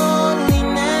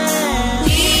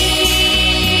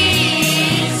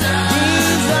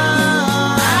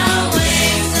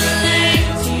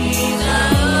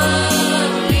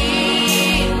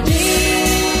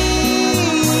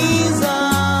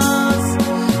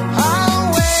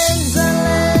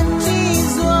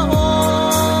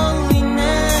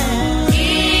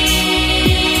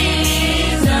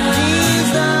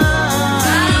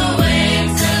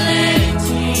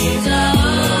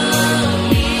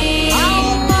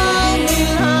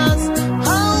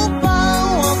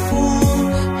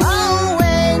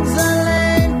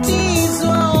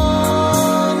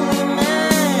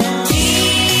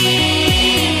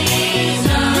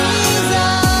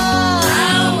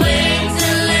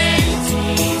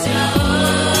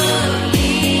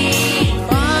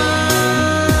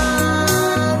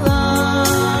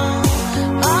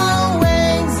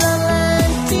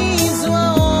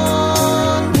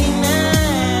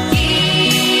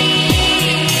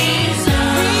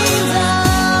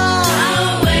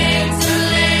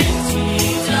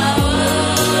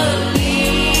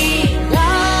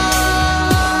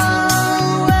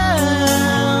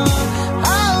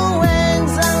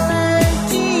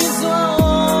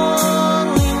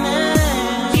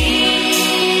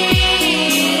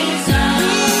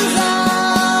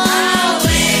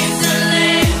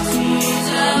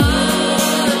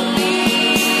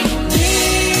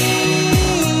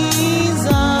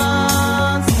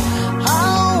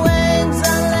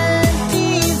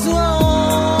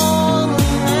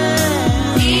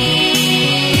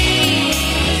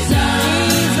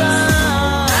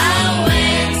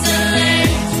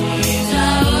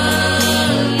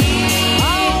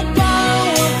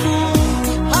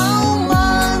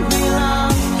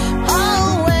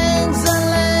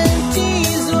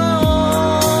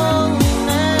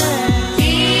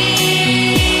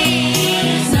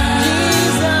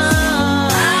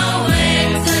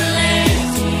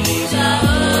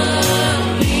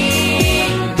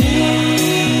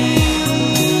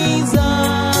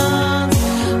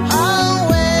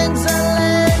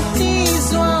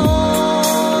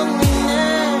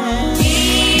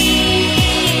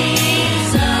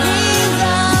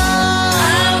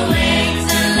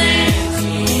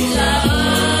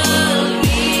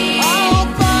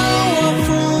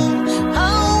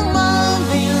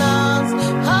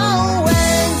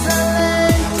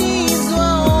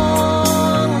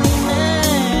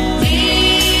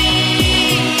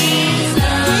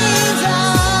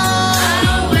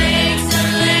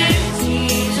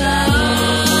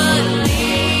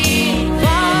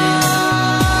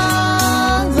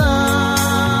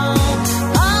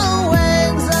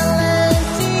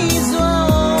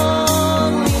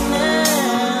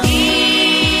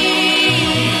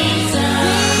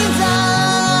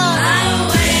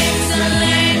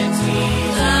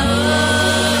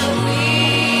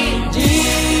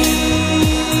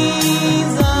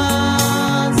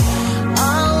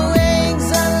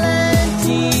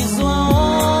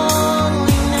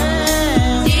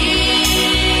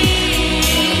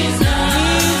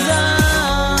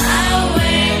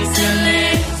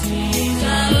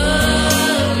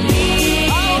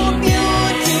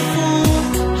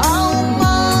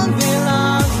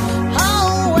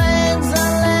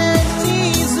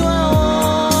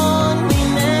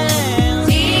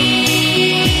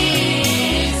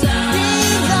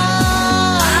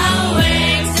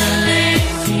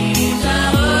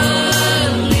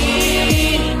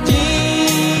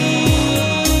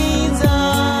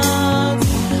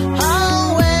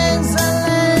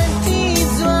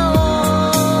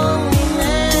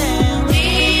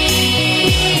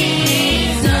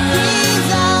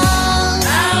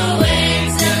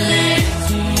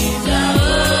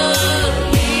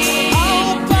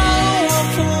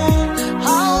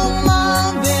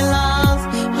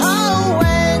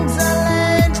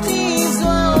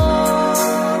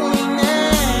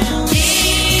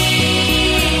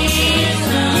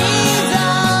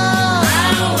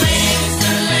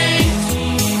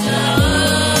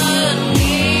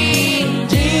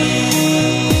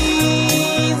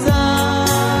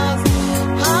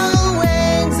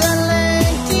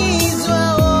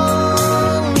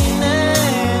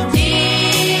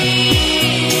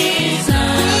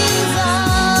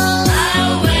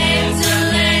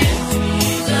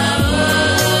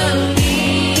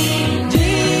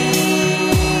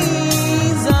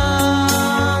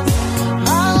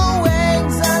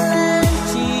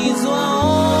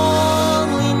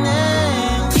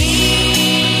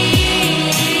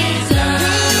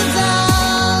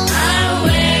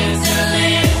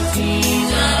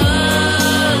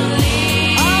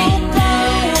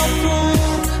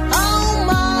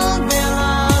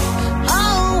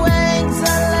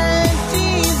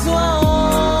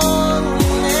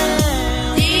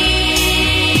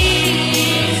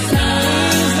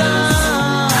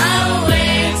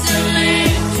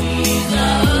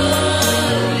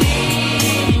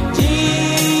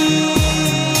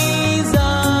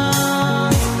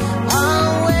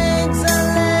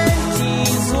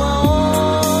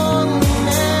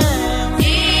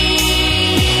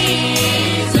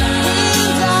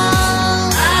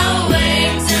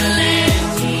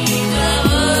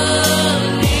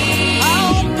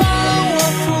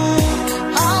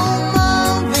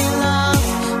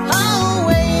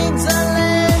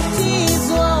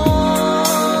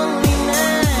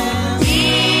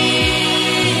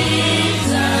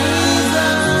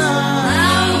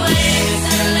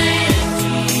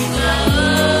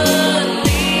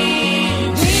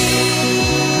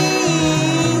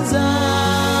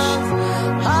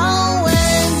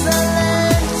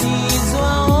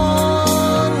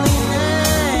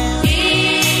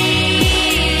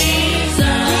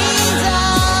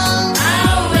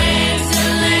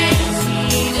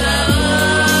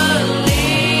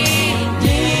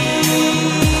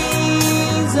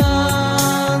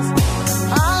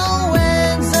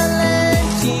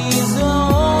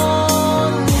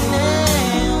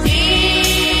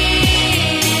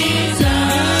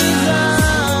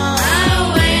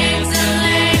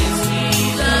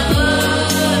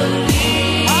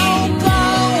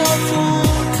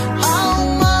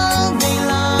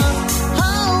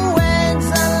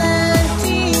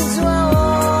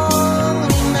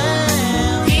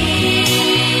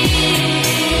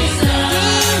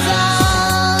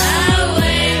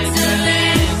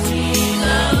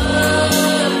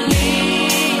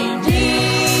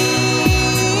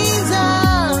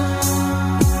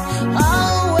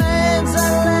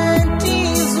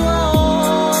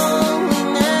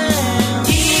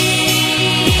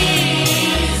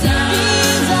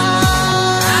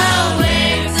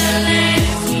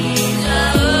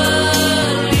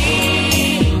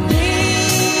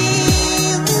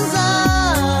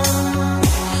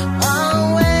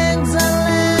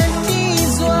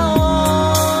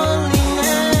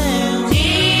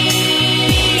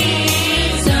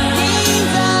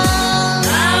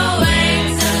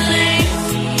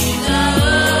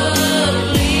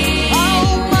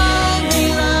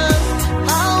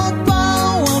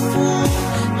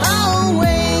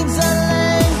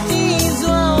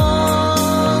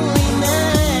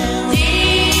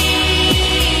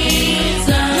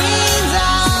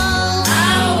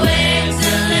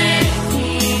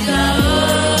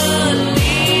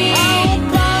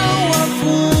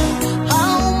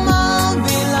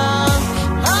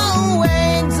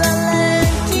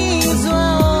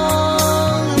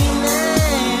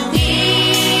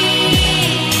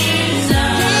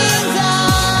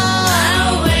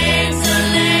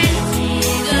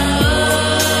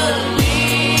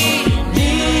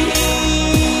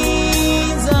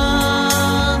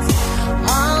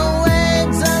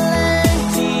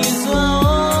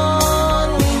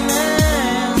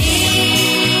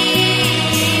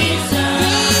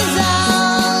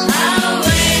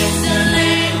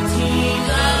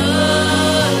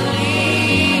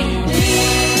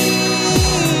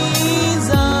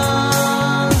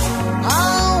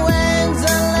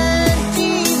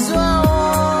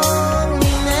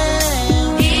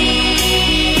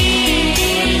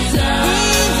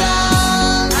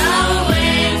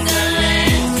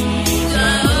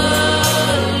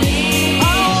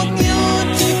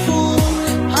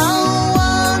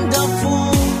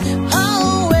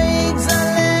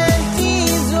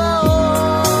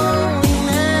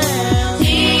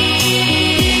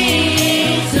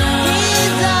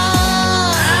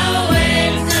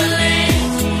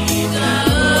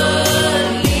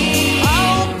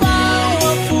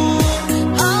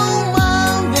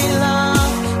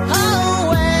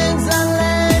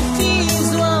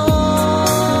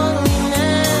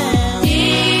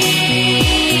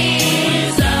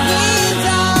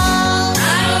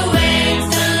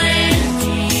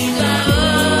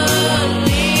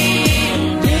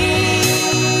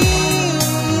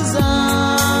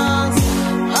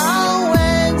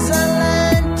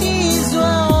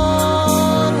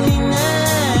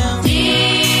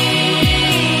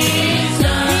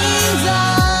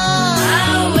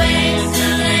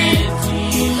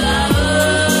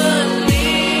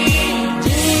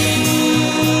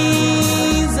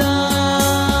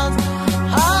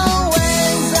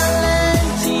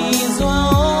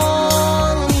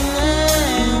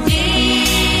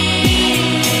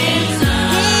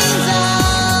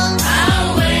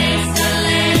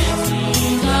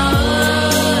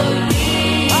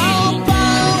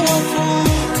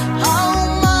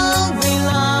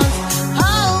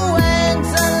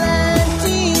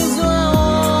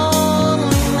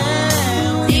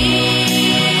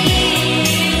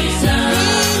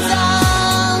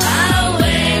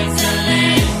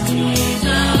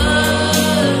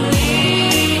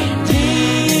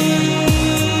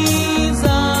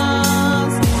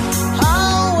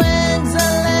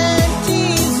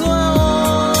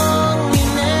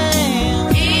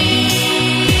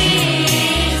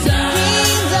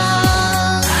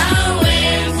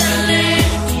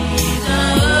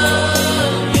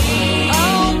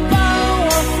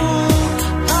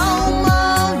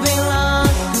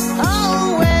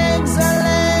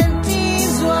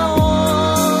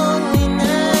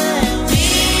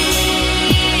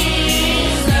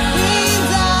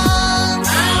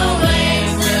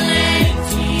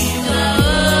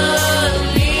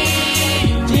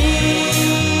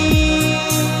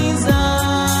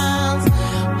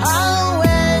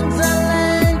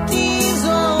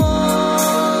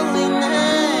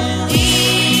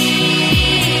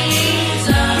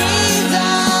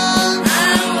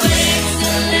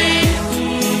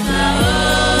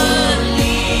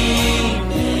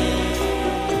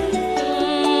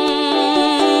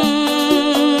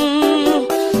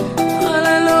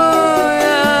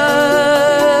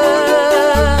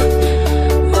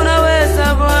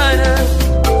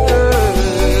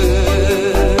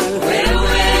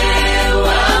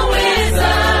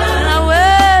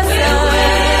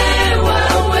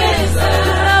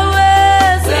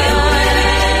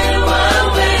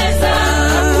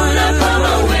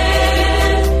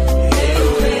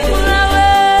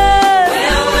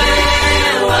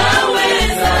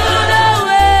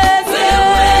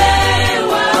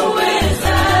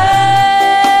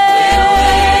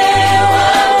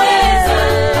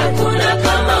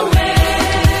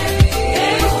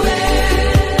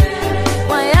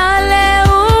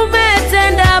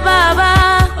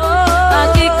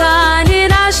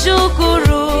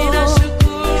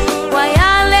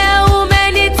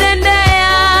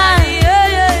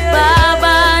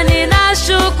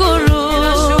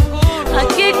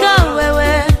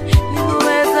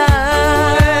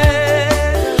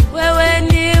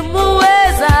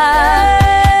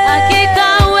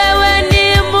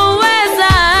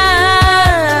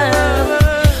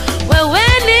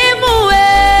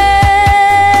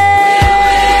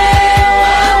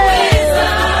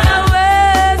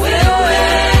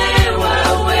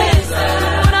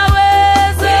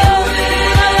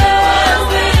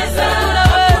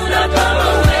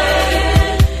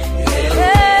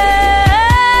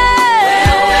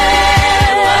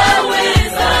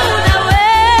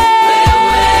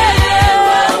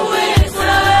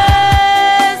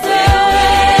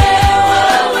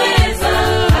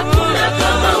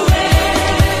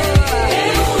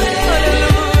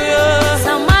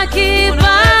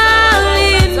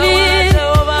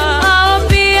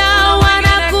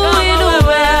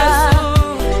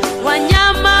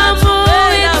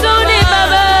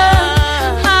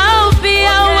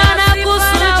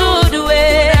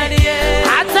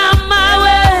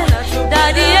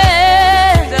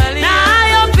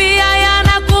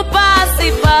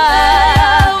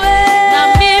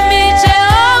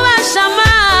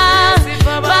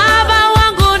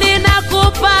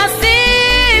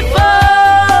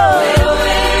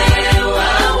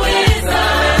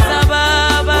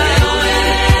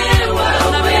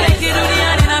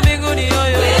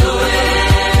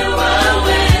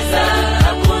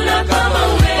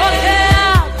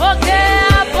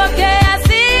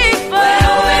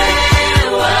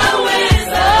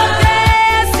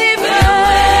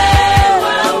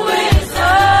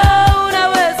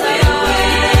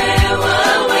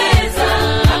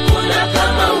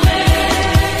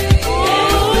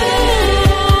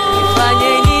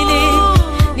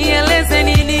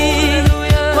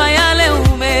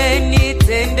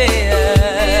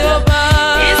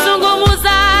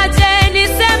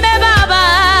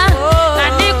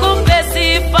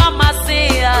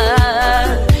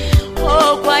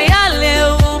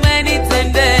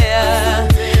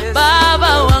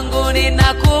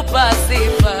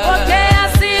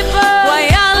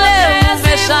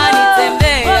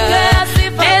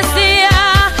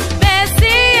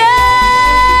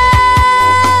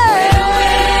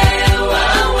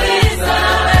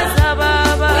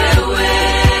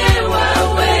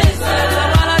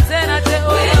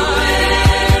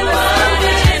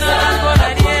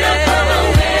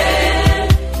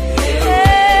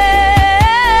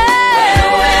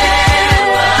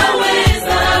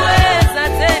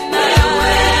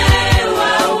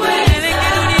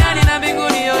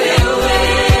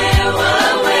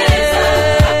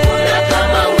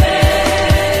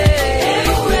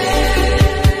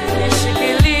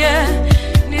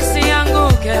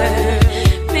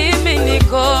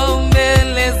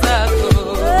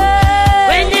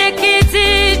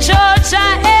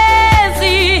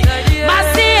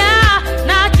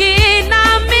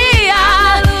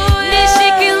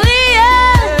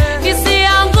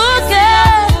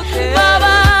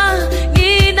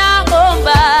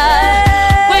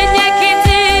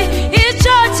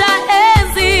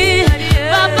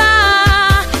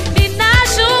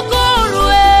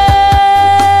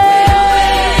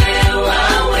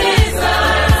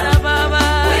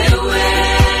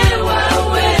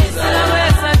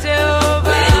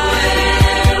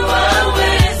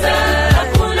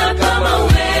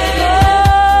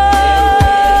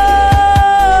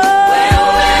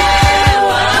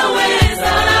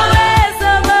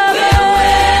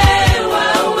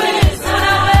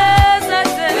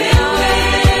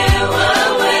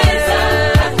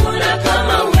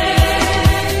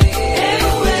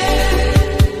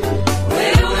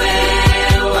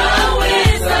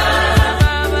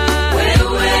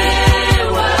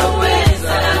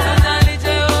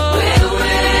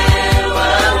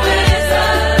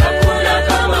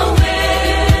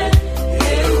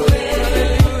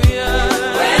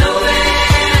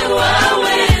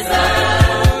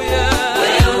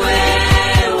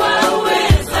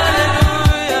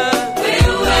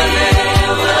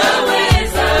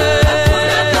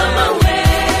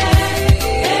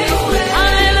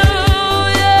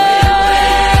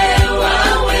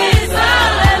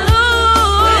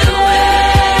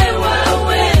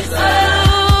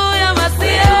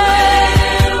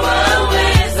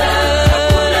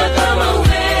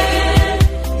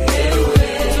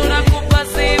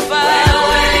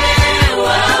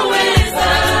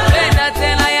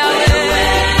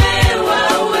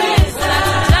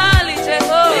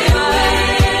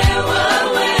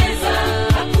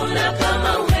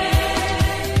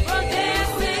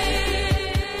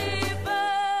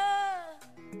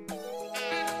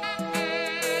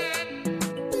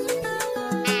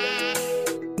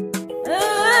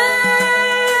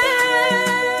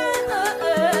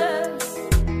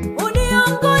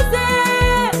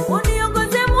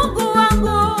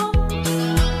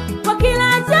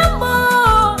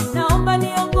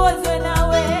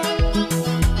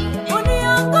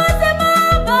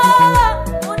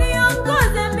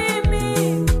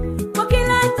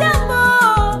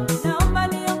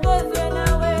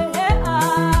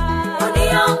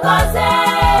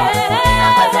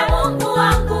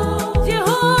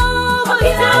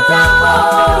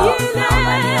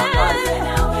 naomba niongoze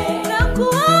nawe.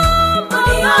 Nakuomba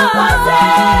uniongoze,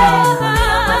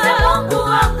 uniongoze Mungu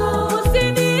wangu,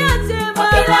 usiniache kwa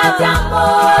kila jambo.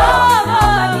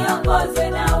 Naomba niongoze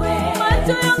nawe.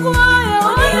 Macho yangu haya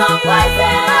uniongoze,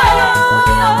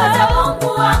 uniongoze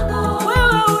Mungu wangu,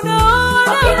 wewe unaona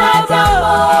kwa kila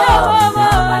jambo.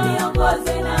 Naomba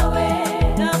niongoze nawe.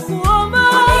 Nakuomba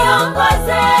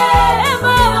uniongoze,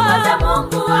 uniongoze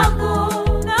Mungu wangu,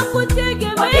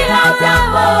 nakutegemea kwa kila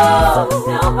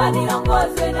jambo. Naomba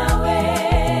niongoze nawe.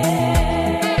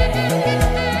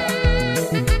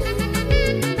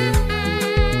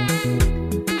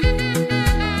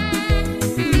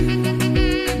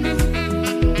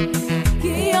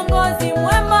 Kiongozi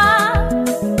mwema,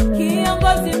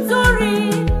 kiongozi mzuri,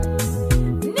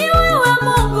 ni wewe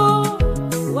Mungu,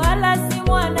 wala si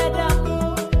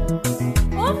mwanadamu.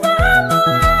 Ufahamu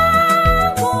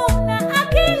wangu na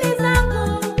akili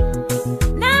zangu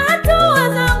na hatua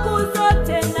zangu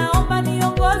zote, naomba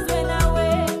niongozwe nawe.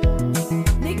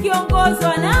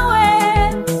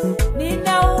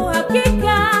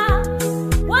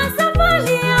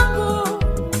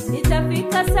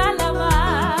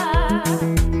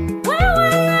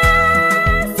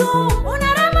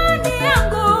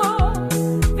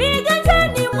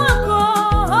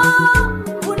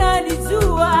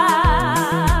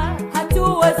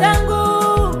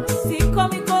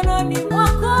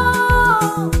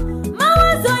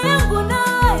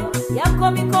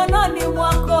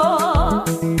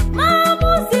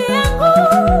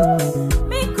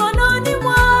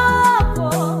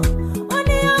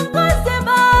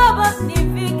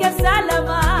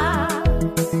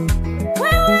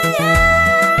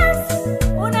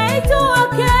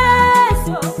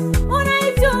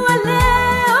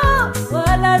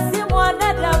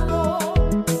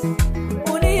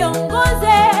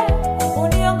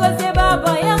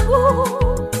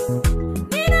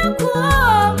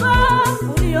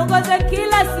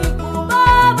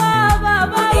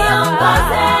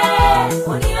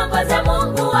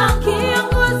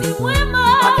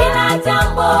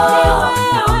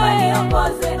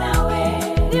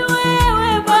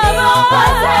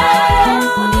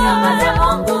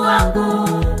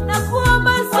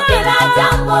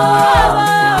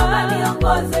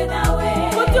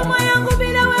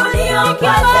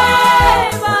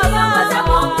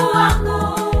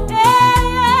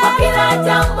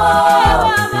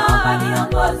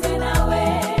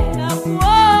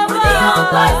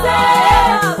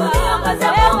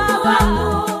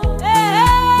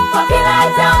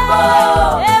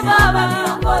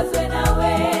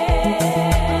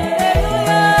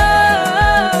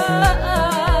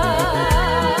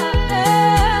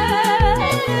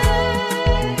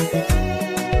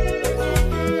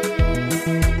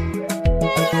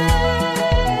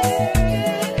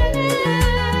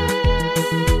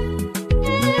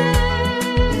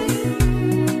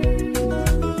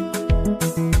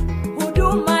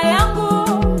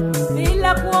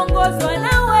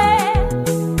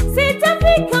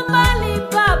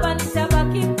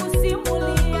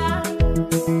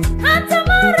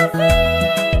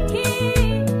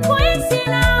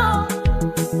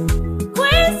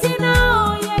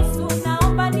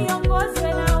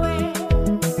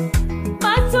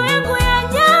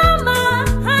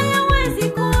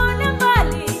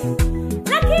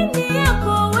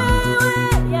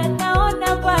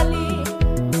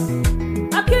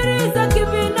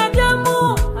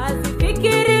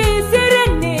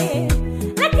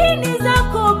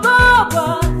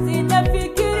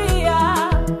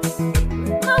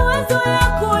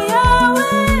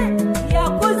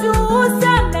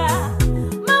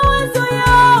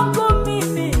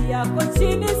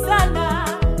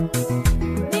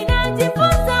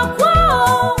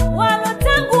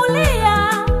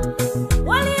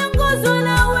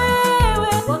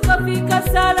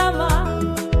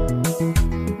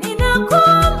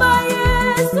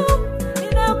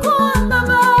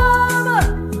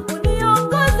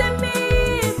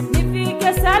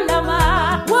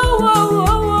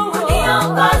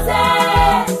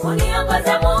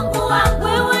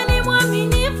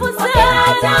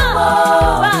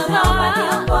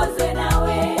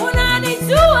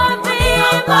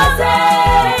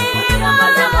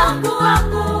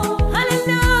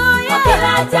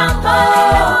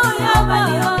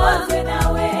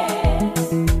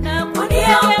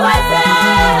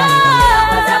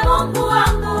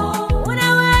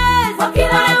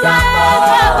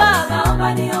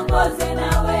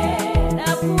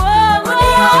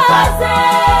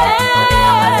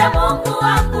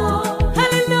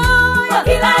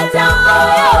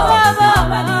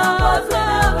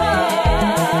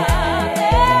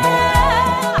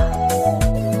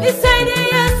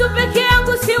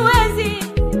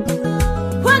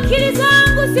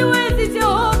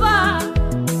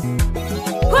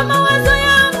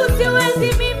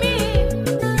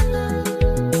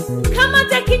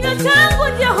 kinywa changu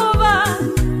Jehova,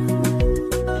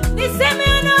 niseme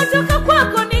yanayotoka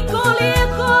kwako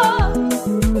nikulieko.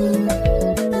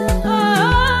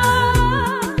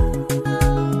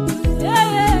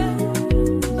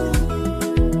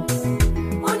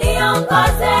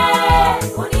 Uniongoze,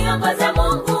 uniongoze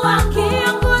Mungu wangu,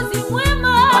 kiongozi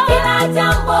mwema kwa kila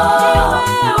jambo.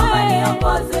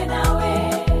 Niongozwe nawe,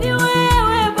 ni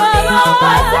wewe Baba.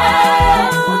 Uniongoze,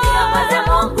 uniongoze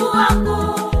Mungu wangu,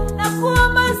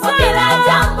 nakuomba sana kwa kila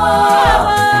jambo.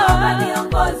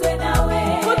 Niongozwe nawe,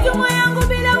 huduma yangu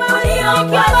bila wewe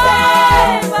uniongoze.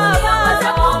 Uniongoze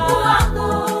Mungu wangu,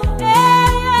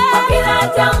 kwa kila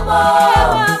jambo.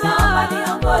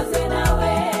 Niongozwe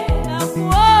nawe,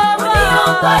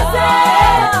 uniongoze,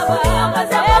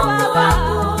 uniongoze Mungu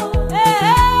wangu,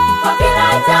 kwa kila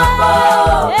jambo.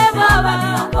 Baba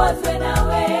niongozwe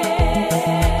nawe.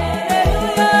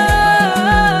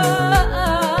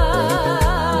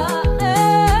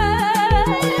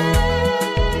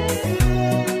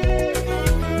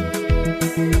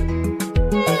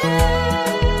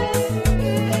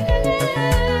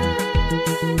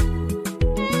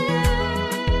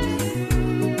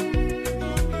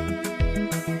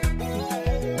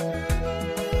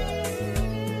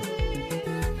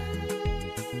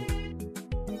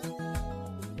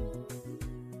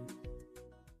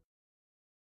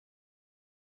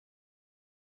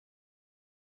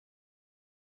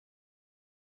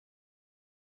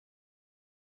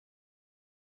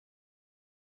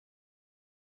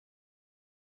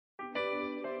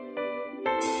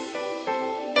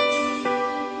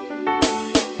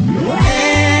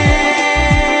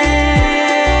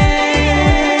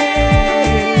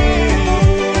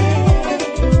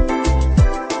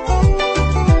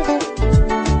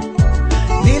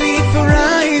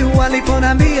 Nilifurahi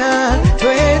waliponambia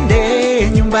twende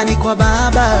nyumbani kwa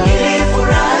baba.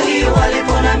 Nilifurahi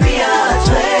waliponambia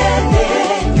twende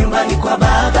nyumbani kwa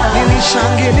baba.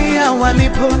 Nilishangilia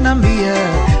waliponambia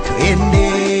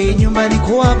twende nyumbani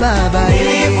kwa baba.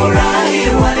 Nilifurahi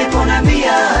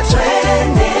waliponambia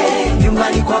twende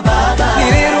nyumbani kwa baba.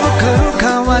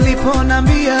 Nilirukaruka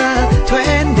waliponambia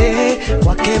twende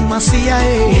kwake Masia.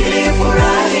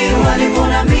 Nilifurahi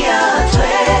waliponambia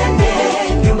twende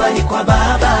nyumbani kwa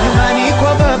baba. Nyumbani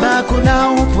kwa baba kuna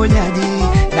uponyaji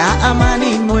na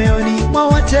amani moyoni mwa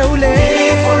wateule.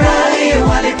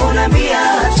 Nilifurahi waliponambia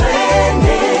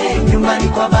twende nyumbani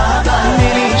kwa baba.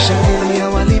 Nilishangilia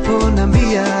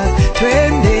waliponambia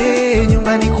twende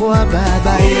nyumbani kwa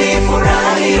baba.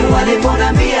 Nilifurahi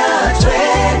waliponambia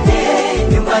twende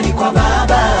nyumbani kwa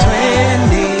baba.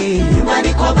 Twende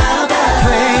nyumbani kwa baba.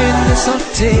 Twende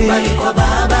sote nyumbani kwa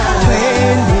baba.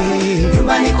 Twende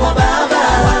nyumbani kwa baba.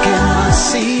 wake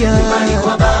Masia nyumbani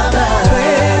kwa baba.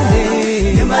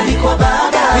 Twende nyumbani kwa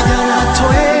baba. vijana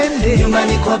twende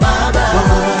nyumbani kwa baba.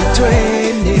 wamama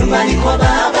twende nyumbani kwa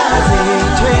baba. wazee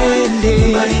twende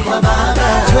nyumbani kwa baba.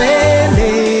 twende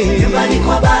nyumbani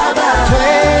kwa baba.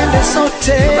 twende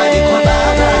sote nyumbani kwa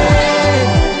baba.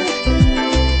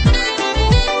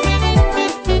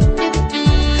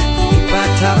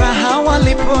 Nilipata raha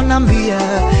waliponambia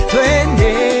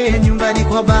twende nyumbani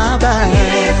kwa baba.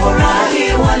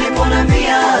 Nilifurahi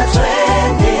waliponambia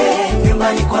twende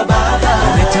nyumbani kwa baba.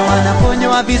 Wote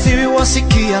wanaponywa viziwi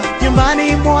wasikia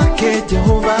nyumbani mwake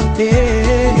Jehova.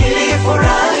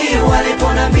 Nilifurahi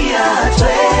waliponambia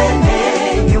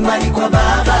twende nyumbani kwa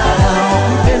baba.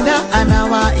 Mpenda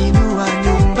anawainua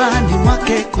nyumbani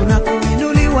mwake kuna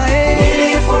kuinuliwa.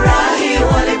 Nilifurahi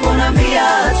waliponambia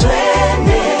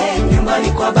twende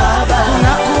nyumbani kwa baba.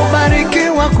 Kuna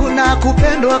kubarikiwa, kuna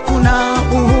kupendwa, kuna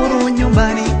uhuru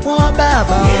nyumbani mwa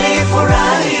baba.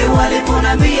 Nilifurahi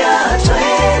waliponambia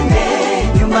twende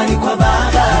nyumbani kwa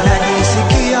baba.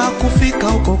 Najisikia kufika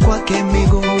huko kwake,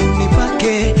 miguuni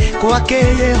pake, kwake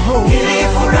Yehova.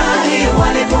 Nilifurahi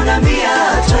waliponambia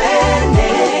twende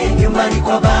nyumbani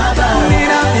kwa baba.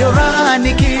 Ninayo raha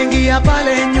nikiingia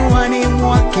pale nyumbani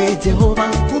mwake Jehova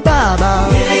baba.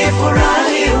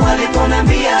 Nilifurahi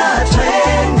waliponambia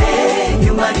twende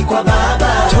nyumbani kwa baba.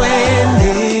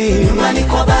 Twende nyumbani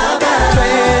kwa baba.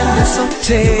 Twende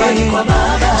sote nyumbani kwa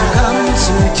baba.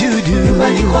 Tukamsujudu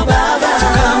nyumbani kwa baba.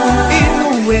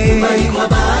 Tukamuinue nyumbani kwa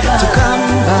baba.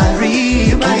 Tukambariki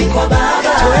nyumbani kwa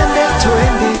baba. Twende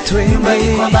twende twende nyumbani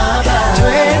kwa baba.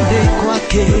 Twende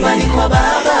kwake nyumbani kwa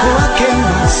baba. Kwake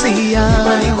Masia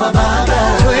nyumbani kwa baba.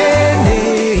 Twende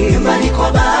nyumbani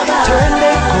kwa baba.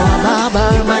 Twende kwa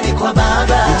baba nyumbani kwa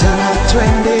baba. Vijana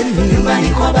twendeni nyumbani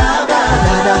kwa baba.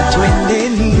 Dada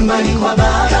twendeni nyumbani kwa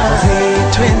baba. Wazee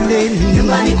twendeni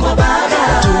nyumbani kwa baba.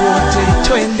 Watu wote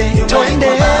twende twende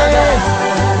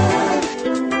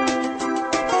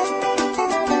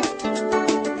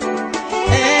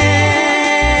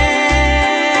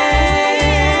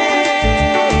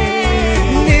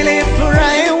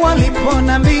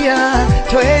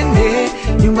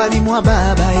nyumbani mwa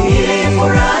baba.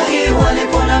 Nilifurahi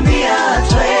waliponambia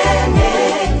twende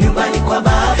nyumbani kwa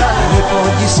baba.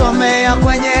 Nilipojisomea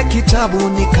kwenye kitabu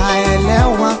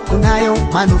nikaelewa kunayo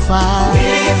manufaa.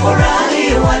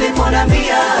 Nilifurahi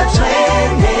waliponambia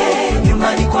twende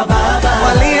nyumbani kwa baba.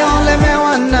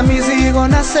 Waliolemewa na mizigo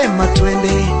nasema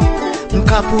twende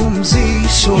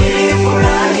mkapumzishwe.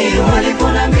 Nilifurahi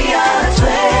waliponambia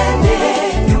twende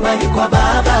nyumbani kwa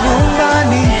baba.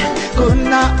 Nyumbani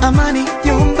kuna amani,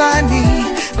 nyumbani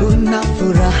kuna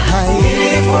furaha.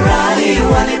 Nilifurahi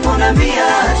waliponambia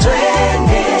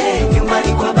twende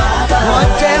nyumbani kwa baba.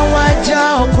 Wote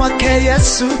wajao kwake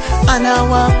Yesu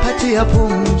anawapatia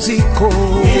pumziko.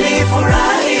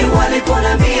 Nilifurahi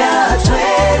waliponambia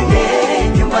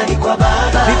twende nyumbani kwa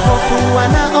baba. Vipofu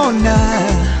wanaona,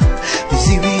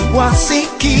 viziwi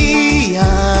wasikia.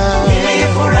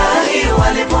 Nilifurahi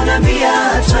waliponambia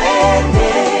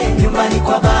twende nyumbani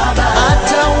kwa baba.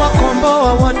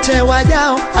 Atawakomboa wote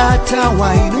wajao,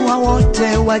 atawainua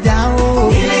wote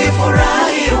wajao.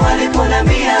 Nilifurahi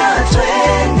waliponambia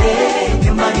twende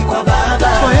nyumbani kwa baba.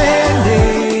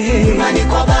 Twende nyumbani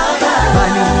kwa baba.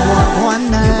 Nyumbani mwa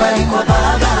Bwana. Nyumbani kwa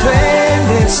baba.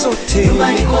 Twende sote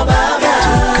nyumbani kwa baba.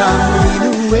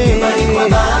 Tukamuinue nyumbani kwa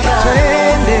baba.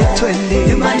 Twende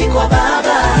nyumbani kwa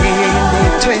baba.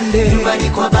 Twende nyumbani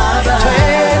kwa baba.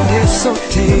 Twende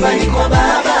sote nyumbani kwa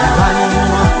baba. Nyumbani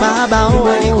mwa baba.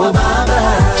 Nyumbani kwa baba.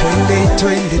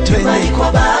 Twende nyumbani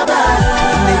kwa baba.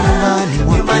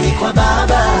 Twende nyumbani kwa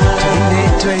baba.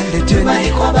 Twende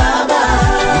nyumbani kwa baba.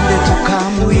 Twende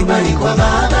tukamuinue nyumbani kwa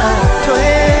baba.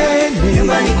 Twende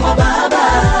nyumbani kwa baba.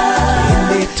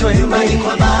 Twende nyumbani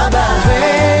kwa baba.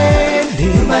 Twende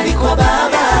nyumbani kwa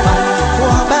baba.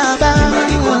 Kwa baba.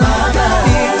 nyumbani kwa baba.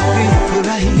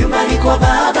 Furahi nyumbani kwa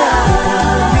baba.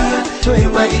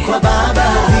 nyumbani kwa baba.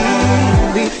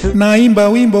 Naimba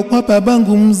wimbo kwa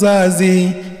babangu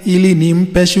mzazi ili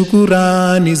nimpe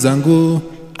shukurani zangu.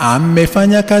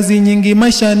 Amefanya kazi nyingi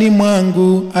maishani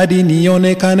mwangu hadi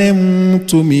nionekane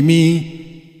mtu mimi.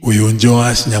 Uyu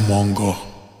Joash Nyamongo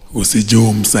usijo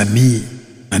msanii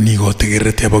na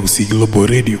nigotegerete abagusi Global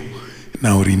Radio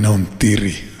na urina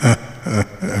ontiri.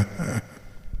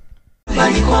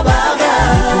 Nyumbani kwa baba.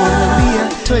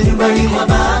 Nyumbani kwa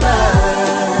baba.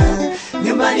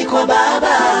 Nyumbani kwa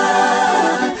baba.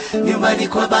 Nyumbani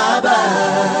kwa baba.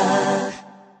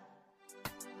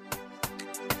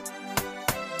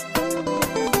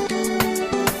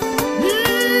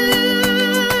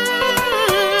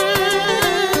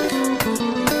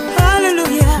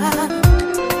 Hallelujah.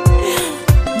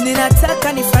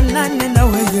 Ninataka nifanane na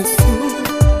wewe Yesu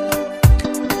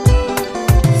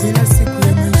kila siku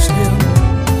ya maisha yangu.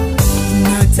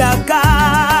 Nataka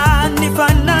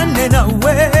nifanane na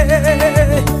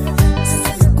wewe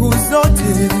siku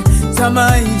zote za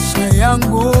maisha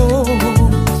yangu.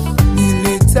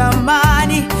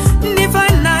 Nilitamani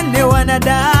nifanane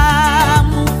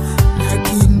wanadamu,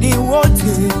 lakini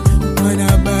wote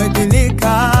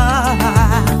wanabadilika.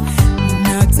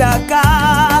 Nataka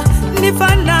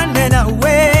nifanane na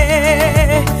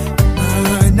wewe,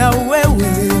 maana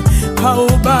wewe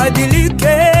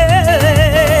haubadilike.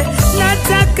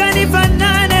 Nataka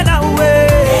nifanane na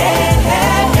wewe,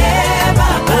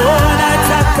 oh,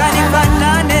 nataka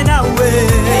nifanane na wewe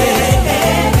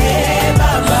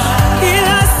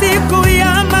kila siku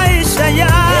ya maisha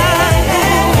yangu.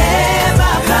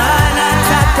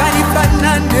 Nataka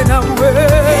nifanane na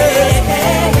wewe.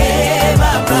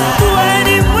 Wewe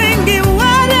ni mwingi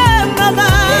wa rehema,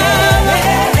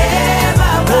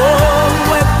 oh,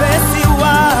 mwepesi wa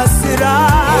hasira.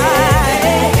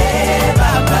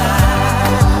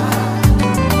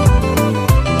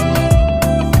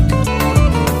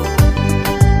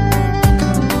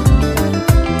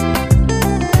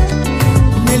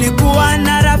 Nilikuwa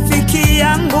na rafiki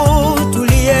yangu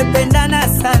tuliyependana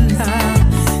sana,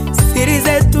 siri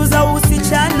zetu za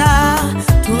usichana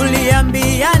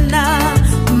tuliambiana,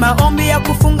 maombi ya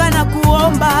kufunga na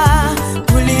kuomba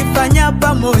tulifanya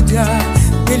pamoja.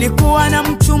 Nilikuwa na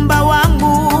mchumba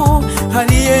wangu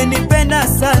aliyenipenda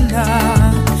sana,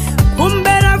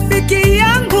 kumbe rafiki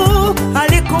yangu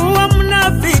alikuwa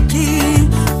mnafiki.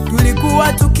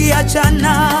 Tulikuwa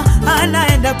tukiachana,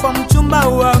 anaenda kwa mchumba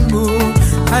wangu,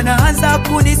 anaanza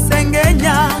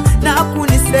kunisengenya na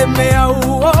kunisemea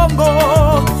uongo.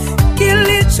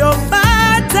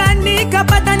 Kilichopata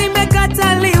nikapata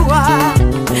nimekataliwa,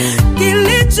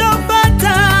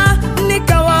 kilichopata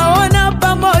nikawaona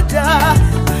pamoja.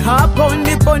 Hapo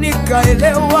ndipo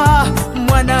nikaelewa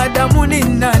mwanadamu ni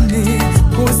nani.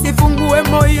 Usifungue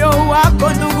moyo wako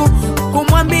ndugu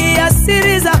kumwambia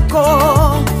siri zako,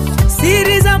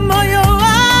 siri za moyo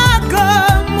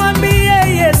wako mwambie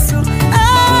Yesu.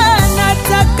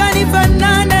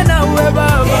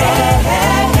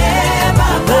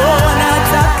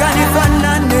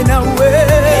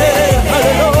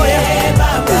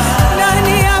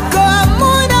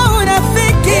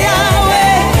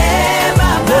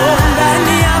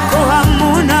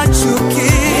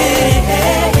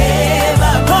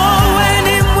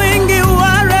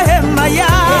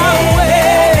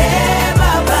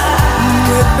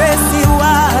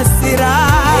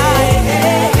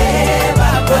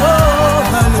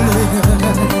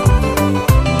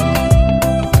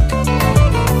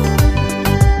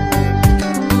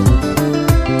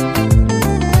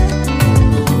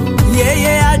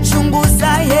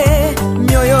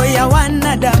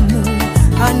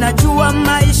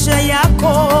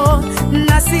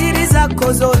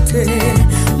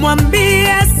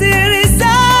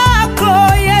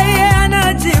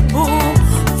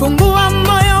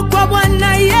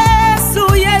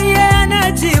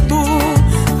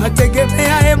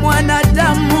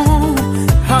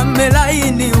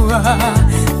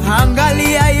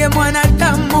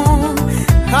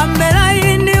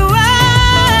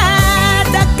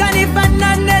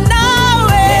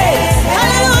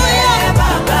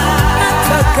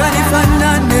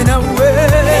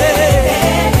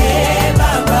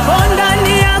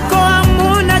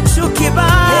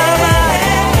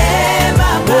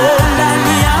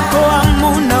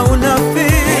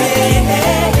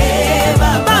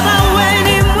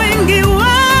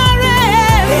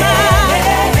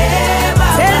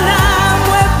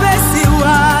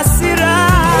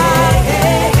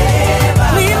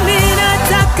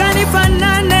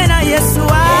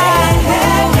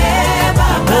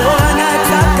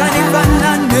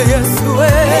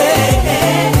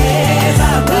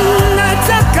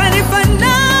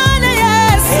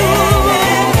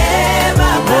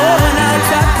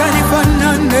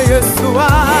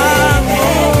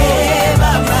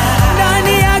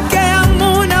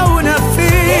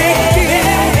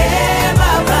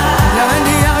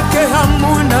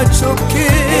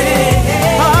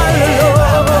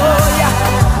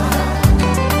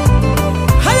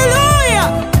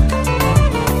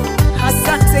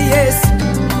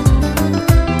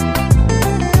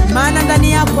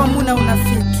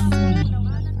 rafiki.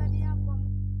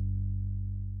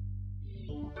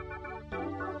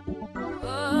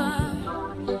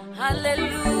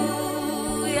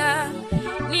 Hallelujah,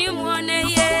 nimwone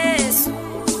Yesu.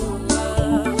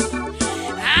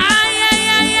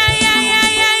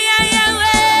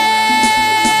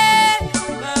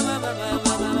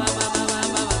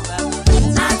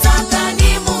 Nataka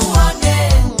nimuone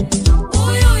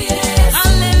huyu Yesu.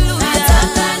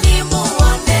 Nataka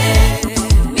nimuone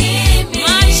mimi.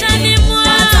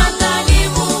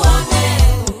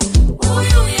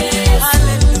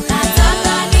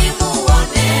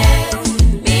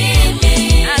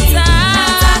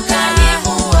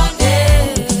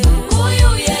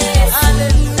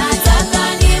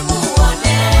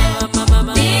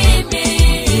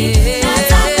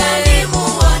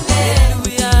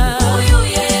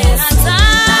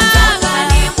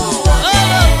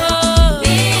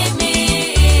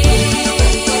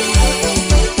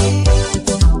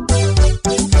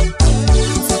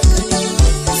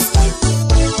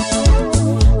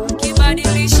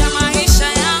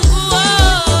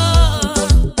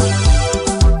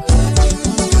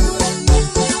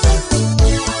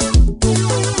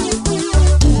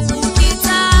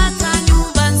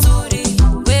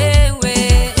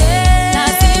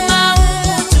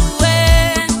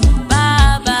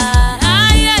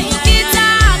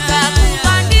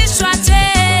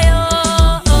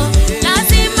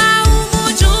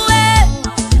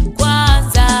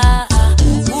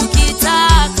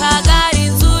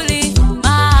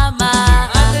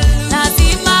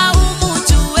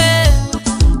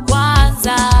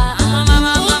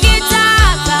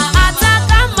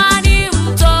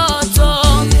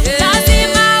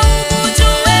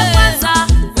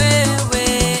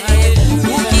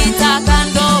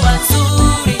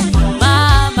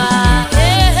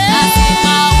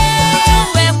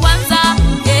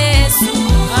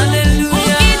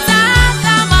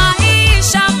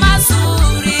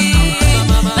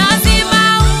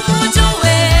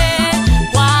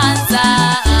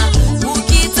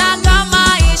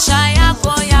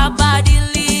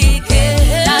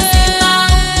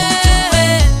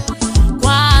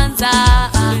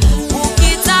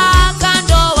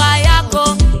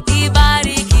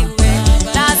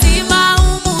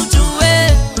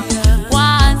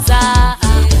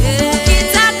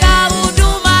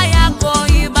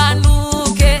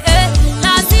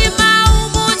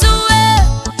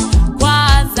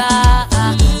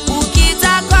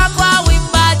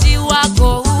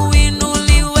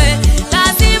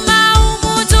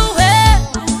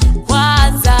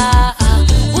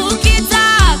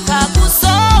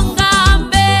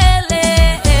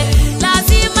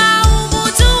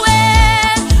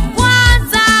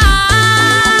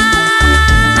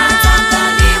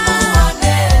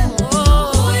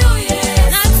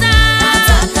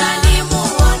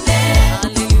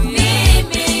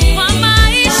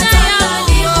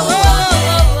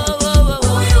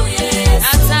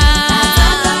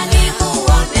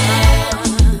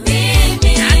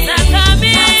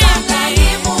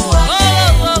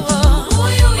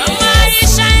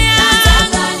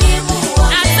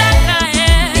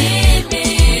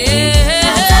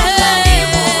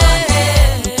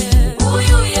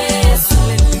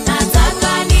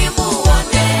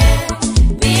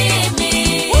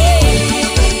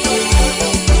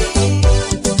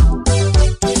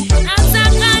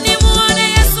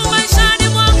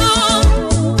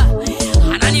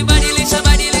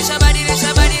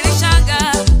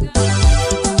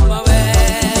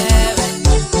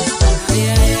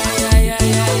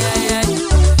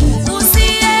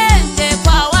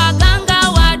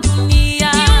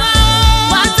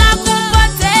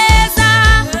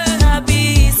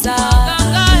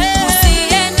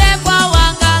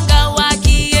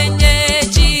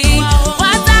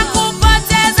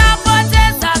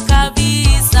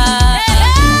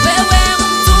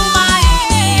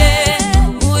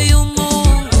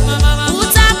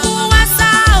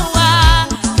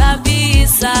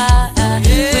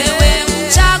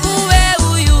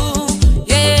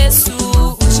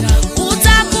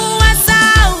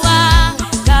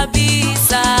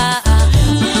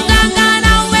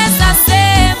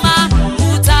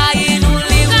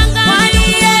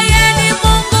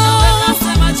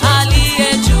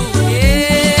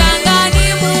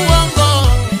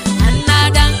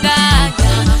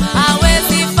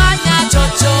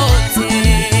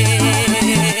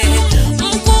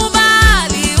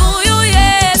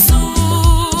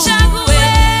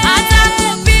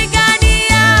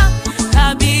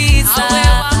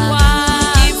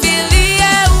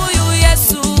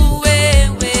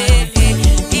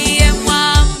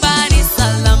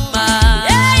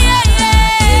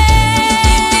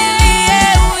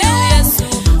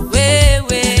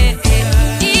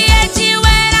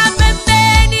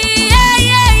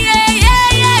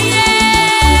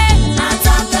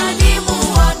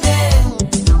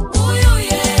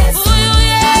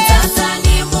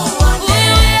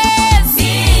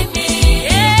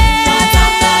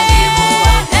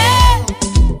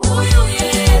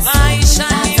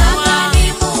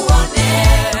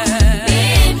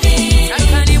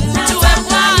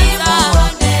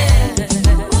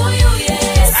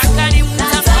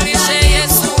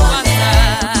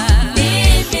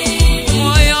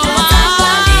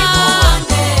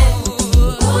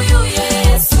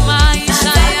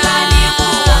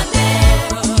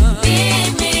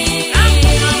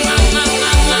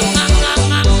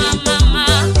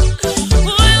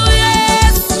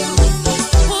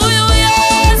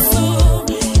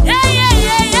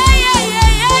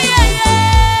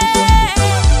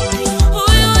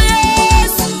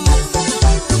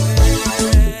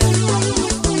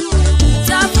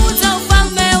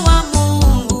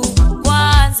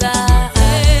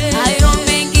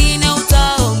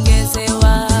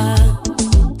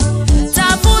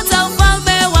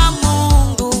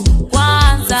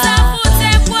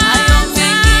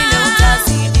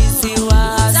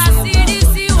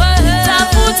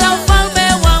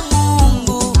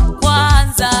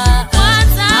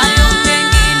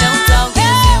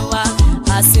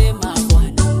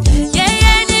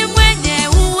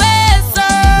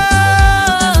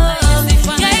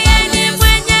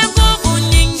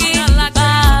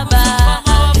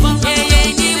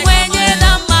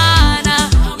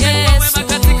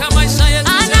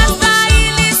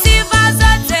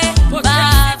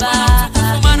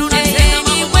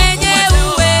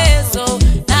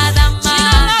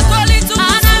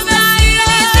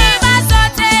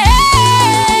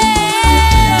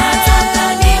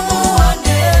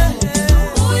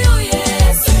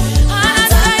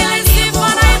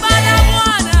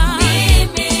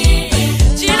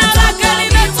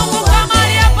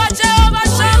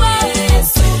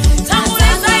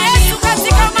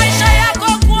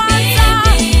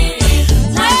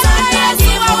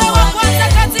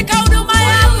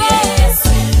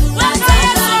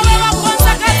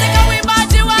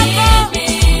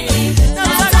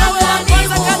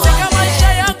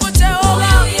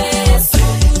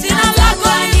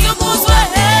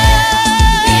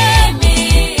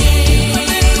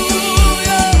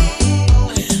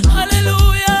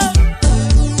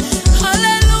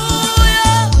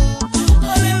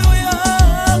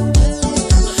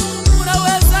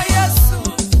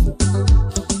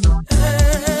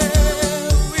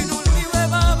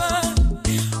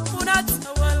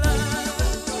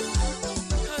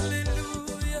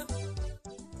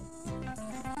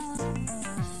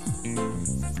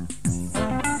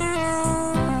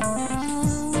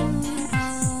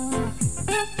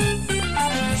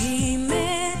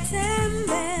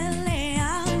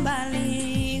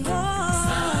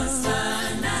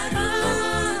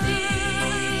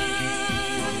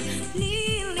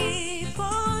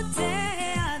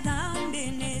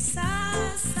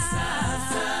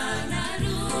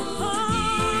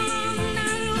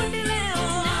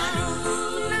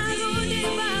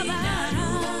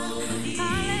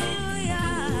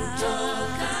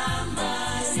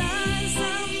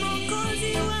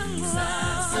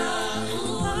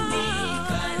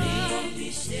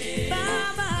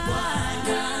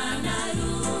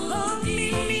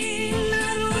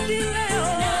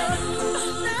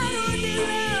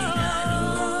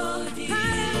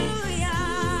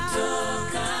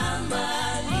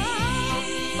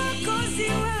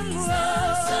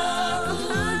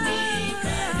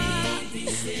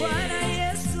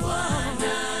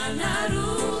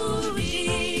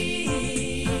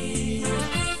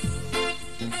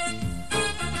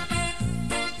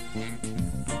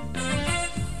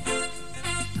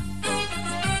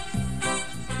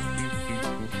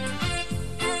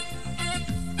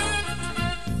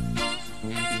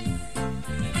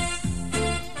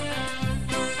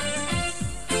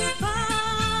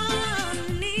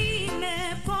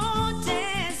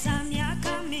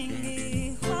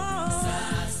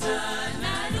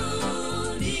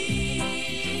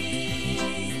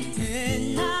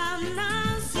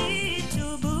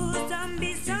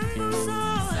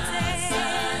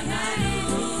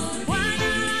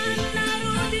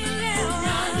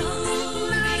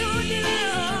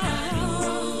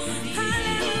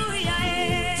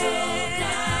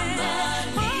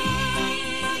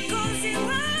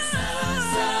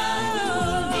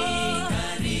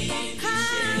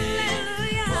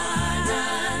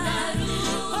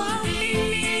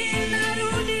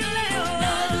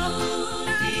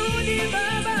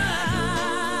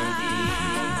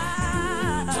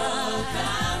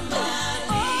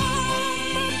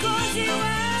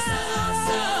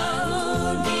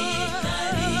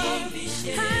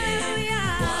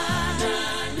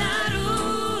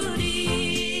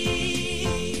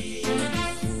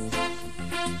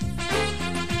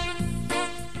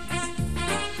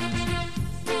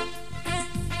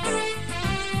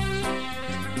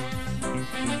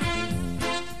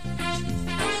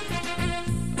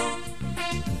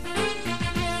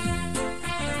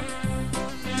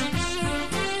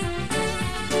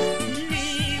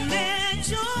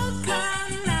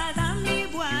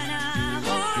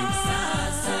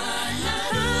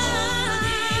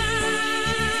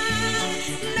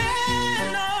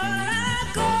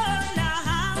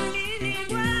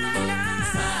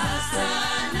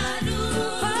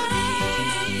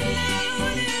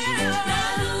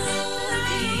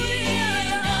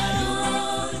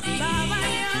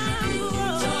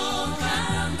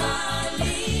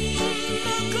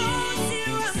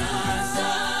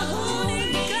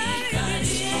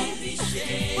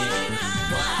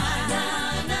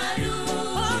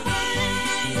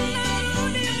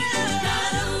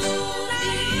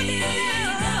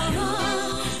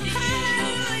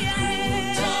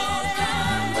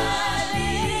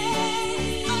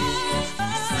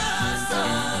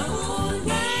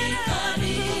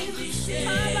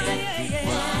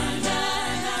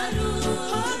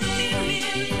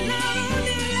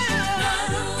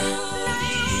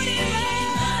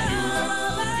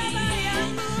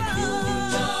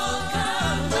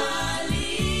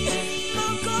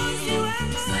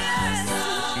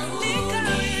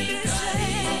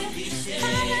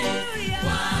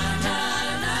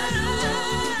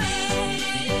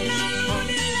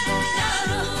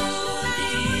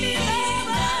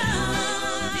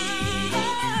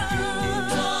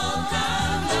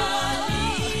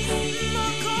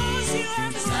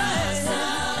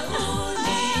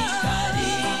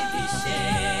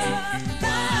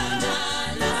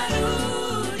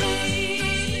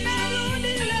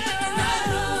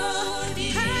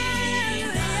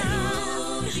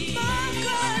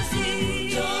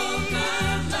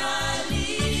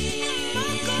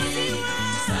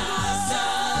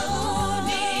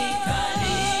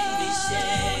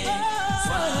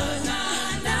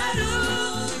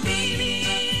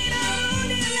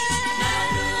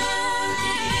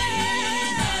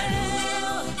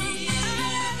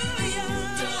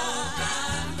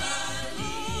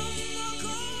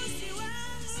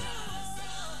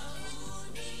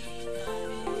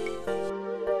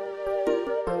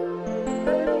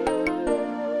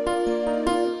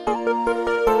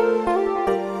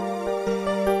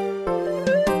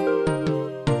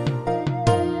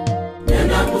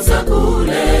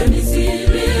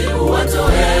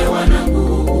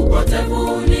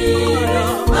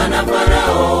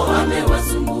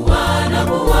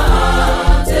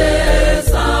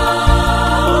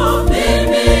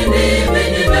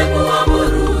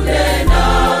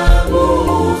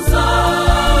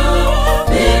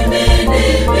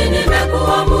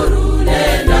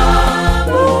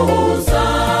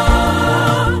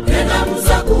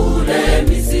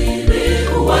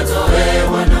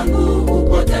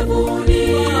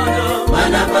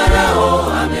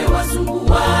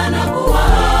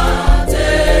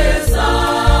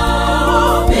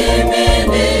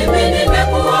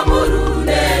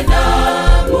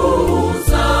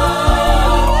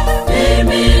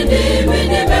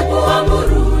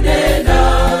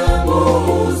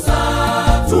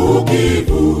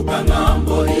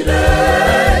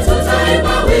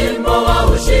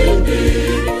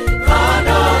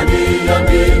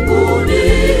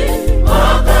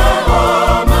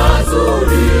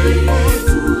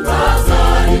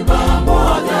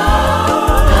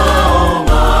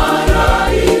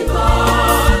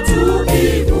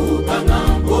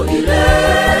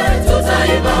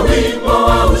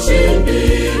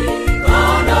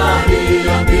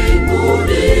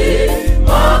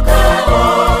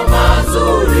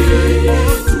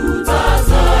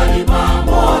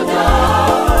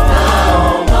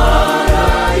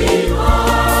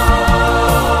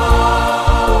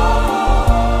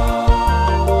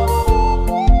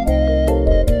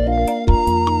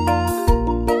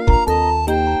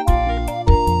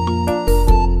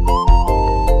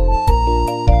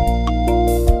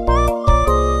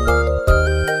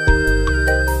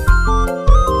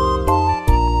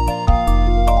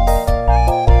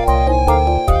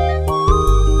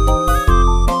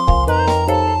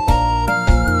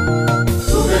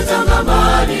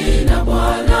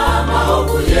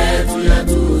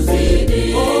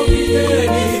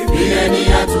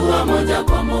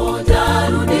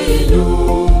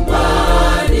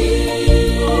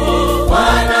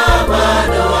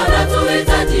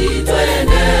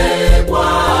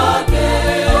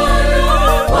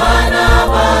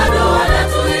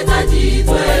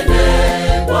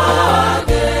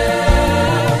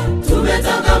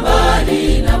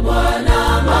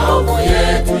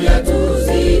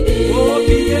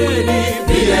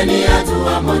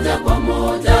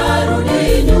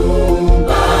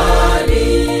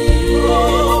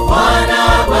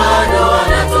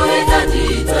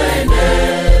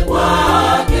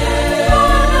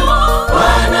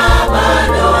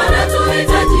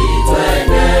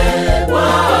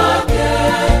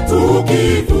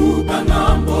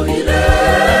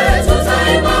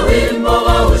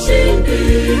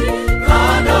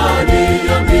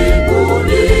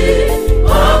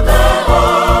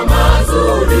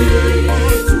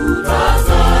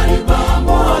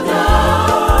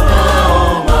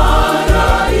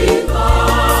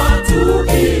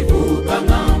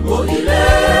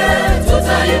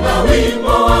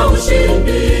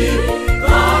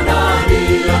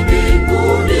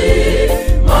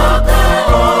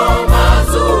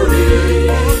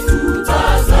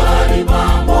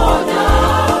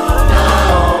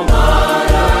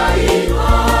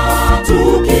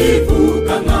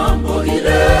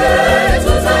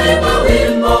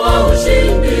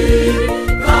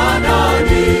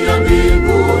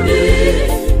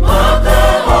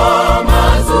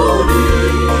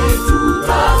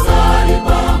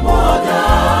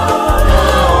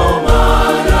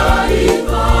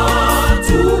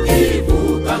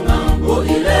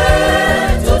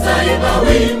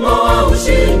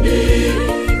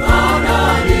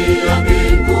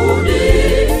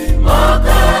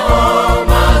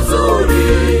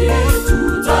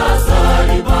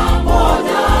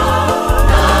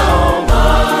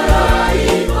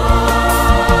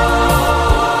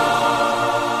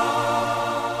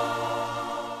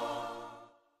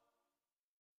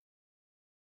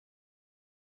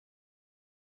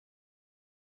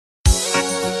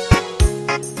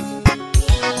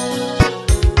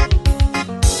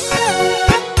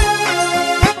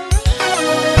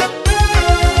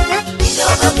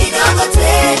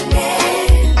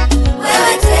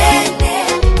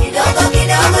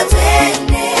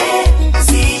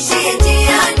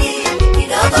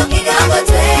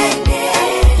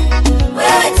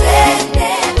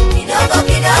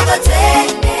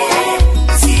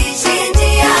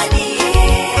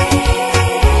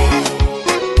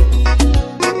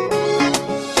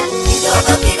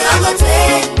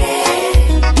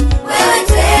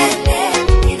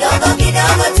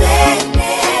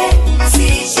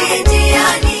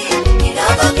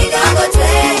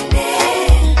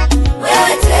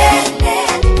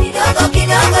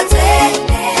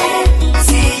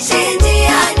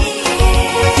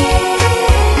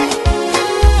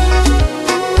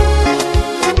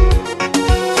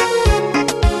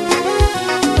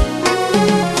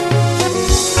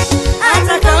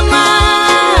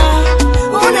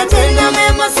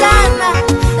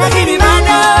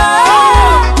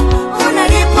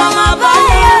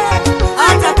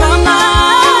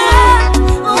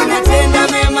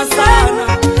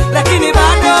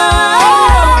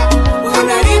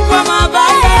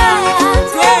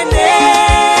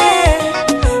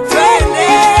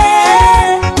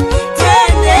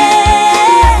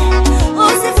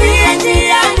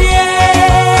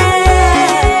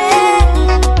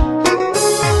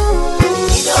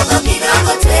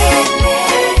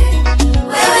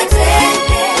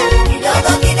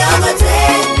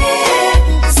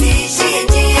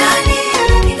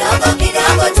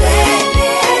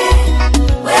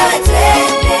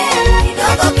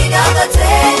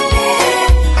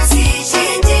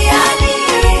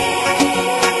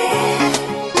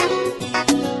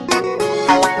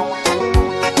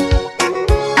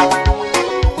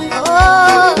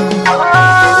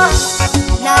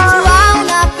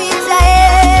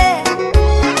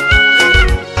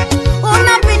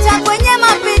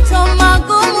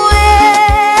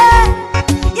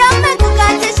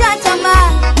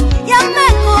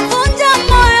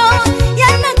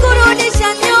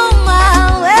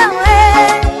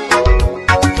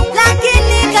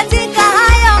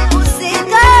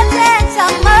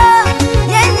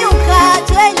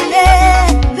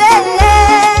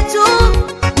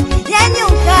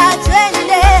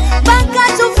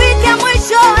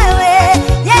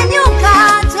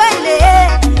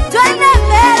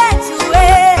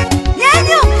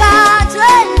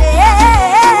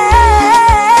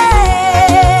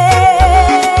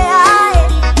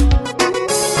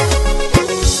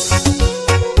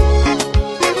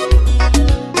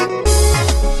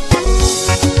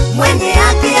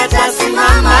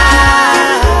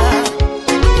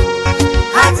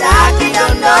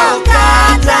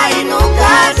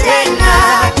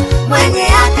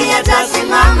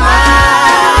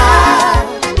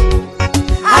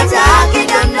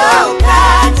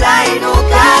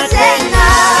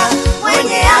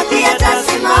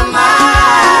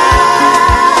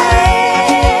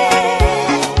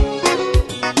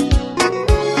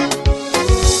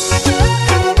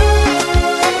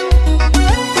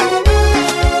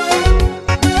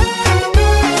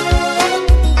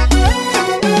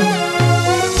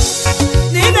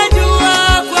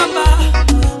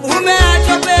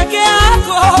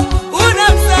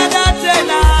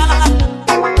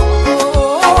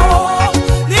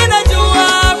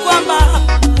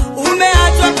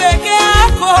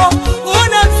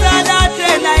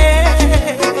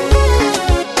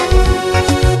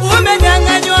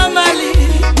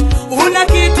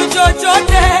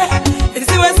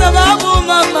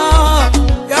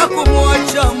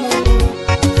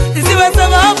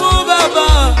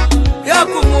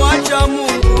 kumwacha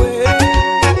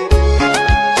Mungu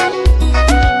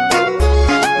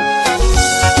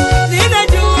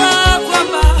Ninajua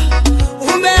kwamba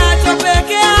umeachwa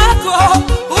peke yako,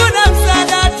 una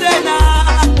msaada tena.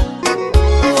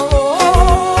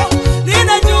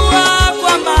 Ninajua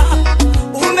kwamba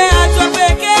umeachwa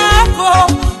peke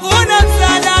yako, una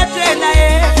msaada tena.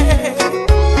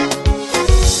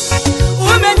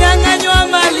 Umenyang'anywa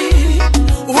mali,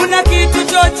 una kitu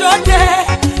chochote,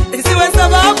 isiwe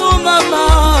sababu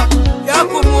mama ya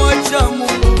kumwacha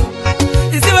Mungu,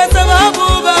 isiwe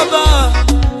sababu baba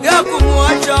ya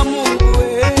kumwacha Mungu.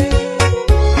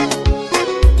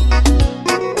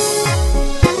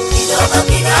 Kidogo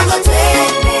kidogo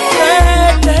twende,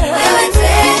 wewe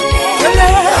twende,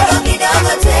 kidogo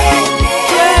kidogo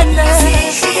twende,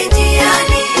 siishi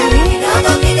njiani,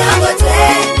 kidogo kidogo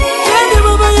twende,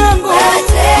 baba yangu, wewe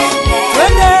twende,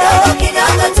 kidogo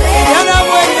kidogo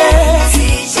twende,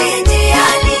 siishi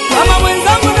njiani. Mama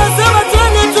mwenzangu nasema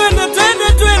twende twende twende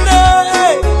twende,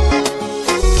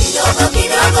 kidogo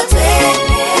kidogo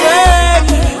twende,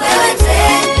 wewe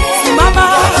twende, simama,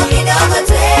 kidogo kidogo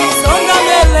twende, songa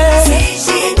mbele,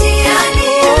 siishi njiani,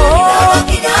 kidogo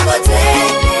kidogo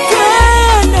twende,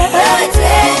 wewe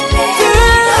twende,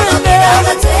 kidogo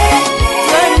kidogo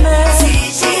twende,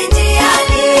 siishi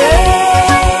njiani.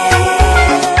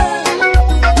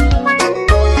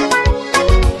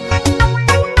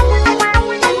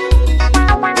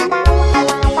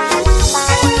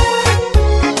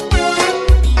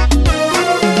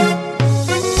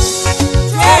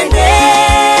 twende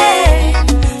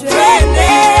twende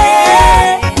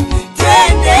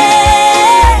twende,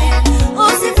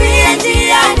 Usifie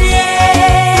njiani,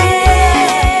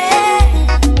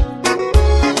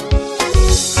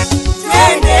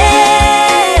 twende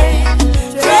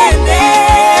twende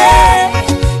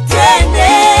twende,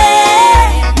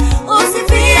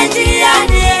 usifie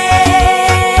njiani,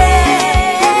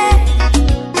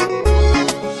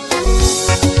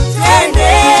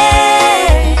 twende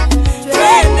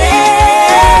twende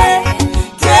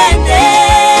twende,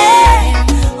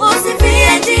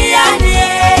 usifie njiani,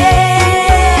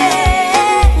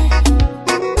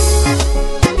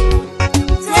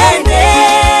 twende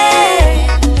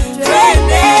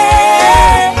twende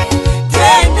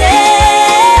twende,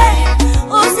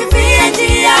 usifie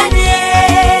njiani.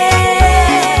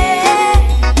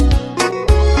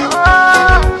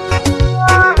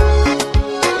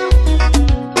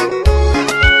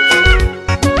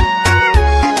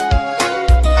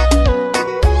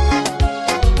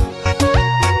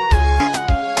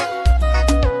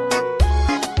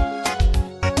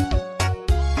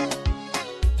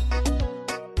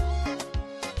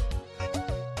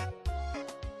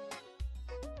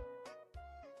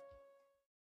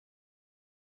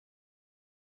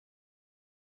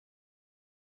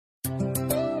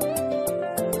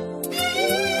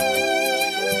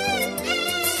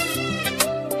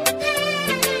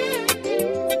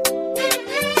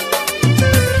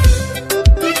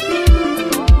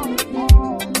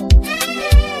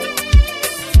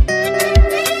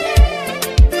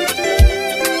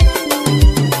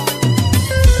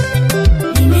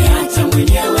 Nimeacha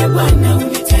mwenyewe Bwana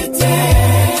unitetee,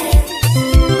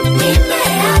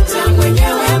 nimeacha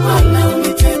mwenyewe Bwana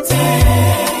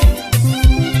unitetee,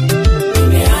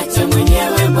 nimeacha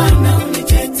mwenyewe Bwana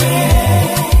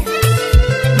unitetee,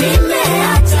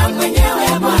 nimeacha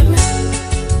mwenyewe Bwana.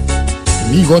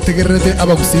 nigotegererete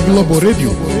abagusi Global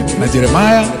Radio na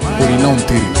Jeremiah Orina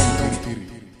Ontiri.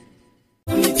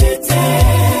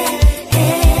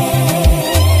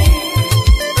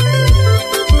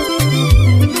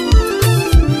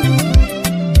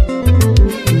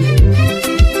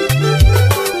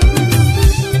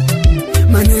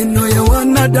 maneno ya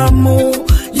wanadamu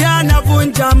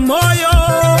yanavunja moyo,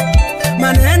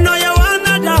 maneno ya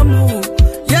wanadamu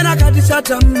yanakatisha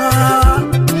tamaa.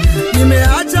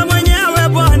 Nimeacha mwenyewe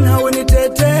Bwana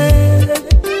unitetee,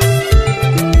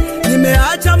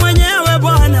 nimeacha mwenyewe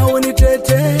Bwana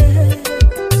unitetee.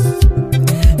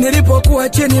 Nilipokuwa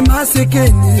chini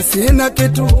masikini sina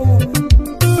kitu,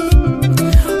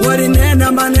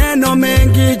 walinena maneno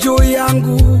mengi juu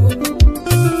yangu,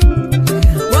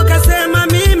 wakasema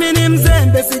mimi ni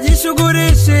mzembe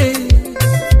sijishughulishi.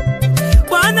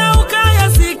 Bwana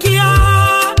ukayasikia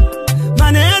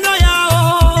maneno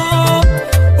yao,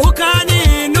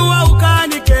 ukaniinua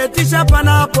ukaniketisha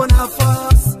panapo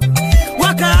nafasi.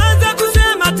 Wakaanza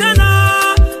kusema tena,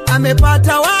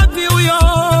 amepata wapi huyo?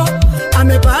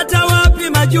 Amepata wapi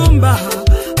majumba?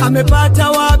 Amepata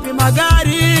wapi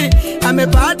magari?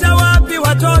 Amepata wapi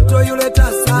watoto yule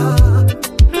tasa?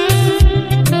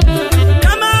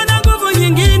 Kama ana nguvu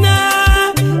nyingine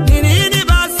ni nini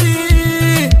basi?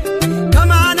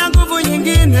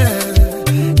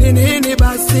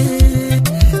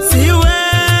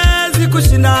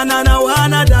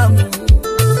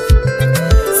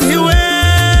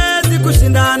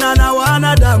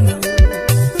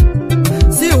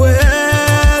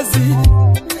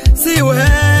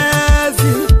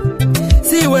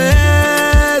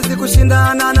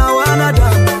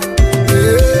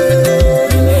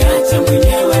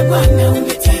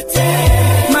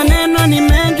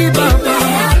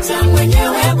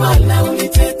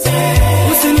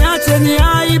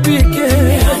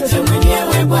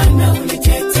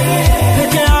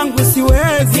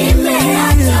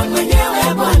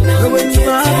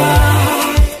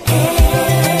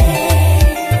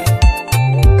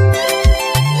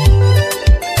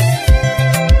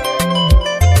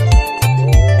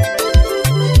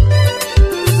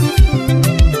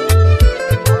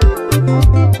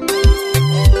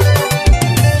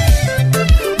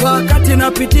 wakati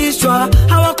napitishwa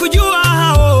hawakujua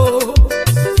hao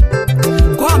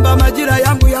kwamba majira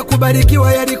yangu ya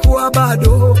kubarikiwa yalikuwa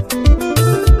bado.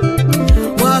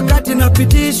 Wakati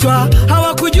napitishwa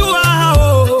hawakujua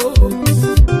hao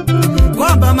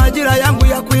kwamba majira yangu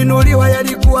ya kuinuliwa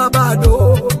yalikuwa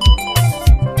bado.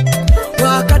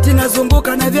 Wakati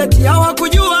nazunguka na vyeti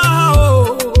hawakujua hao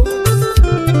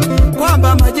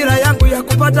kwamba majira yangu ya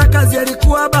kupata kazi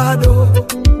yalikuwa bado.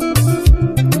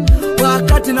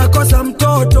 Wakati nakosa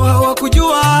mtoto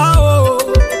hawakujua hao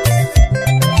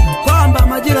kwamba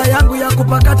majira yangu ya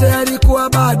kupakata yalikuwa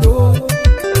bado.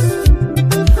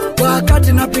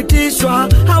 Wakati napitishwa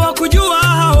hawakujua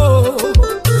hao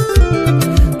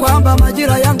kwamba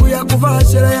majira yangu ya kuvaa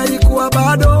sherehe yalikuwa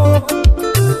bado.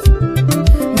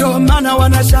 Ndio maana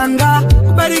wanashanga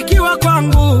kubarikiwa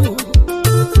kwangu,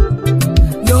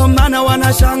 ndio maana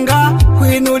wanashanga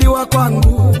kuinuliwa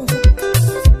kwangu,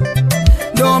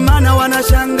 ndio maana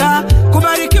wanashanga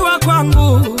kubarikiwa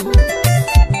kwangu,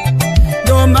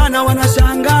 ndio maana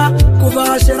wanashanga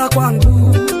kuvaa sherehe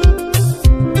kwangu,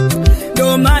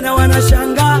 ndio maana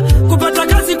wanashanga kupata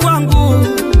kazi kwangu,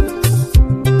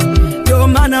 ndio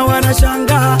maana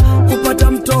wanashanga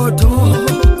kupata mtoto,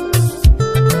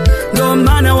 ndio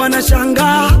maana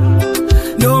wanashanga,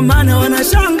 ndio maana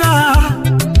wanashanga,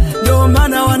 ndio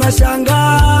maana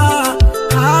wanashanga.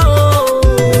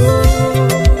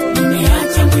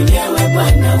 Nimeacha mwenyewe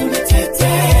Bwana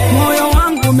unitetee, moyo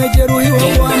wangu umejeruhiwa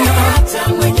Bwana,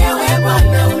 nimeacha mwenyewe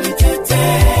Bwana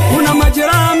unitetee, una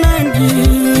majeraha mengi,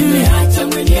 nimeacha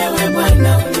mwenyewe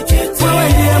Bwana unitetee, wewe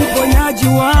ndiye mponyaji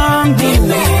wangu,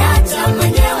 nimeacha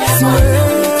mwenyewe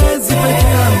Bwana siwezi peke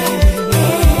yangu.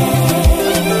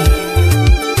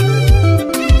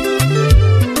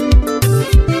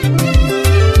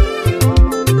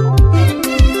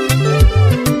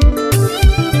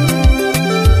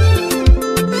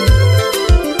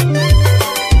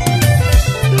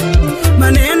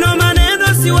 Maneno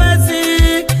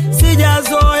siwezi,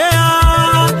 sijazoea,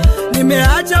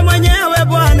 nimeacha mwenyewe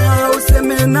Bwana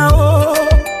useme nao.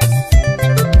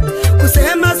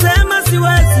 Kusema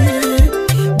siwezi,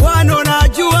 Bwana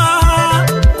unajua,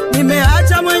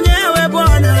 nimeacha mwenyewe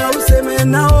Bwana useme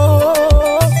nao.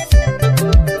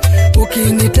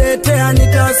 Ukinitetea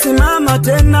nitasimama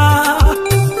tena,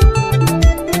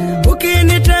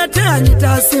 ukinitetea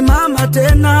nitasimama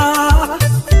tena,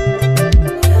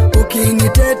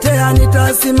 ukinitetea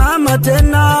nitasimama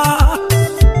tena,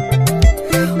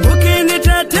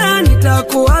 ukinitetea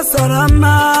nitakuwa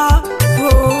salama.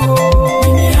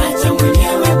 nimeacha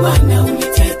mwenyewe Bwana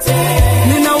unitetee,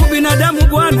 Nina ubinadamu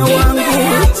Bwana wangu,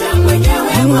 nimeacha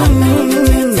mwenyewe Bwana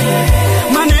unitetee,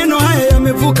 maneno haya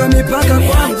yamevuka mipaka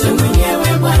kwangu,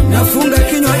 nafunga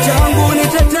kinywa changu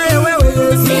nitetee wewe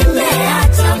Yesu,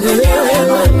 nimeacha mwenyewe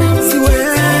Bwana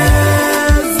siwezi.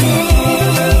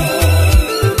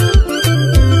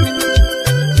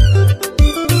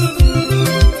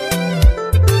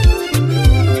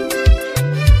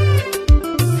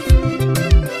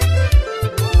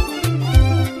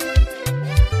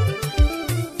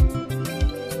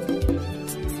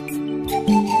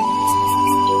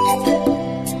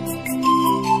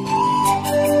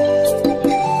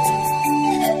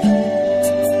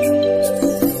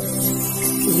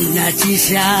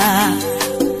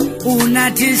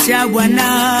 Unatisha Bwana,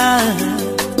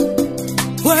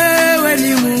 wewe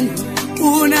ni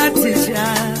Mungu, unatisha,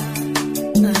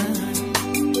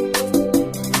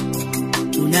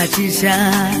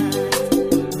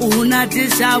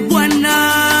 unatisha Bwana,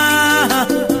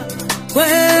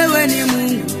 wewe ni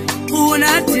Mungu,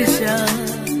 unatisha.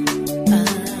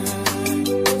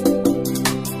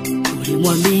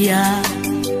 Ulimwambia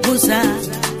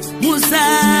Musa,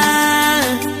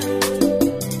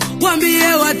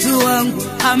 waambie watu wangu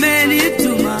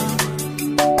amenituma.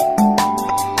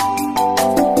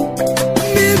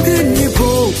 Mimi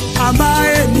nipo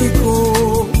ambaye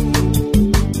niko,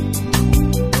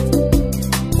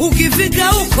 ukifika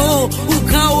huko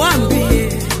ukawaambie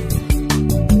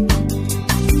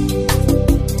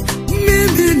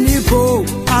mimi nipo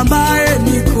ambaye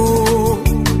niko.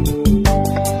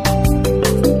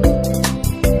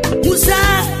 Musa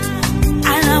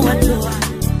anawatoa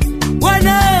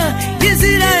wana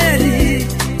Israeli,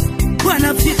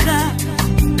 wanafika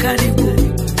karibu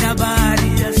na bahari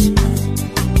ya Shamu,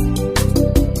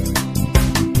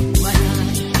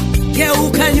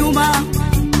 wanageuka nyuma,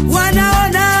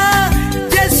 wanaona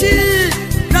jeshi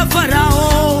la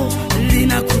Farao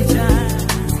linakuja.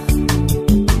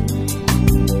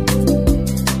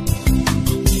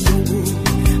 Mungu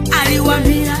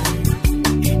aliwaambia,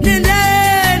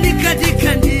 nendeni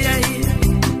katika njia hii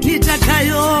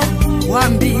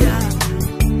nitakayowaambia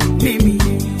mimi.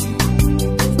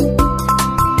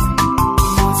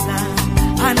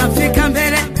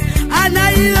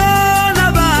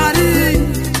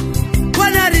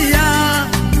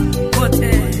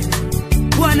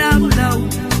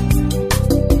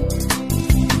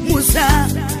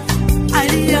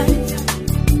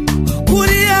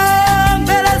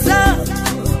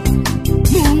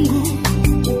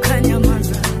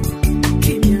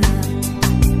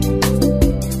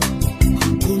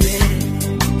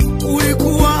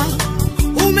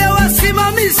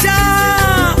 walisimamisha,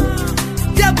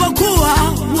 japokuwa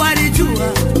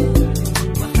walijua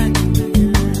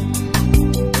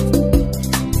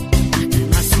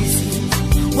na sisi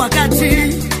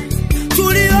wakati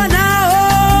tulio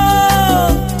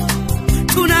nao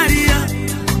tunalia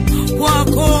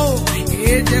kwako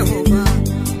Jehova.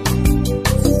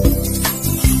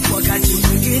 Wakati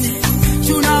mwingine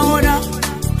tunaona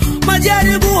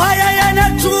majaribu haya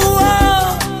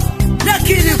yanatua,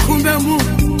 lakini kumbe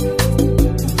Mungu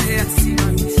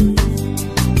umeyasimamisha.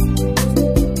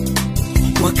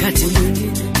 Wakati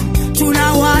mwingine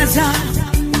tunawaza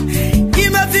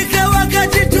imefika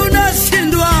wakati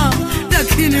tunashindwa,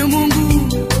 lakini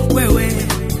Mungu wewe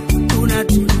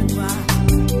unatupa.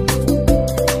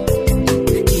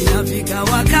 Inafika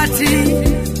wakati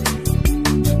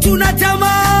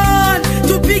tunatamani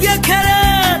tupige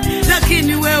kelele,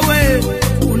 lakini wewe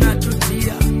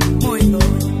unatutia moyo.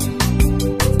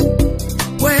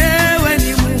 Wewe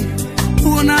ni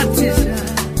Mungu unatisha,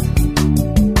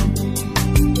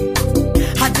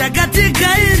 hata katika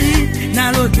hili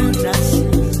nalo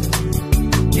tutashinda.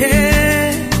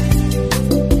 Yeah.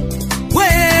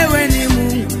 Wewe ni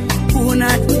Mungu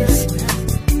unatisha,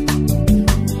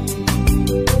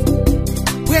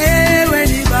 wewe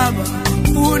ni Baba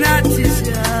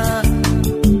unatisha.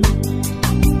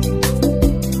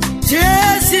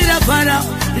 Jeshi la Farao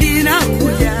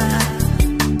linakuja,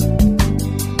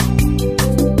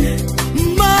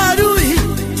 maadui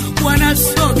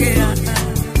wanasogea.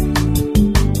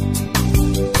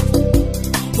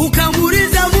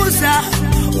 Ukamuuliza Musa,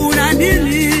 una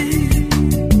nini?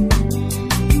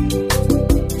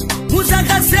 Musa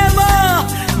akasema,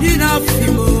 nina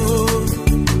fimbo.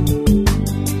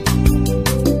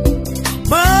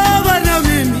 Baba na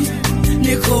mimi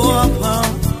niko hapa.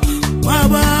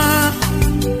 Baba,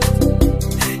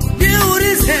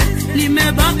 niulize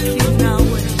nimebaki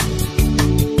nawe.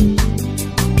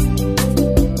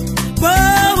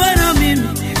 Baba na mimi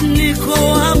niko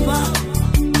hapa.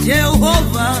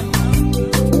 Jehova,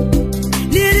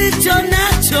 nilicho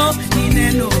nacho ni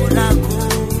neno lako.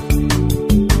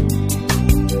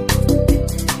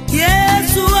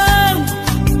 Yesu wangu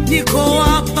niko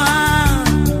hapa,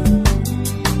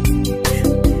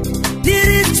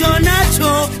 nilicho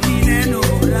nacho ni neno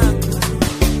lako.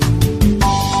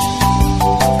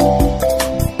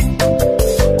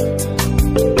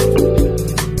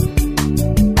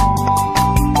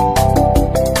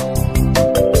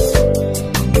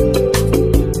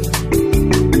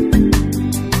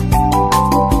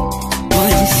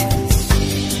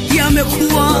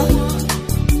 Yamekuwa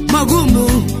magumu,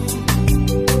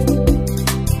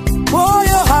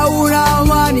 moyo hauna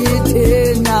amani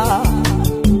tena.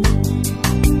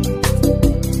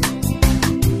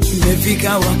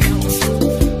 Imefika wakati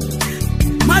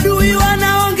madui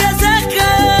wanaongezeka,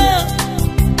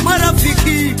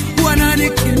 marafiki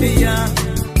wananikimbia.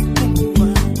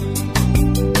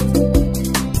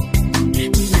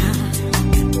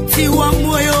 Tiwa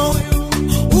moyo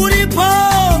ulipo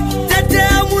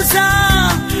tetea Musa,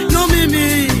 no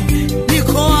mimi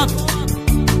niko hapa.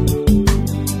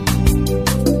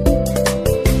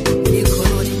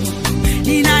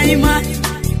 Nina imani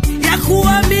ya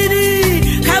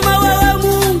kuamini kama wewe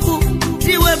Mungu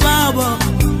ndiwe Baba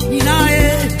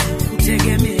ninaye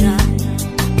kutegemea.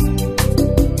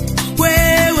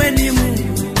 Wewe ni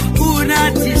Mungu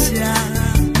unatisha,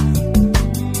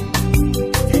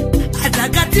 hata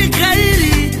katika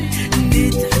hili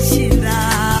nitashinda.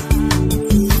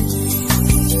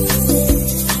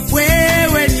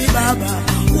 Wewe ni Baba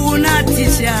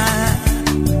unatisha,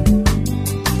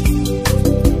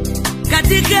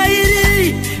 katika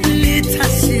hili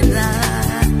nitashinda.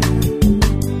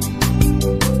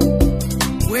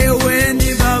 Wewe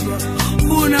ni Baba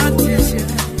unatisha,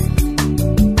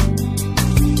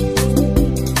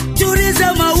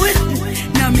 tuliza mawingu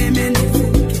na mimi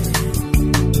nivuke.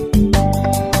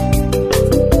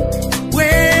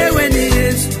 Wewe ni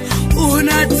Yesu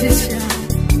unatisha,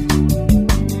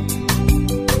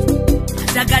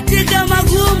 hata katika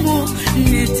magumu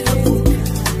nitavuka.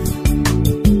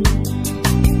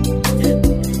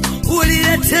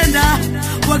 Uliyetenda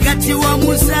wakati wa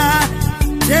Musa,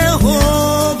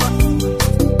 Jehova,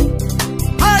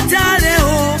 hata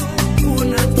leo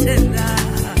unatenda.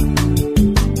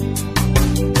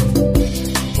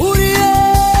 Uliye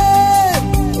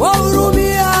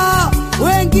wahurumia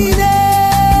wengine,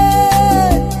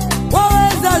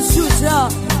 waweza shusha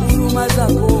huruma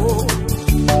zako.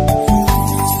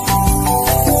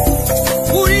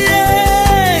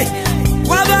 Uliye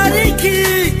wabariki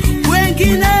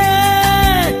wengine,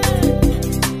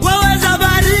 waweza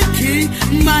bariki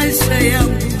maisha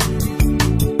yangu.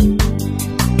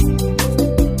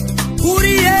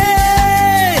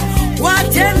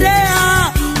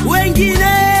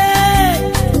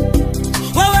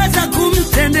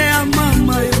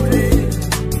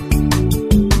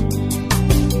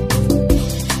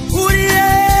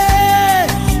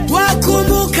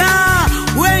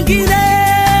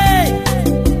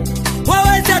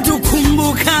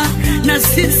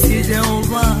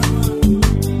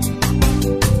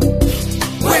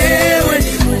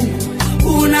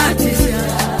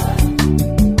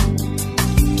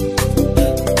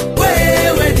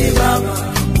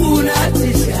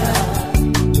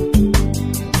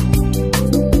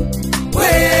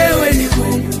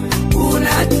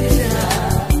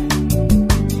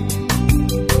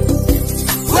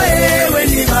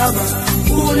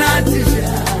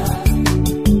 unatisha.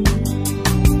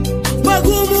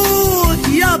 Magumu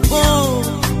yapo,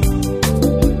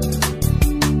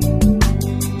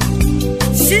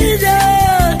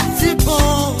 shida zipo,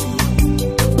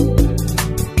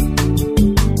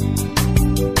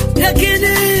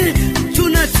 lakini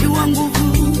tunatiwa nguvu.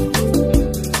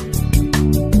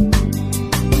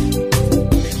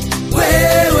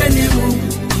 Wewe ni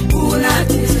Mungu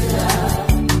unatisha,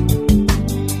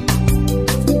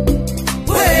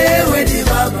 wewe ni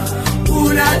Baba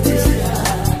unatisha,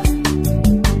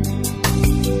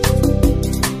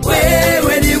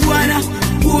 wewe ni Bwana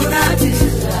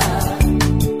unatisha.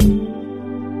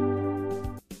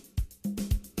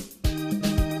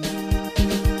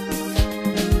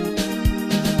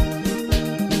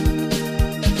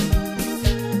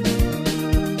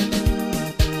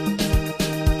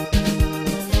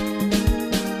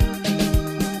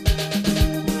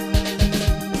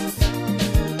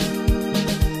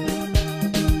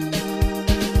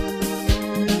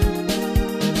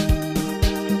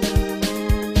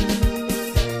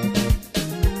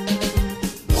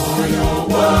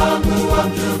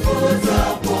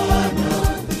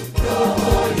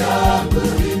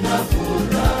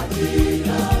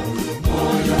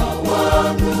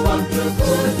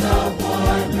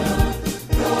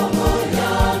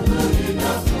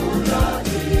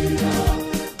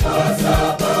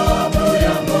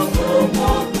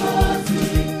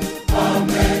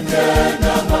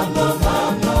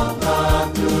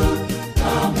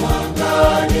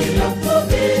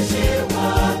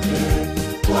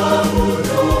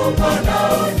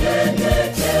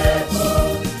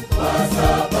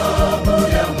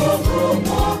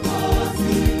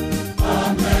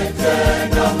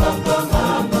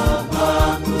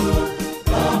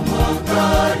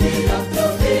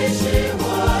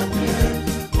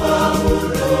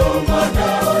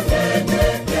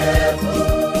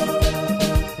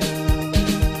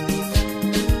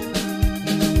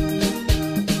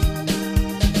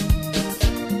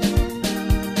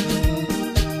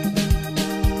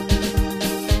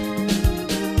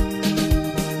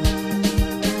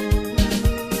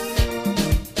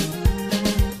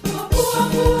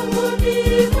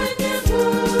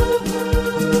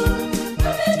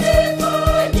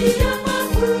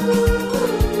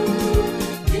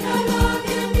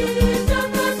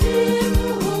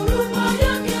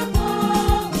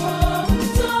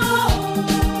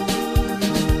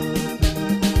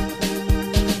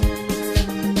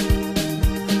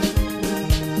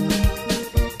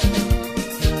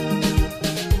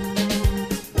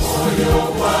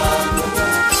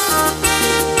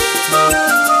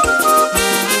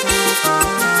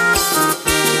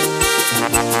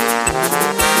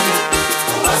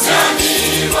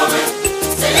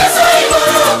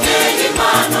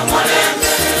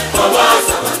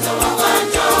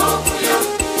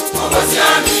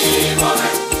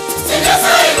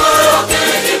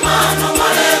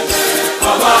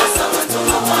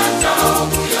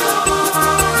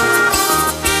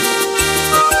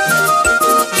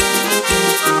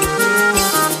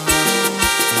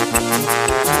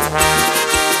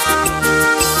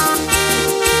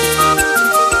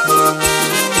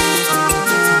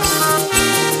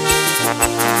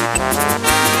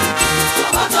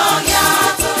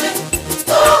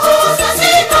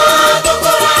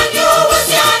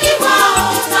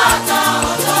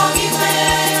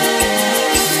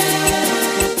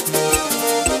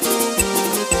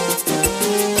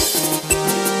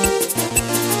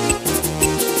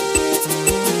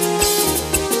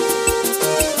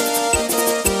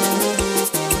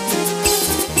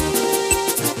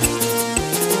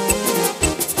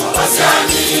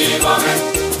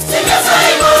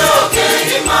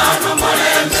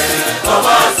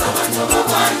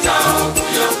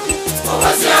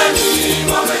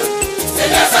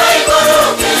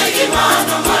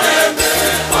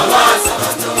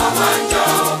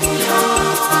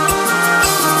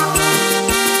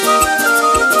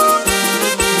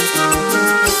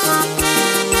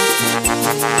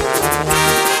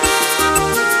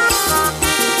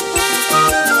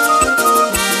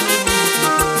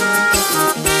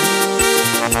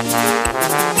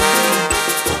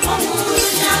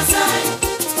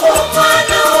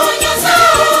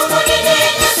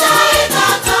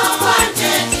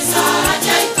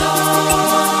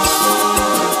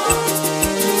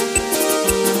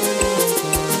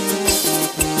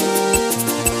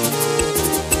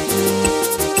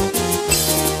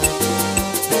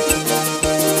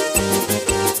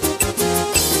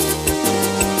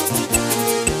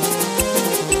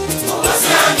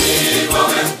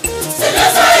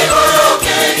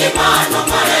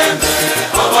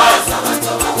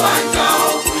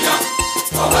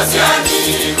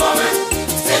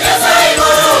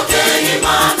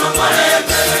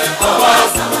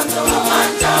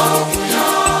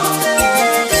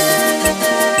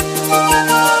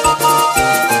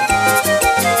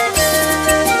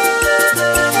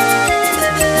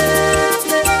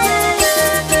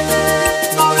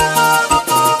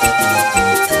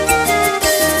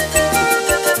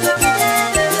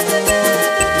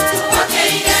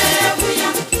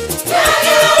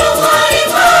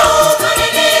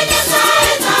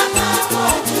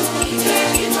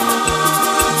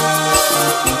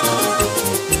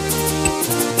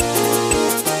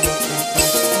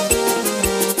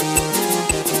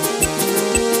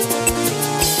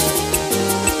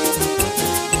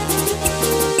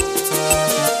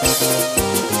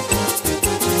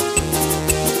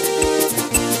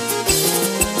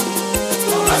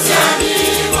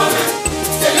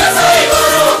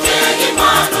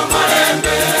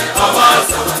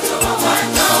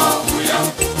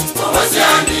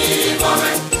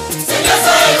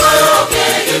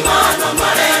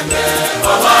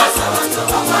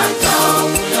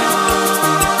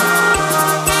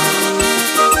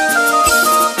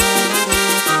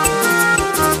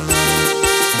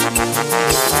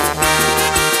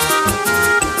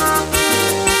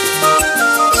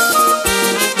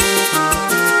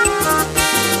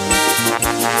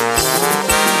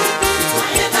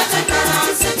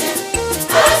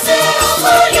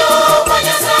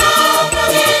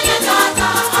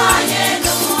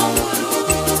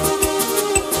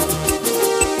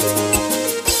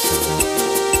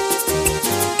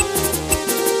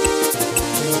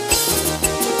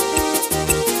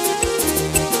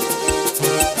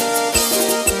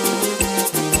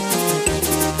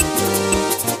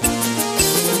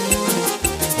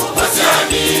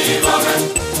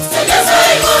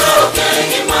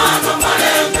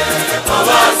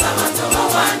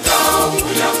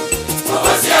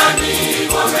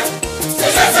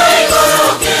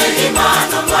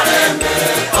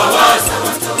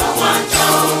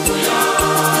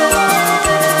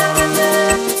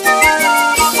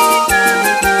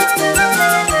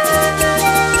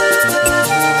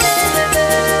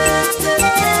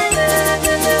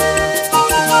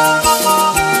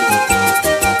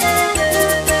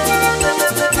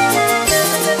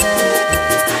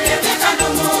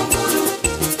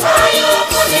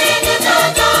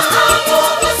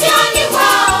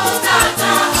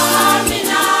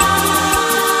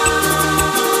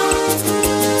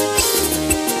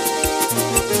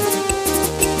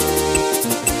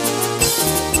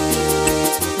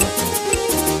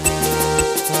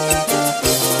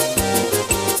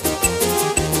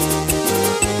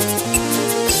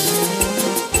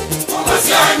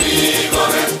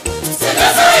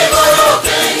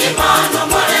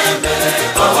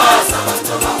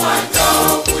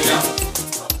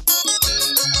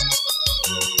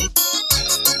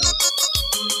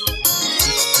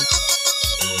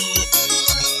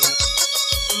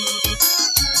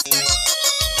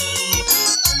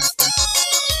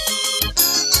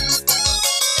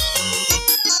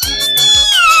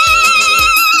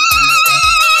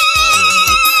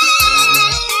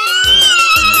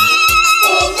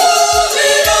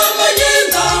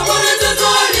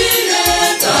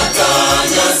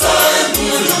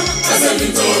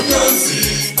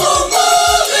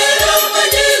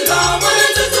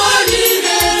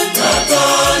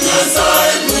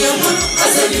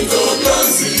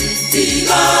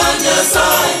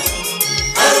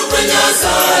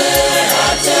 Nyasaye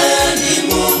ateni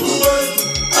Mungu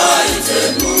aite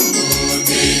Mungu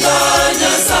tiga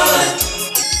Nyasaye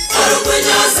arukwe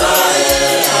Nyasaye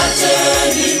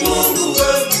ateni Mungu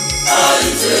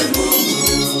aite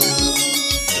Mungu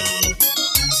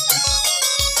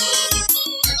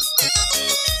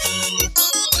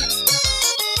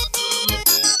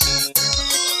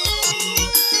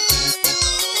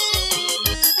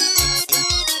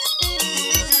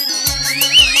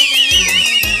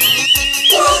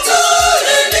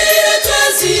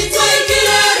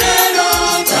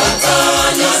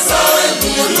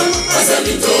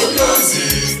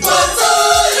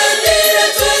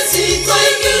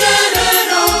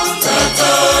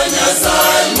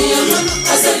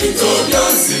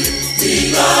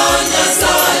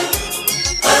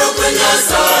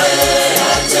Nyasaye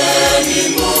ateni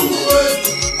Mungu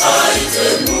aite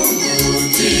Mungu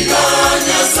tiga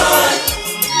Nyasaye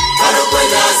arukwe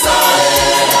Nyasaye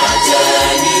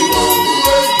ateni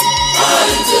Mungu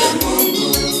aite Mungu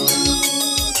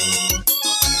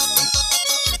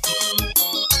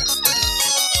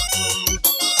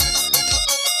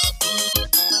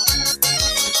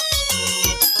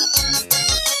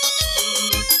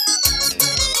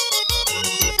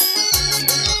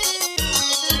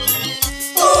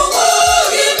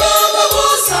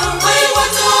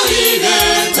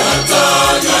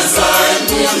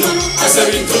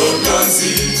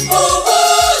Asabintonyansi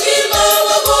Obogi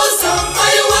mama bosa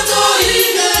ayo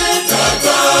watoine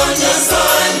Tata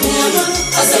Nyasaye Mungu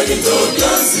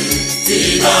Asabintonyansi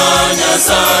Tiga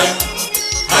Nyasaye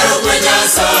Arukwe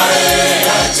Nyasaye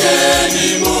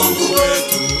Acheni Mungu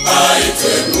wetu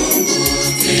Aite Mungu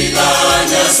Tiga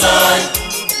Nyasaye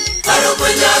Arukwe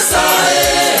Nyasaye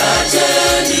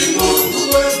Acheni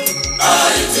Mungu wetu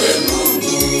Aite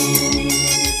Mungu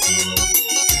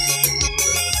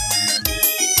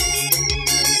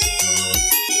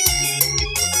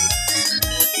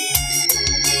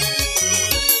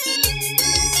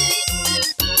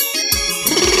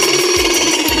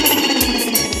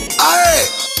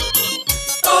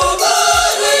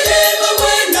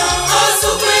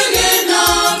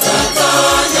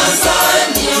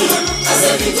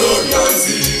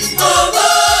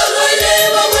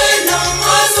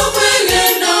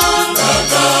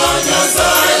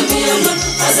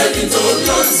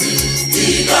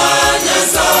Tiga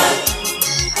Nyasaye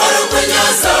arukwe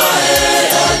Nyasaye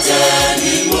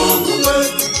ateni Mungu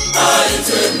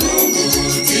aite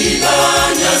Mungu tiga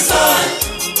Nyasaye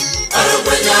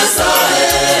arukwe Nyasaye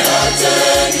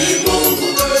ateni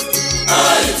Mungu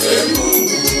aite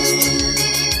Mungu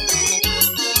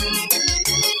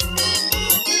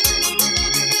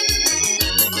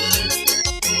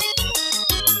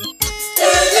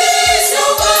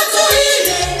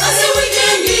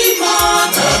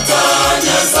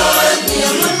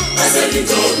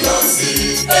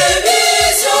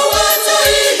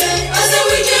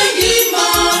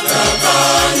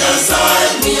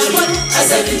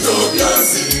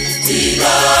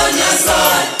Tiga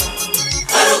Nyasaye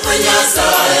arukwe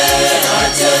Nyasaye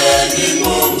ateni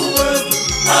Mungu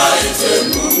aite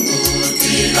Mungu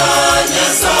tiga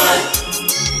Nyasaye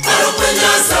arukwe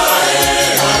Nyasaye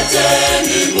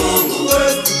ateni Mungu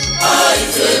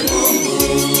aite Mungu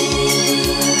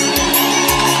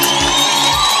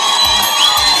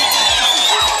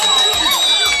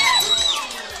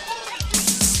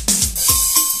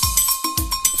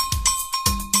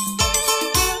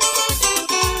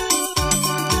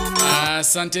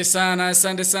Asante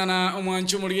sana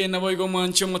omwanchu muligenda boigo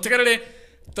omwanchu mutegerere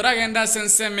turagenda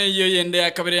senseme iyo yende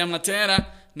yakabere ya matera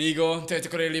nigo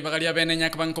tetekoreli bagalia bene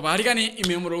nyakabanko barigani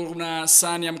imemuruna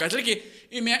sani ya mkatriki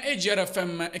imea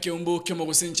AGRFM ekiumbu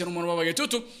kyomogusincha n'umuntu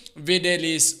wabagetutu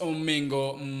Videlis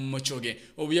Omingo Mochoge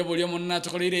obuya bulyo monna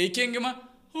tukolire ikengema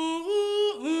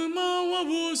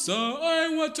mawabusa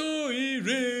ai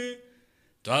watoire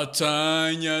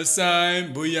Tata Nyasaye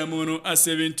mbuya munu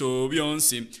asebinto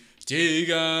byonsi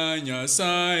Tiga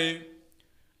Nyasaye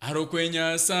arukwe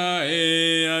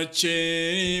Nyasaye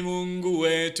acheni Mungu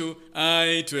wetu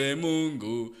aitwe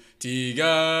Mungu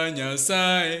Tiga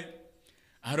Nyasaye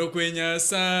arukwe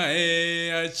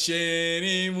Nyasaye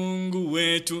acheni Mungu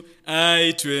wetu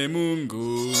aitwe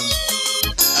Mungu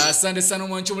Asante sana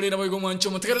mwancho mulira boigo mwancho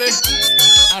mutegerere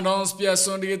Annonce pia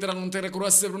sondi getera muntere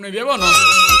kurase brune byabono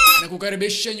na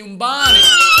kukaribisha nyumbani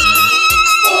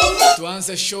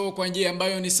Tuanze show kwa njia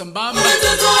ambayo ni sambamba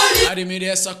hadi mida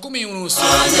ya saa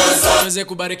 10:30 tuweze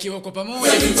kubarikiwa kwa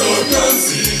pamoja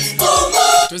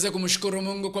tuweze kumshukuru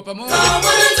Mungu kwa pamoja.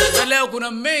 Na leo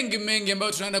kuna mengi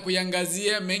ambayo tunaenda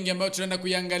kuiangazia, mengi ambayo tunaenda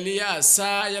kuiangalia, hasa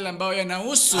yale ambayo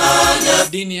yanahusu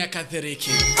dini ya Katoliki.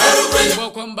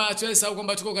 Kwa kwamba tuweza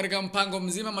kwamba tuko katika mpango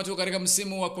mzima, tuko katika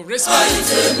msimu wa Christmas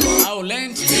au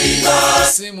Lent,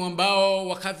 msimu ambao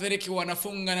wa Katoliki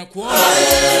wanafunga na kuomba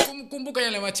kumkumbuka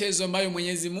yale mateso ambayo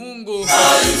Mwenyezi Mungu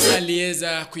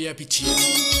aliweza kuyapitia.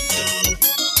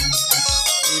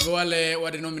 Hivyo wale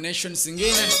wa denominations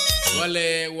zingine,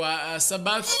 wale wa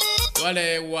Sabbath,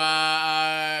 wale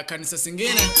wa kanisa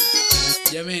zingine,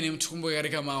 jamani mtukumbuke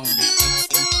katika maombi.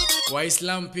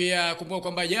 Waislamu pia kumbuka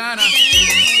kwamba jana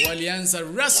walianza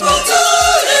rasmi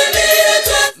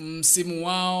msimu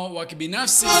wao wa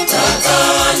kibinafsi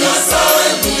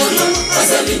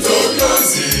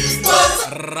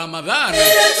Ramadhan.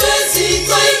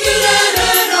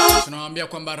 Tunawaambia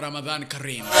kwamba Ramadhan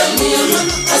Karim.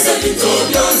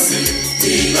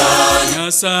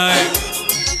 Nyasai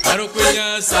Arokwe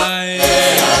Nyasai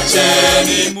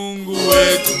acheni Mungu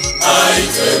wetu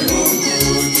aite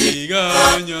Mungu tiga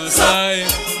Nyasai.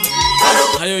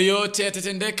 Hayo yote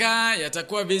yatatendeka,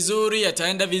 yatakuwa vizuri,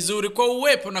 yataenda vizuri kwa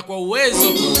uwepo na kwa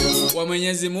uwezo wa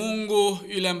Mwenyezi Mungu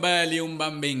yule ambaye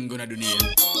aliumba mbingu na dunia.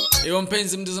 Ewe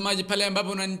mpenzi mtazamaji, pale ambapo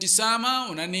unanitazama,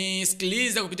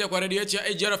 unanisikiliza kupitia kwa radio yetu ya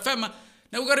AJR FM,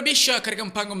 na kukaribisha katika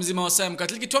mpango mzima wa Saa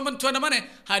Katoliki. Tuandamane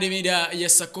hadi mida ya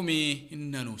saa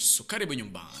 10:30. Karibu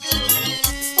nyumbani.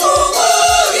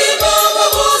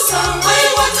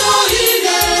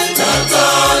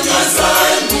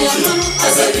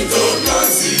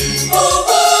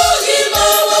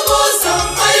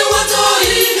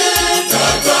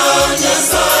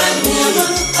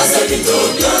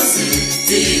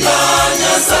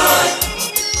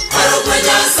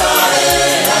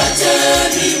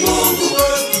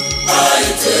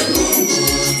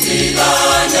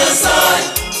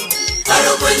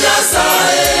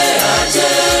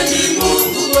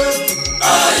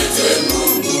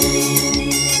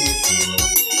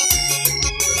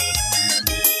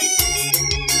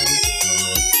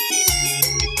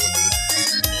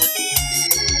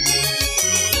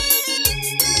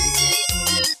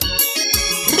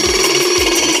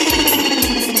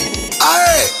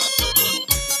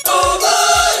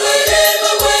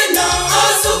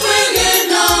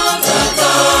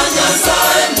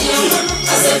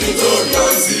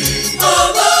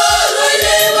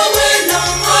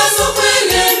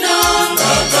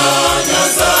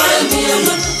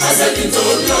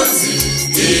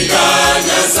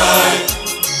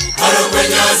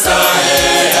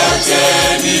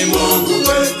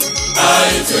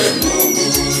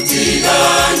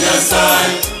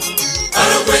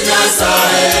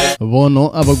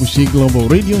 Bono Abagushi Global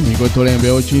Radio niko tolembe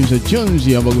ochinza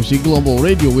chonzi Abagushi Global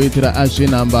Radio wetira ashe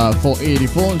number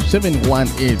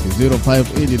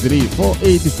 484-718-0583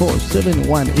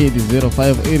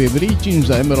 484-718-0583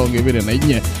 chinza emeronge bire na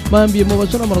inye mambi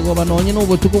mubasona marogoba nonye no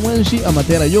botuko mwensi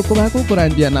amatera yoko bako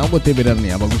kurandia na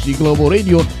oboteberani Abagushi Global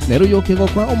Radio nero yoke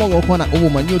gokwa omogokwa na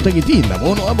obumanyo tagitinda.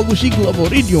 Bono Abagushi Global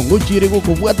Radio ngochire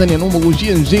gokobwatania no mugushi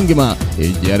nzingima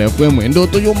AJR FM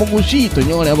ndoto yo mugushi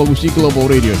tonyore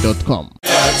abagushiglobalradio.com.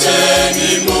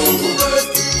 Acheni Mungu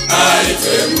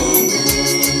aite Mungu.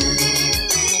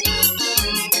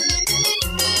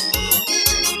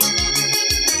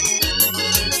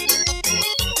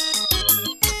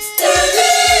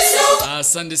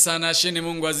 Asante sana, sheni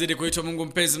Mungu azidi kuitwa Mungu.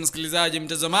 Mpenzi msikilizaji,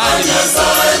 mtazamaji,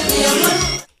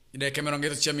 ide kamera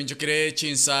ngeto cha minjukire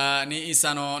chinsa ni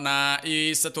isano na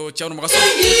isato cha unumaso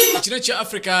chino cha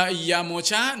Afrika ya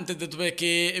mocha ntete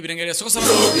tubeke ebirengere sokosa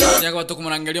nyaka batuko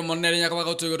murangelio monere nyaka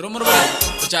bakato romoro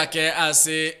chake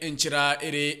ase enchira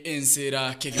iri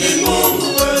ensira kigwe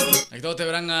nakitote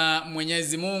beranga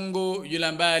Mwenyezi Mungu yule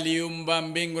ambaye aliumba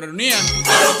mbingu na dunia.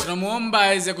 Tunamuomba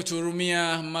aweze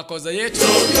kuturumia makosa yetu,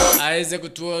 aweze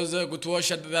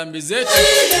kutuosha dhambi zetu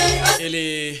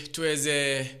ili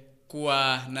tuweze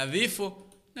kuwa nadhifu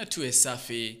na tuwe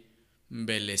safi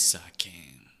mbele zake.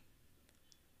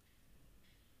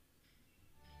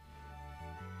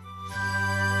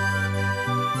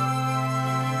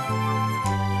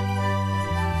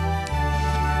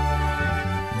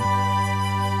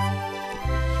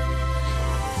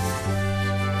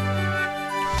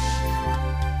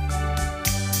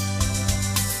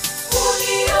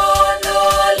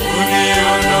 Uniondole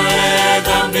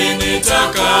dhambi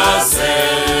nitakase,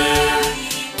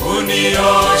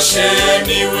 unioshe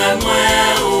niwe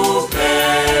mweupe.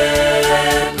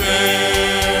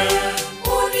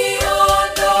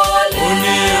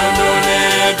 Uniondole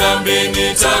dhambi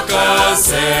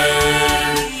nitakase,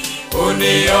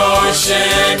 unioshe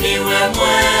niwe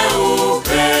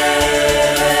mweupe.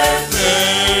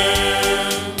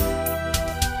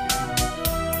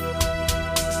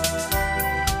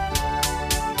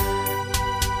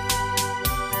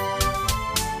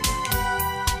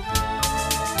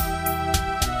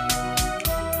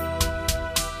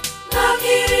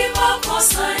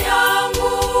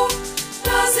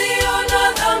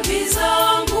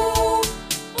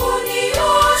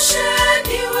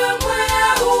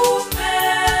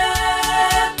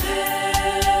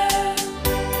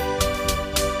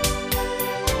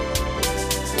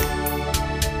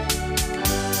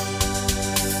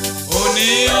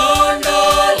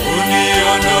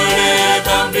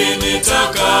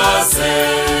 nitakase,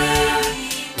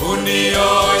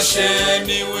 unioshe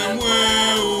niwe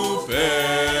mweupe.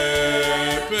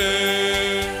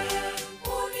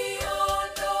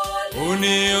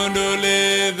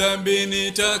 Uniondole dhambi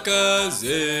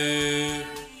nitakase,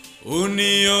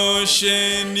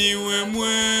 unioshe niwe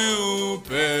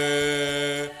mweupe.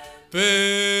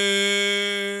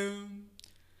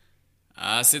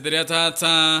 Asidiria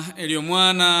tata, elio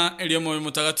mwana, elio moyo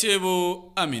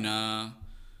mutagatifu, amina.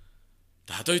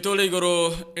 Tato itole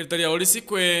igoro, irtaria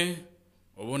olisikwe,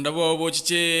 obunda bobo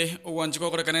chiche, uwanchiko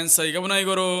kore kanensa igabuna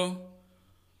igoro.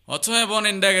 Otoe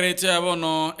bone ndagerete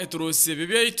abono eturusi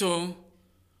bibyeito.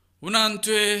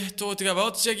 Unantwe totiga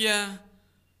baotchegia,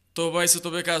 toba iso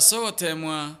tobeka so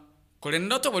temwa,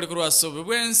 kolenda to bolikuru aso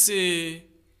bwensi.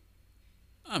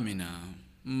 Amina.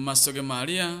 Masoge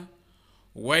Maria,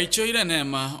 waicho ile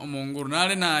nema omunguru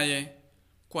nale naye,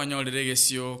 kwanyolere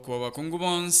gesio kwa bakungu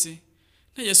bonsi.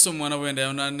 Na Yesu mwana wenda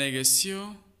yona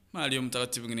negesio, Maria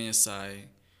mtakatifu ngine Yesaye.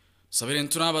 Sabire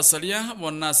ntuna basalia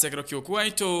bonna sekero kyokuwa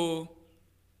ito.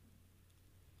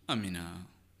 Amina.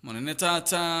 Monene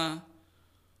tata,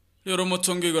 yoro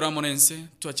motongo igora monense,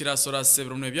 tuachira sora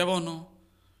sebro ne byabono.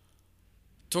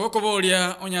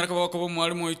 Tokobolia onyaraka bakobo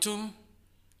mwalimu ito.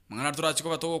 Mangana turachiko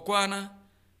batogo kwana.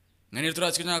 Ngani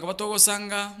turachiko nyaka batogo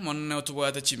sanga, monene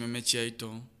otubwate chimeme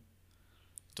chiaito.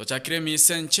 Tochakire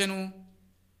mise nchenu.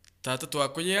 Tata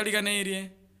twakoye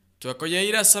aliganerie, twakoye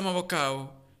irasa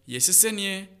mabokao,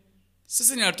 yesesenie,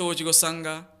 sesenia artogo chigo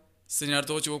sanga, sesenia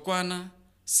artogo chigo kwana,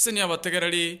 sesenia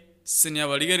abategerali, sesenia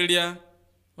abaligerelia,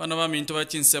 bana baminto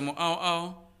bachinsemo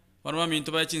ao, bana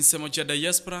baminto bachinsemo cha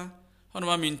diaspora, bana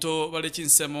baminto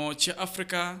balechinsemo cha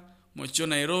Africa, mocho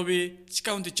Nairobi,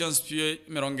 chikaunti chanspie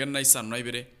merongena isano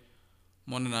naibere,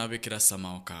 mona na bekira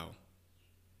samao kao.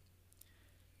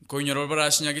 Koinyoro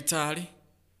barashinya gitari,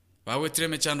 bawetire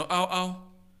mechando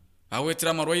ao,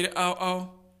 bawetira marwaire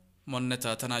ao, mona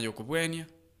tata na yoko bwenya.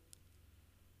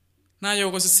 Na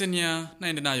yogo sesenia, na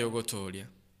ende na yogo tolia.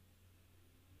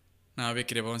 Na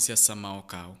bekire bonsi asamao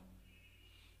kao.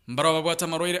 Mbaro babwata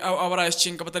marwaire ao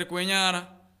barashinga batari kwenyara,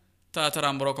 tata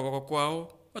ramboroka bako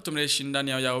kwao, batumire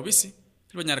shindani yao bisi,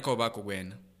 ilibanyara ko bako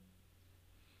gwena.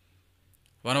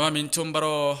 Bana baminto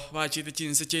mbaro bachite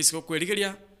chinse cheisiko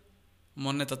kweligelia,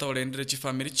 mona tata olendere chi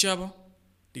family chabo.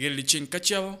 Digeli chinka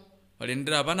chabo,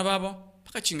 walendera abana babo,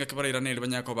 paka chinga kibarira neli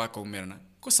banyako bako umerana.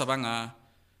 Kusabanga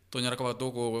tonyara kwa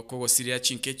batoko ko Seria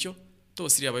chinkecho, to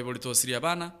Seria Bible to Seria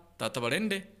bana, tata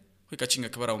balende, kwika chinga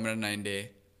kibara umerana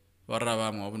ende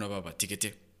waraba mu abuna baba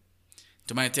tikete.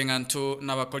 Tumaye tenga ntu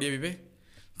nabakolie bibe,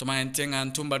 tumaye tenga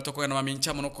ntu mbartoko na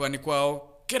mamincha mono kwani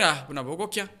kwao, kera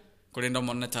bunabogokya, kolenda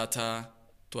monna tata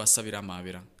tuasabira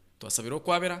mabira. Tuasabira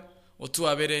kwabera,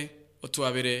 otuabere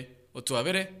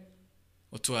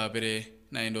otuabere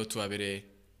na endo otuabere.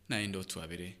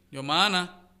 Ndio maana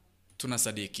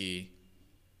tunasadiki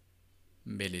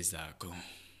mbele zako.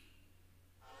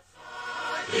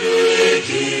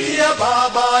 Ya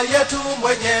Baba yetu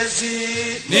Mwenyezi,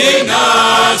 ninasadiki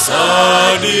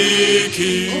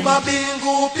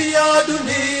mbingu pia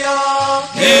dunia,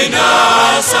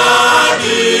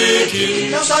 ninasadiki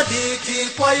nasadiki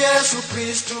kwa Yesu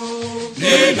Kristo,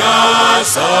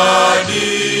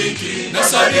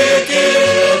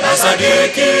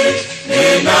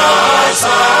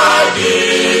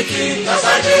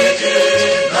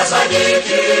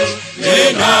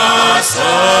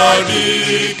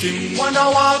 ninasadiki mwana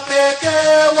wa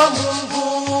pekee wa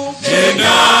Mungu,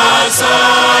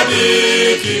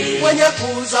 ninasadiki mwenye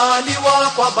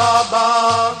kuzaliwa kwa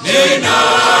Baba,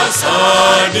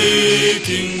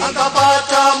 ninasadiki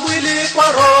akapata mwili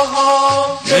kwa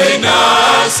Roho,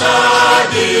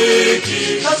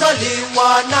 ninasadiki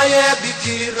kazaliwa naye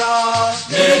bikira,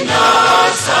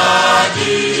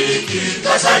 ninasadiki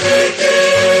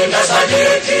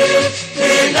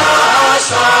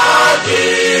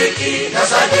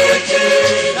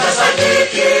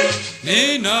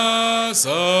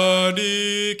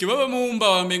ninasadiki. Baba muumba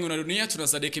wa mbingu na dunia,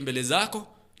 tunasadiki mbele zako,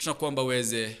 tunakuomba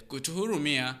uweze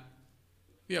kutuhurumia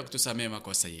pia kutusamea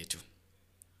makosa yetu.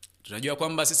 Tunajua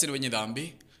kwamba sisi ni wenye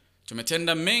dhambi,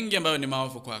 tumetenda mengi ambayo ni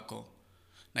maovu kwako,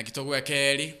 na kitogo ya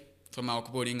keli tuma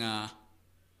okubolinga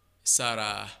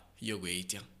sara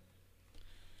yogweitia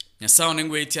nyasao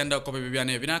nengweitia ndako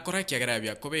bibyane binakora kyagara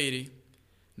byakoberi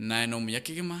na no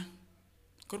muyakigima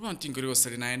korba ntingori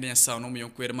osali na ende nyasao no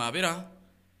muyokwera mabera.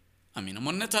 Amina.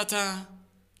 Mwana tata,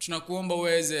 tunakuomba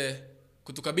uweze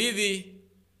kutukabidhi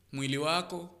mwili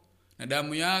wako na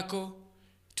damu yako,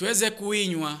 tuweze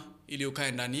kuinywa ili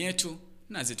ukae ndani yetu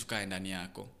nazi tukae ndani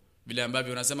yako, vile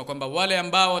ambavyo unasema kwamba wale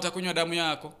ambao watakunywa damu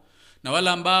yako na wale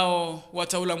ambao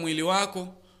wataula mwili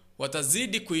wako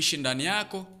watazidi kuishi ndani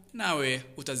yako, nawe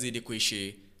utazidi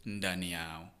kuishi ndani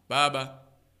yao. Baba,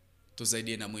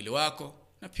 tuzaidie na mwili wako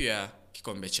na pia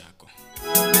kikombe chako.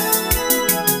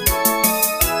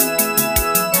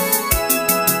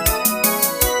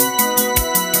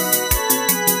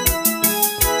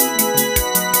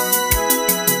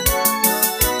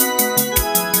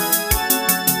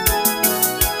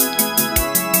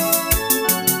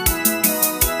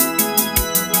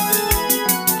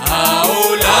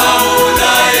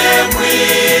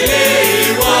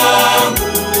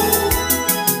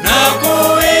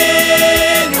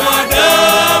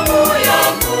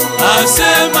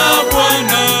 Asema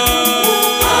Bwana,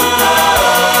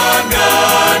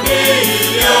 ndani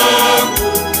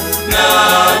yangu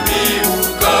nami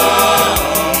ukaa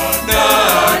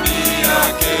ndani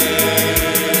yake.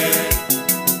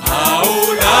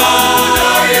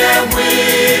 Aulaye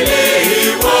mwili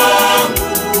wangu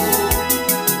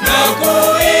na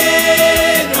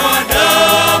kuinywa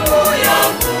damu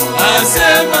yangu,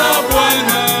 asema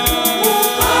Bwana,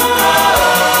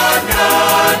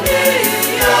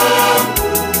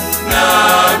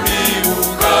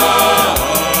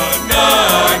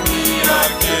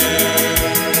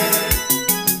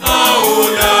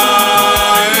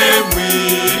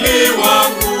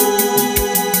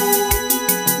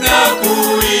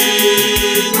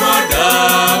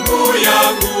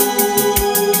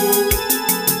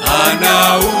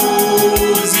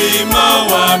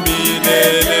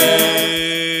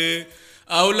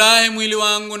 aulaye mwili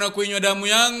wangu na kuinywa damu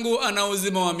yangu ana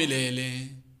uzima wa milele.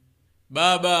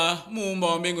 Baba, muumba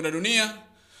wa mbingu na dunia,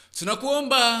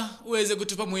 tunakuomba uweze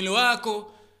kutupa mwili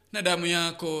wako na damu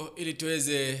yako ili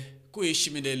tuweze kuishi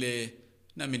milele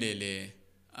na milele.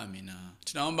 Amina.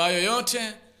 Tunaomba hayo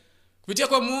yote kupitia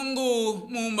kwa Mungu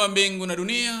muumba mbingu na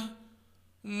dunia,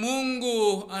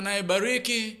 Mungu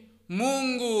anayebariki,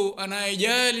 Mungu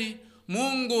anayejali,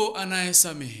 Mungu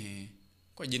anayesamehe.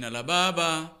 Kwa jina la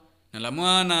Baba na la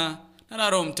Mwana na la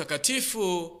Roho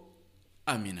Mtakatifu.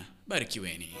 Amina.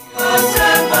 Barikiweni.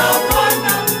 Asema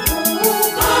Bwana,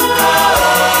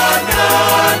 ukaa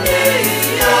ndani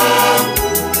yangu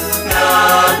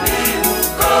nami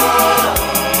ukaa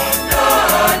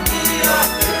ndani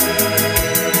yake.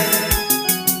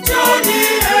 Njooni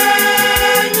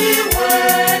enyi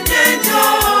wenye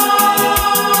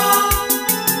njaa,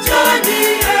 njooni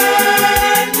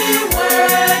enyi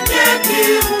wenye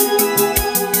kiu,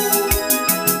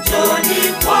 njooni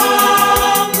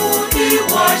kwangu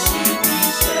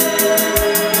niwashibishe.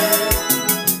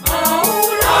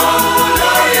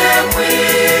 Aulaye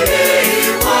mwili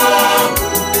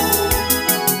wangu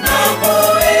na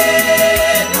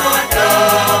kuinywa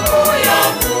damu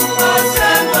yangu,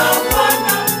 asema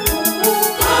Bwana,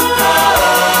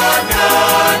 ukaa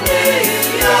ndani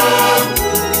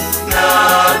yangu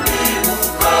nami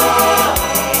ukaa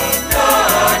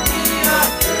ndani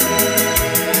yake.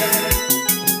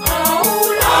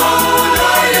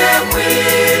 Aulaye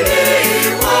mwili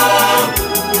wangu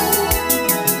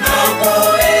na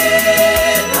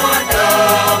kuinywa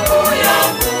damu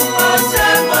yangu,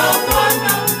 asema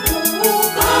Bwana,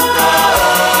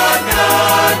 ukaa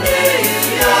ndani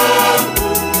yangu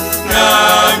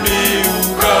nami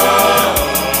ukaa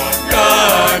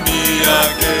ndani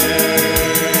yake.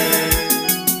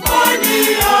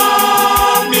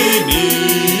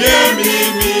 Aniaminiye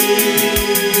mimi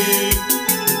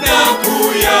na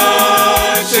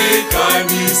kuyashika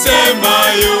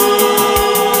nisemayo,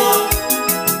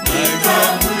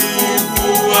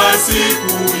 nitamfufua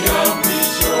siku ya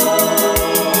mwisho.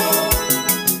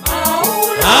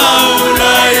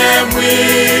 Aulaye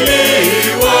mwili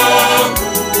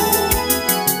wangu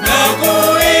na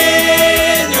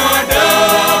kuinywa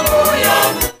damu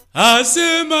yangu,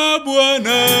 asema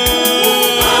Bwana,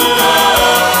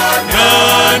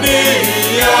 ndani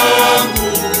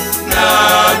yangu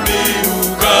nami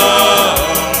ukaa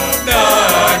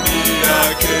ndani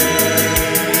yake.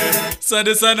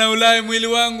 Asante sana. Aulaye mwili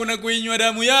wangu na kuinywa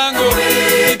damu yangu,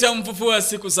 nitamfufua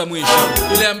siku za mwisho.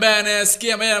 Yule ambaye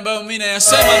anayasikia ambayo mimi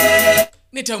nayasema,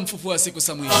 nitamfufua siku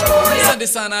za mwisho. Asante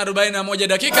sana. 41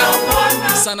 dakika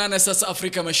saa 8 sasa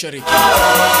Afrika Mashariki,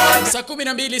 saa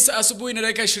 12 saa asubuhi na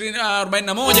dakika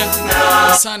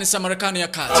 41 saa ni saa Marekani ya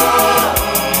Kati.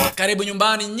 Karibu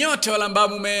nyumbani nyote wale ambao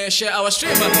mmeshare our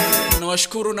stream.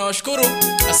 Nawashukuru.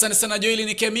 Asante sana Joeli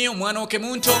ni Kemio, mwana wa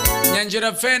Kemunto,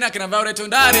 Nyanjira Fena, kina Violet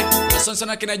Ondare, asante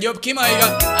sana kina Job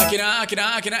Kimaiga,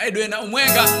 akina Edwin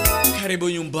Umwenga. Karibu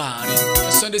nyumbani.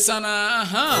 Asante sana.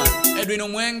 Edwin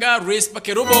Umwenga, Rispa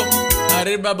Kerubo,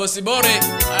 Ariba Bosibore,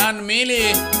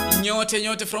 Anmili,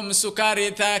 nyote from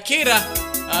Sukari Thakira.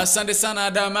 Asante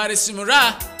sana Damari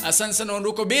Simura, asante sana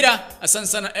Onduko Bira, asante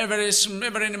sana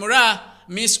Everin Mura,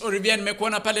 Miss Olivia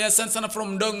nimekuona pale, asante sana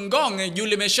from Dongong,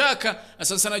 Julie Meshaka,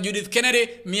 asante sana Judith Kennedy,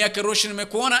 Mia Keroshi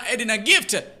nimekuona, Edina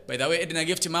Gift. By the way, Edina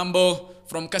Gift mambo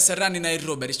from Kasarani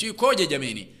Nairobi. Sijui koje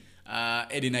jameni.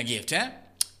 Edina Gift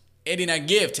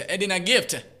Edina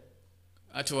Gift.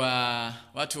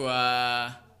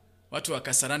 Watu wa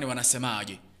Kasarani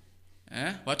wanasemaje?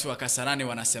 Watu wa Kasarani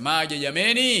wanasemaje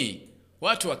jameni?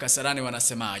 Watu wa Kasarani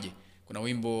wanasemaje? Kuna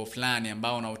wimbo fulani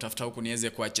ambao nautafuta huku niweze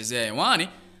kuachezea hewani.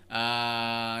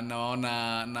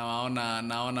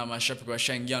 Naona mashabiki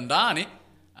washaingia ndani.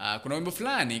 Kuna wimbo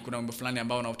fulani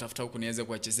ambao nautafuta huku niweze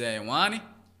kuachezea hewani.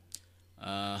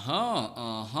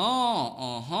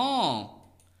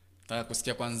 Nataka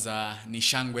kusikia kwanza ni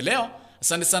shangwe leo.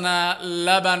 Asante sana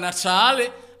Laba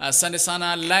Natale, asante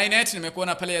sana Linet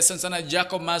nimekuona pale, asante sana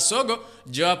Jacob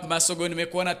Masogo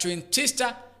nimekuona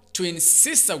Twin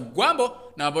Sister Gwambo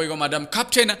na boygo Madam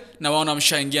Captain na waona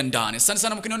mshaingia ndani. Asante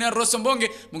sana mkinionea Rosso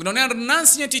Mbonge, mkinionea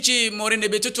Nancy Nyetichi, Morene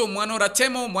Betuto, Mwana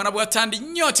Ratemo, Mwana Bwatandi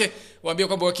nyote. Waambie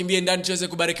kwamba wakimbie ndani tuweze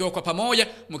kubarikiwa kwa pamoja.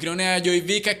 Mkinionea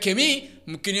Joivika Kemi,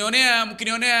 mkinionea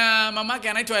mamake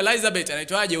anaitwa Elizabeth,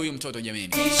 anaitwaje huyu mtoto jameni?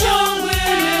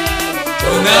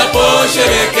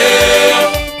 Tunaposherehekea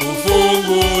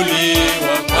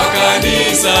kufunguliwa kwa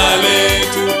kanisa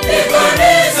letu,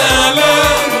 kanisa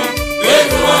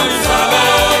letu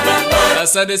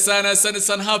Asante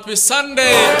sana, happy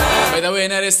Sunday. By the way,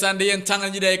 nare Sunday yentanga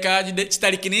jidaika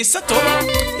chitariki ni sato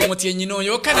umuti nyino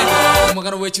yokane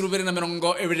umugano wechirubere na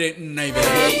mirongo every night.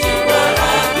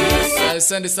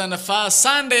 Asante sana, first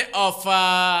Sunday of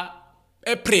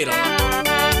April.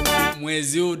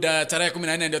 Mwezi huu tarehe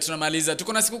 14 ndio tunamaliza.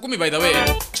 Tuko na siku 10 by the way.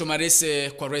 Tumarise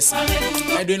kwa resi.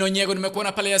 Edwin Onyego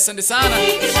nimekuona pale, asante sana.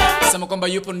 Sema kwamba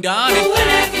yupo ndani.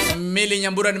 Mili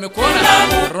Nyambura nimekuona.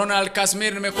 Ronald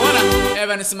Kasmir nimekuona.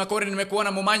 Evans Makori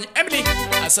nimekuona. Mumanyi Emily.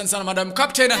 Asante sana Madam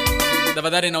Captain.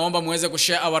 Tafadhali naomba muweze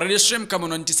kushare our radio stream kama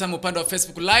unanitazama upande wa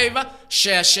Facebook live.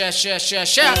 Share.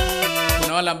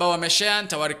 Kuna wale ambao wameshare,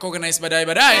 nitawarecognize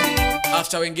baadaye.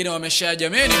 After wengine wameshare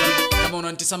jameni. Kama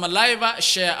unanitazama live,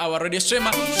 share our radio stream.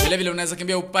 Vile unaweza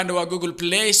kimbia upande wa Google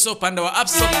Play Store, upande wa App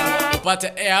Store,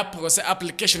 upate app kwa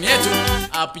application yetu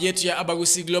ya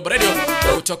Abagusi Global Radio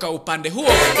kutoka upande huo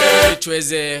ili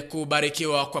tuweze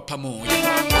kubarikiwa kwa pamoja.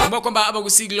 Kumbuka kwamba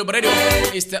Abagusi Global Radio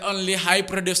is the only high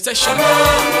radio station.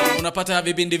 Unapata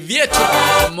vipindi vyetu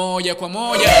moja kwa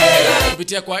moja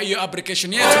kupitia kwa hiyo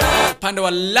application yetu upande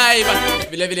wa live.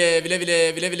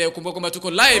 Vile kumbuka kwamba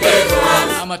tuko live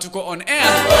ama tuko on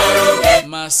air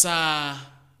masaa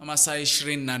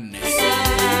 24.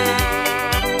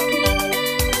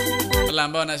 Wala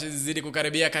ambao nazidi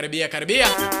kukaribia.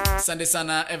 Asante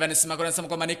sana Evans Makora, nasema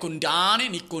kwamba niko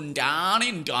ndani.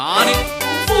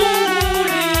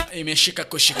 Imeshika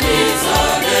kushika.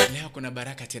 Leo kuna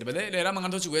baraka tele. Leo rama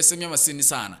ngando chugwesemya masini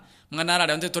sana. Mwanara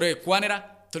dante tore kwanera,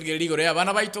 turgeligo re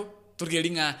abana baito,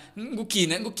 turgelinga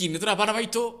ngukine turabana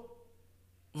baito.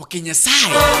 Wakenya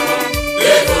sai.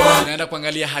 Naenda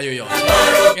kuangalia hayo yote.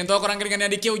 Kento kwa rangi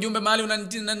niandikie ujumbe mahali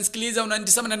unanisikiliza,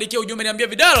 unanitazama, niandikie ujumbe niambie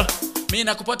Vidal. Mimi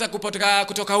nakupata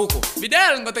kutoka huko.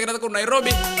 Vidal ngotakata kwa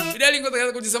Nairobi. Vidal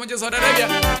ngotakata kujisema cha Saudi Arabia.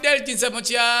 Vidal tinsema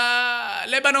cha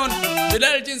Lebanon.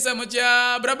 Vidal tinsema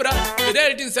cha Brabra.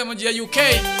 Vidal tinsema cha UK.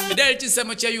 Vidal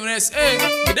tinsema cha USA.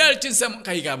 Vidal tinsema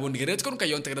kaiga bundigere tukon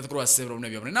kayonta kada kwa server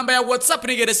unavyo. Namba ya WhatsApp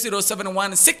ni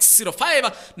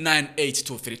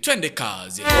 0716059823. Twende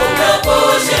kazi.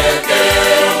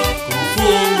 Tunaposherehekea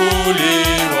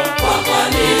kufunguliwa kwa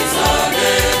kanisa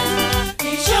letu,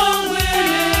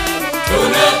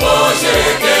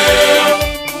 tunaposherehekea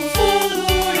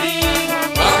kufunguliwa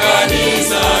kwa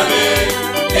kanisa letu,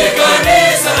 ni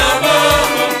kanisa la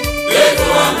Baba letu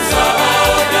wa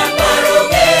msaada,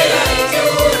 parokia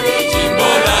Ituri, jimbo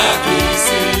la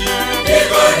Kisii, ni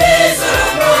kanisa la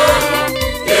Baba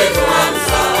letu wa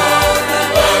msaada,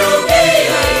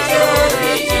 parokia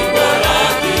Ituri, jimbo la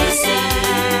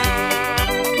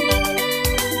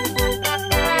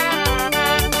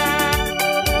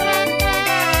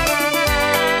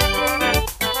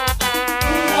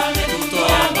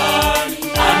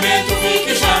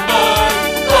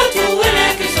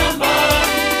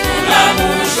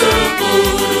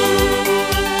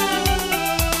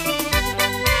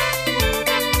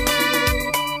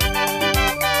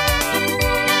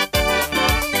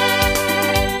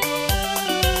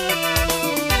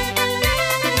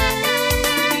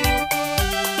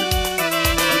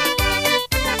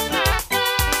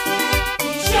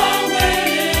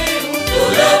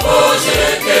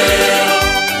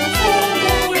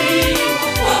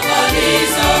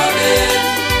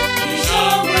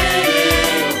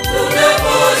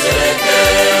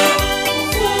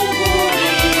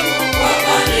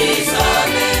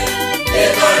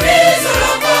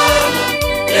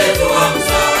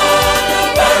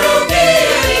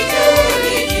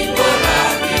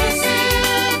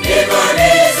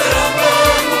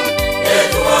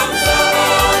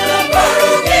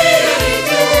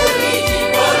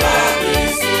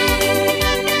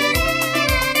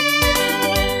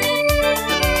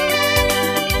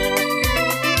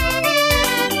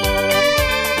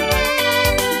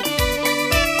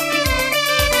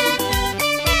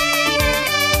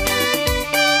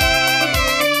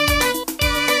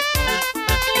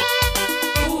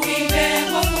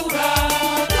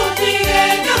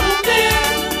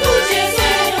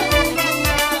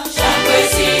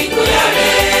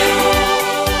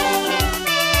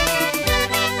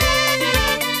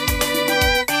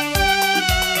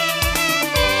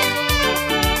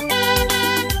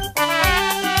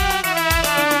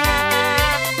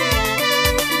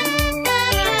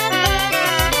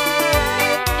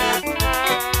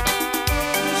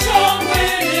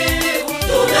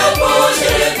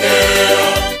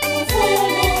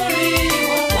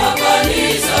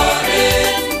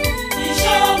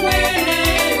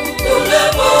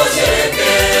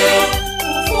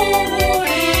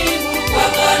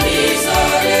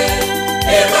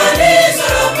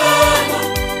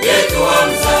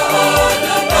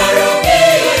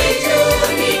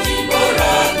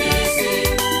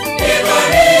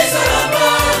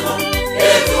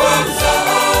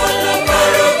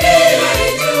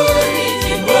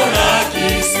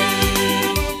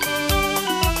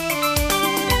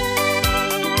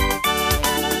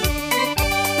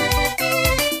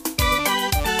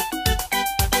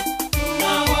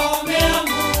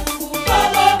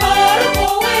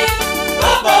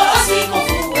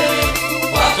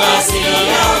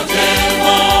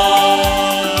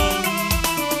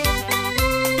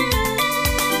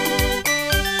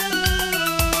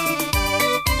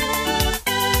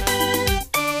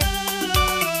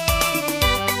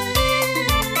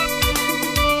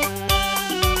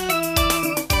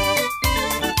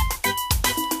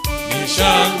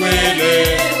shangwe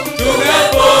leo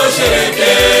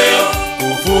tunaposherehekea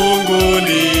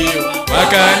kufunguliwa kwa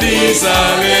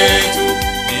kanisa letu.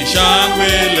 Ni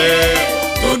shangwe leo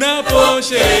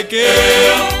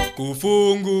tunaposherehekea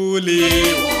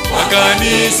kufunguliwa kwa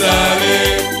kanisa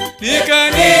letu. Ni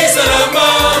kanisa la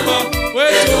mama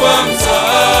wetu wa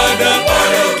msaada,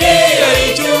 parokia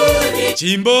Ichuni,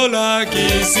 jimbo la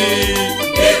Kisii.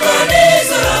 Ni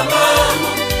kanisa la mama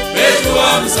wetu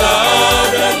wa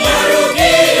msaada,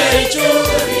 parokia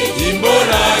Ichuni, jimbo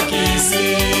la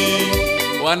Kisii.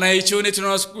 Wana Ichuni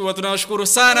tunawashukuru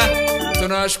sana.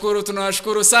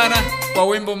 Tunawashukuru sana kwa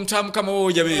wimbo mtamu kama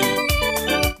huo jamani.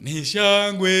 Ni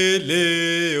shangwe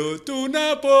leo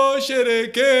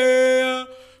tunaposherehekea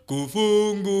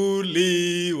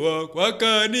kufunguliwa kwa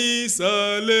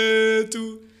kanisa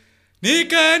letu. Ni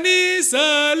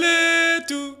kanisa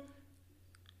letu.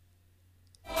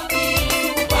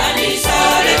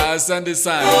 Asante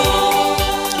sana.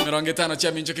 Mirongo tano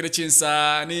cha minjo kile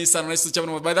chinsa ni sana na isu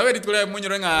chabano. By the way tukule mwenye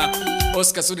renga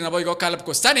Oscar Sudi na boy go Caleb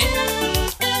Kostani.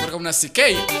 Kwa kuna CK.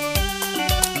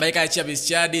 Baika cha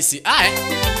bisha DCI.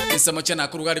 Insamo chana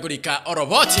kurugari kulika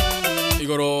Oroboti.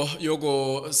 Igoro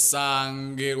yogo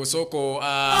sange gusoko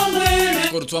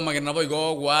kurutwa magana boy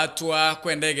go gwatwa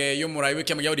kwendege yumura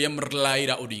wiki amagyaudi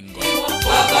emrlaira Odingo.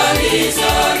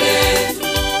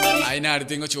 Aina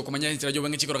aritingo chiko kumanya ntira jo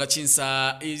bengi chiko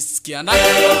rakachinsa iskianda.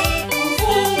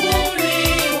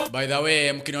 By the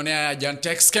way, mkinionea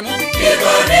Jantex Kemo,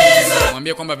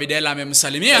 mwambie kwamba Videla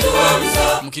amemsalimia.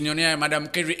 Mkinionea Madam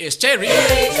Kerry Esteri,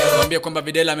 mwambie kwamba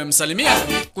Videla amemsalimia.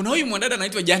 Kuna huyu mwanadada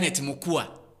anaitwa Janet Mukua.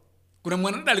 Kuna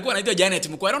mwanadada alikuwa anaitwa Janet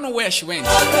Mukua. I don't know where she went.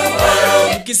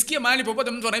 Mkisikia mahali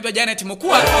popote mtu anaitwa Janet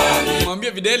Mukua, mwambie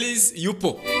Videlis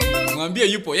yupo. Mwambie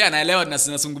yupo. Yeye anaelewa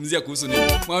tunazungumzia kuhusu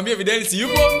nini. Mwambie Videlis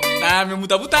yupo na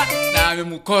amemtafuta na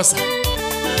amemkosa.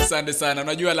 Asante sana.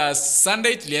 Unajua la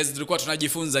Sunday tulikuwa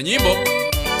tunajifunza nyimbo.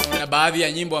 Na baadhi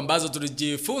ya nyimbo ambazo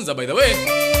tulijifunza by the way,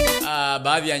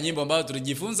 baadhi ya nyimbo ambazo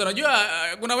tulijifunza, unajua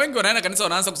kuna wengi wanaenda kanisa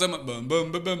wanaanza kusema bam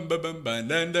bam bam bam bam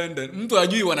dan. Mtu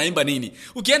hajui wanaimba nini.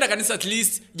 Ukienda kanisa at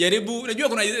least jaribu, unajua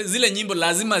kuna zile nyimbo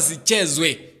lazima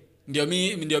zichezwe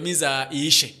ndio miza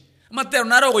iishe. Matero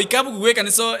naro ikabu kuwe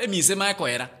kanisa emisema yako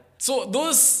era. So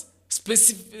those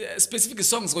specific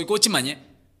songs ko chimanye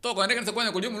toko ande kanisa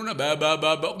kwanya kulimu nuna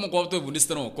baba kuma kwa watu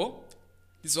fundisha noko.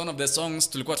 This is one of the songs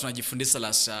tulikuwa tunajifundisha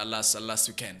last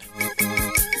weekend.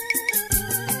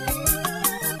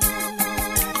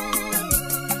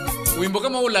 Wimbo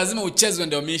kama huu lazima uchezwe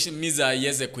ndio miza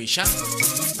iweze kuisha.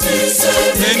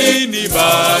 Nini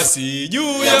basi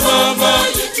juu ya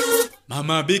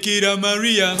Mama Bikira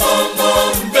Maria,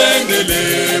 mama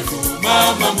mpendelevu,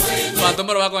 mama mwenye.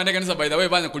 Watombora wako waende kanisa by the way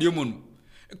banya kuliumunu.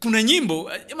 Kuna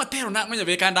nyimbo matero na mwenye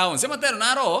beka down. Sema matero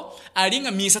na ro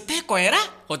alinga misa teko era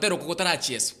hotero kukotara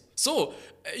chiesu. So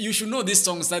you should know these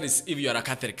songs, that is if you are a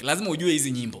Catholic. Lazima ujue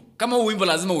hizi nyimbo. Kama huu wimbo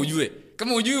lazima ujue.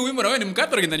 Kama ujue wimbo na wewe ni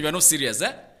Mcatholic then you are not serious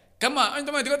Kama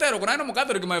tikotero kuna neno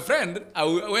Mcatholic my friend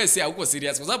au wewe si hauko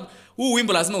serious kwa sababu huu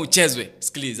wimbo lazima uchezwe.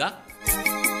 Sikiliza.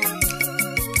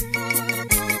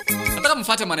 Nataka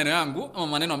mfuate maneno yangu ama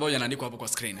maneno ambayo yanaandikwa hapo kwa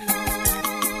screen.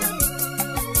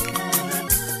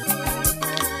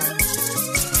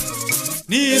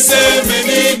 Niseme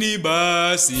nini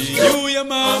basi juu ya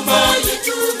Mama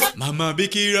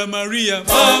Bikira Maria,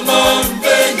 mama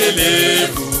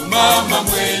mpendelevu, mama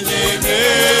mwenye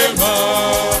neema.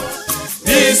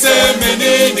 Niseme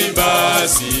nini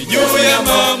basi juu ya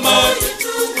Mama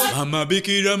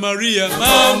Bikira Maria,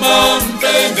 mama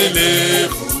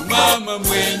mpendelevu, mama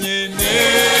mwenye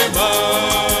neema.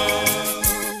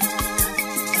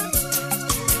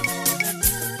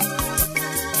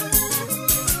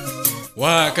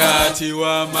 Wakati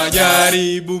wa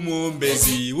majaribu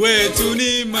mwombezi wetu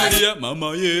ni Maria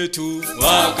mama yetu.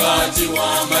 Wakati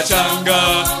wa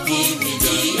machanga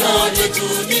kimbilio letu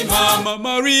ni Mama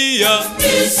Maria.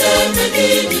 Niseme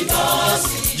nini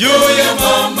basi juu ya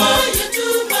Mama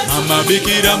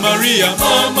Bikira Maria,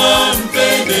 mama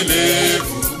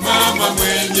mpendelevu, mama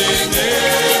mwenye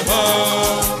neema.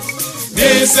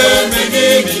 Niseme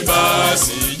nini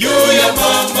basi juu ya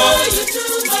Mama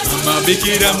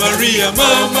Bikira Maria,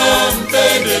 mama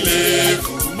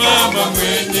mpendelevu, mama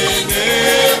mwenye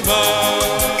neema.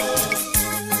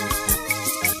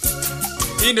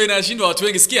 Hii ndio inashindwa watu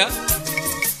wengi, sikia.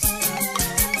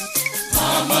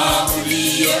 Mama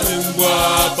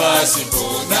uliyeumbwa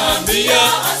pasipo dhambi,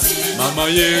 mama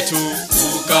yetu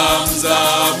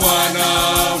ukamzaa mwana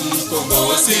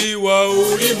mkombozi wa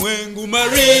ulimwengu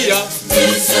Maria.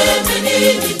 Niseme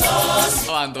nini basi?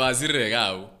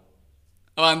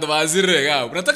 Abantu bazirregao.